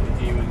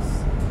he was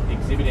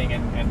exhibiting,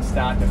 and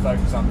start to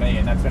focus on me.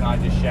 And that's when I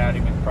just showered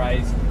him with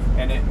praise,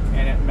 and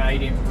it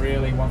made him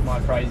really want my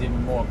praise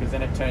even more, because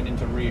then it turned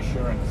into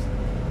reassurance,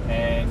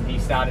 and he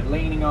started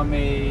leaning on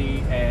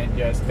me and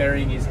just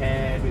burying his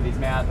head with his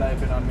mouth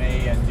open on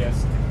me and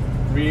just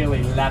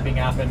really lapping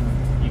up, and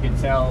you could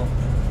tell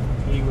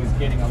he was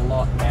getting a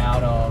lot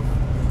out of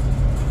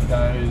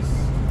those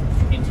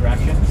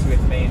interactions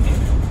with me and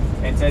him.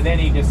 And so then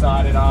he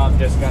decided, I'm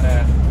just going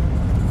to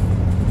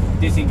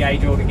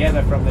disengage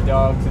altogether from the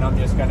dogs, and I'm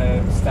just going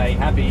to stay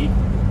happy,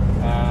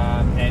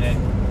 and it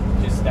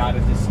just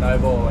started to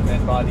snowball. And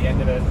then by the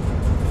end of it,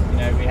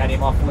 we had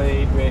him off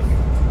lead with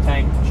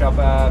Tank,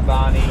 Chopper,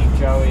 Barney,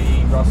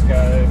 Joey,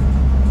 Roscoe,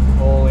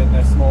 all in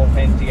the small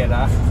pen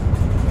together,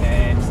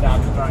 and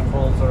started throwing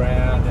balls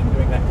around and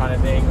doing that kind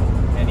of thing,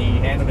 and he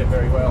handled it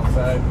very well.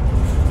 So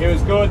it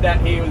was good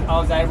that I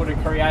was able to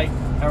create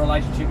a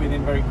relationship with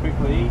him very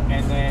quickly,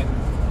 and then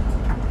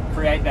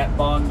create that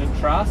bond and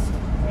trust,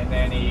 and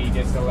then he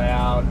just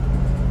allowed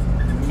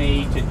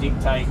me to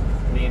dictate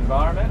the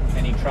environment,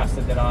 and he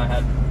trusted that I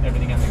had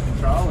everything under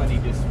control, and he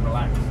just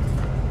relaxed.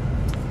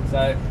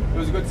 So it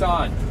was a good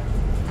sign.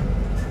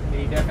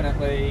 He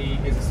definitely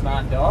is a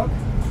smart dog.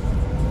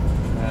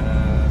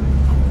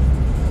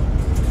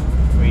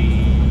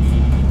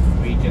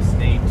 We just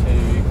need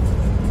to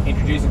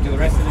introduce him to the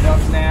rest of the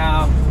dogs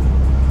now.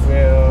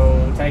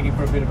 We'll take him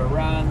for a bit of a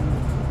run,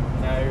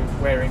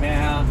 wear him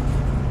out,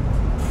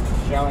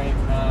 show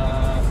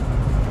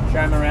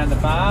him around the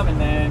farm, and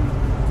then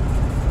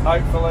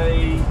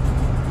hopefully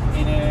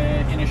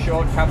in a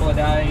short couple of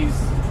days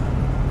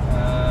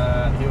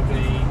he'll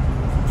be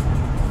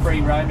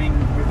free roaming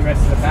with the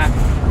rest of the pack.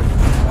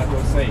 But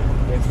we'll see.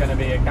 There's going to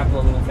be a couple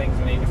of little things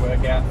we need to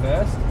work out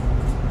first.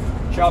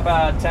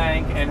 Chopper,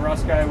 Tank and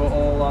Roscoe were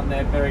all on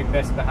their very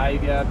best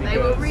behaviour. They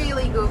were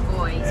really good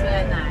boys,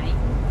 weren't they?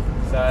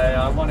 So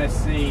I want to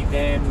see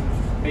them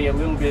be a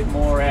little bit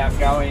more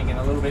outgoing and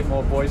a little bit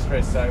more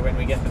boisterous, so when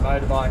we get the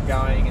motorbike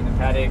going in the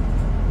paddock,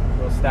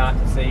 we'll start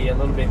to see a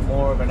little bit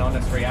more of an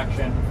honest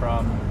reaction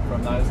from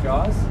those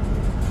guys.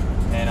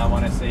 And I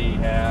want to see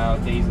how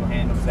Diesel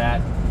handles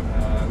that.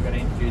 I'm going to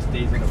introduce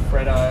Diesel to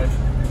Fredo.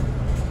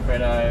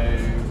 Fredo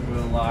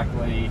will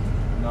likely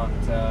not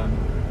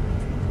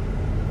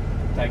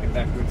take a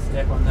backward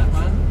step on that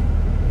one,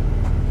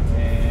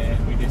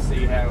 and we just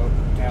see how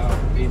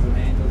Diesel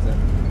handles it.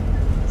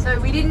 So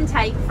we didn't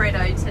take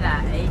Fredo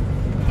today,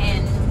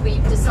 and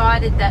we've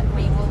decided that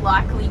we will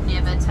likely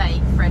never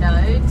take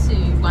Fredo to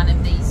one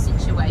of these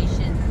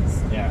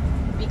situations. Yeah.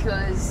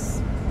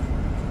 Because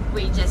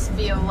we just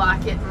feel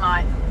like it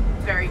might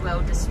very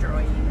well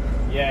destroy him.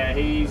 Yeah,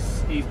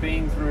 he's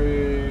been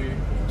through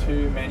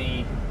too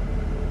many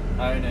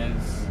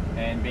owners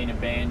and been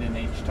abandoned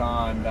each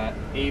time, but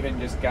even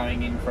just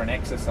going in for an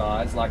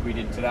exercise like we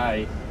did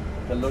today,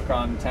 the look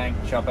on Tank,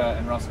 Chopper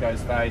and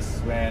Roscoe's face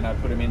when I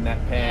put him in that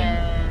pen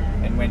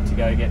and went to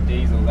go get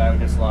Diesel, they were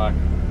just like,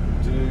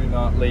 do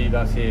not leave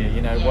us here,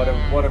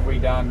 what have we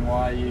done,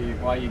 why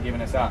are you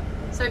giving us up?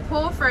 So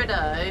poor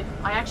Fredo,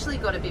 I actually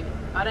got a bit,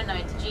 I don't know,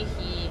 did you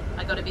hear,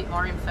 I got a bit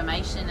more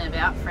information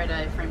about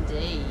Fredo from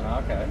Dee.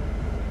 Oh, okay.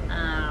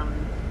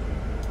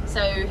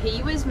 So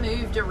he was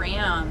moved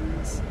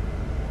around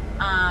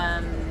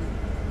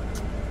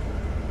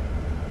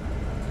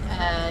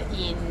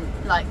in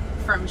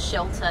from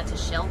shelter to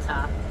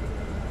shelter,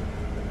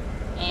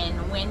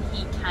 and when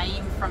he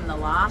came from the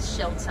last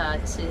shelter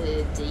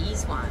to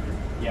Dee's one,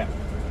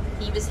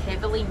 he was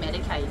heavily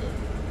medicated.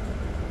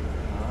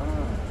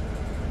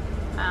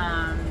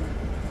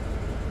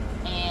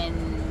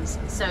 And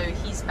so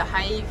his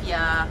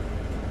behaviour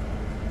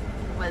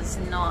was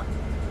not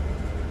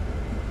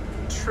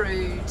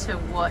true to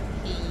what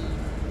he...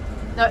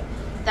 No,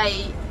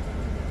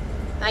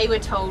 they were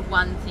told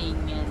one thing,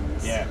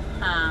 and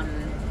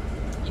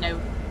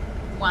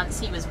once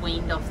he was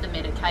weaned off the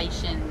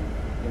medication,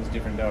 It was a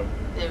different dog.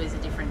 there was a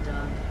different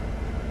dog.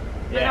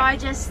 But Yeah.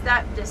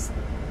 that just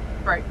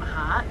broke my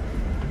heart.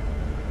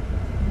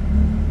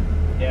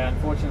 Yeah,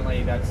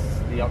 unfortunately, that's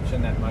the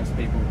option that most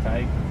people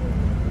take.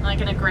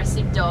 Like an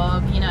aggressive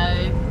dog, you know,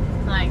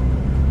 like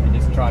They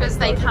just try to because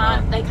they cope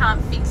them up.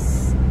 can't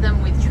fix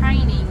them with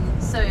training,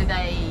 so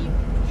they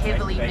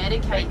heavily They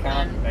medicate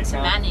can't- them to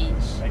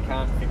manage. They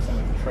can't fix them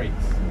with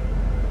treats.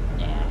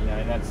 Yeah. You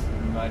know, that's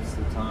most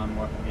of the time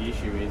what the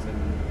issue is, and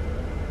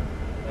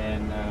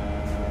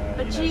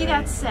But you know, gee, they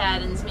that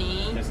saddens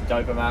me. just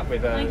dope them up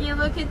with a. Like you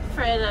look at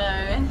Fredo,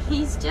 and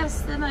he's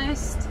just the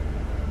most.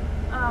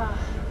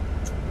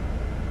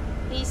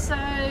 He's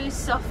so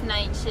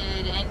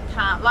soft-natured and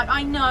calm. Like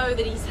I know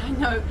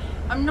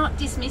I'm not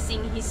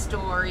dismissing his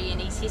story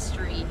and his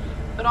history,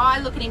 but I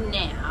look at him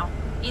now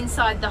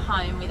inside the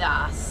home with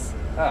us.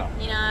 Oh,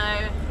 You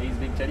know, he's a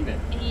big teddy bear.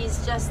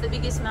 he's just the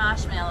biggest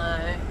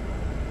marshmallow,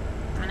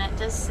 and it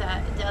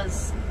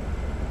does.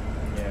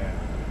 Yeah.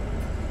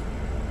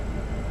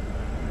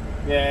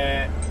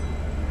 Yeah.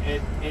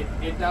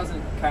 It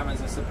doesn't come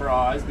as a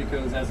surprise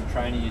because as a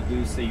trainer you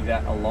do see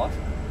that a lot.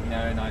 You know,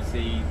 and I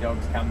see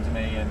dogs come to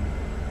me and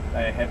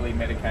they're heavily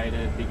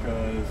medicated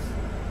because,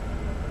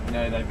 you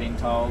know, they've been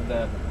told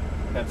that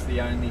that's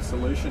the only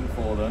solution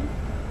for them.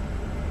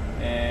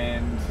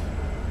 And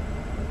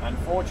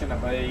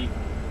unfortunately,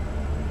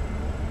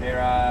 there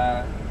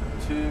are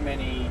too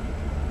many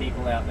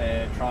people out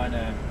there trying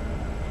to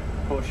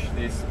push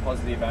this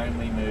positive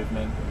only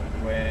movement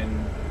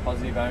when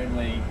positive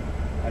only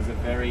has a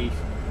very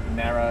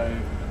narrow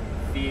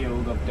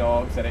field of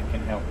dogs that it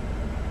can help.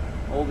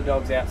 All the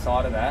dogs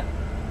outside of that,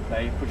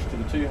 they push to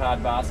the too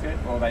hard basket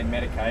or they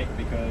medicate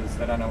because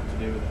they don't know what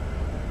to do with it.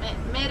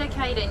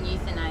 Medicate and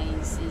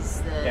euthanize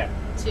is the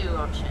two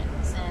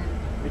options, and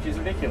Which is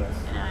ridiculous.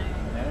 you know,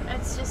 Yeah.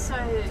 it's just so.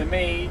 To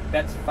me,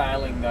 that's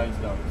failing those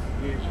dogs.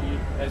 You,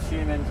 as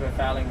humans, we're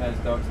failing those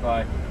dogs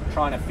by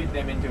trying to fit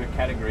them into a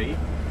category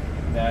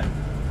that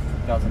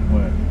doesn't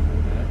work.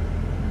 You know?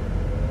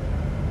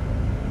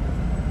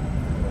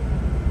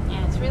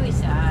 Yeah, it's really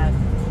sad.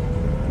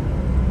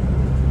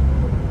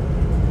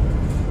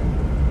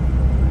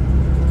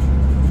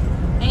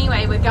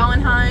 Anyway, we're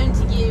going home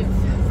to give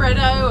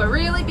Fredo a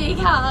really big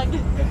hug.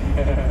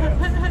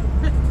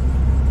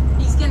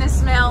 He's gonna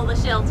smell the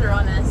shelter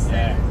on us.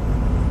 Yeah.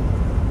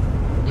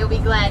 He'll be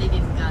glad he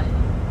didn't go.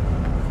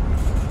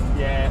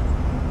 Yeah.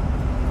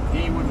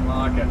 He wouldn't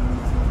like it.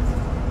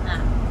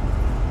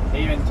 No.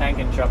 Even Tank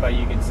and Chopper,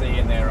 you can see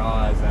in their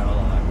eyes, they were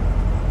like,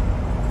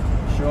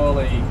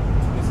 surely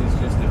this is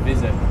just a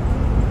visit.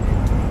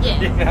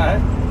 You Yeah.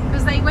 know?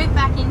 Because they went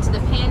back into the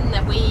pen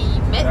that we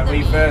met That them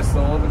we in. first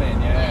saw them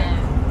in, Yeah.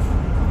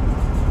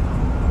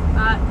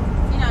 But,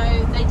 you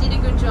know, they did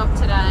a good job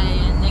today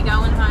and they're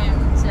going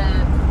home to,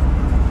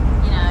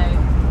 you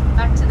know,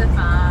 back to the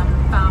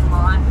farm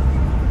life.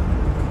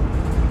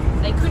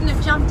 They couldn't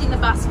have jumped in the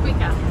bus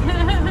quicker.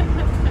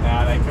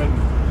 No, they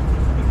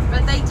couldn't.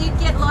 But they did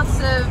get lots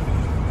of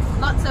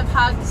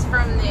hugs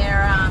from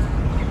their,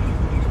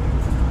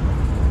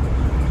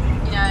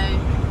 you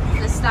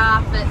know, the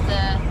staff at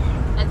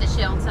the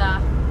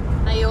shelter.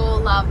 They all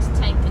loved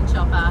Tank and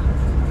Chopper.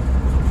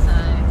 So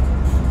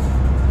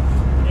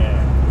Yeah.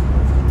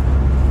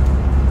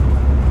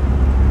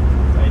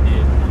 They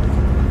did.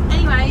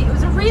 anyway, it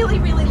was a really,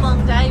 really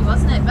long day,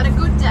 wasn't it? But a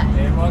good day.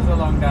 It was a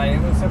long day.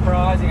 It was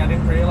surprising. I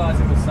didn't realise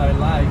it was so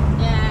late.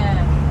 Yeah.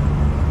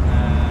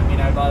 You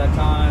know, by the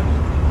time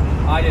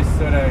I just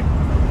sort of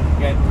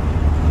get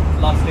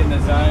lost in the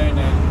zone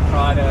and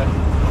try to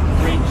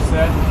reach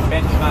certain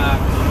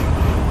benchmarks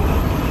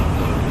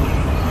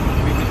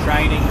with the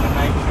training to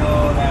make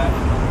sure that,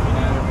 you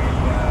know,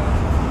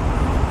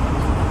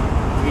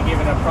 we give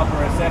it a proper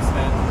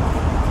assessment.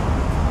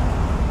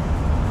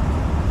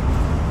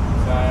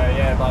 So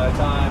yeah, by the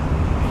time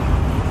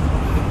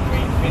we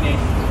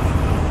finished,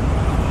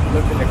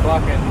 looked at the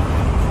clock and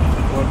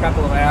we're a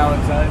couple of hours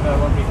over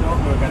what we thought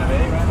we were going to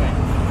be, weren't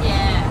we?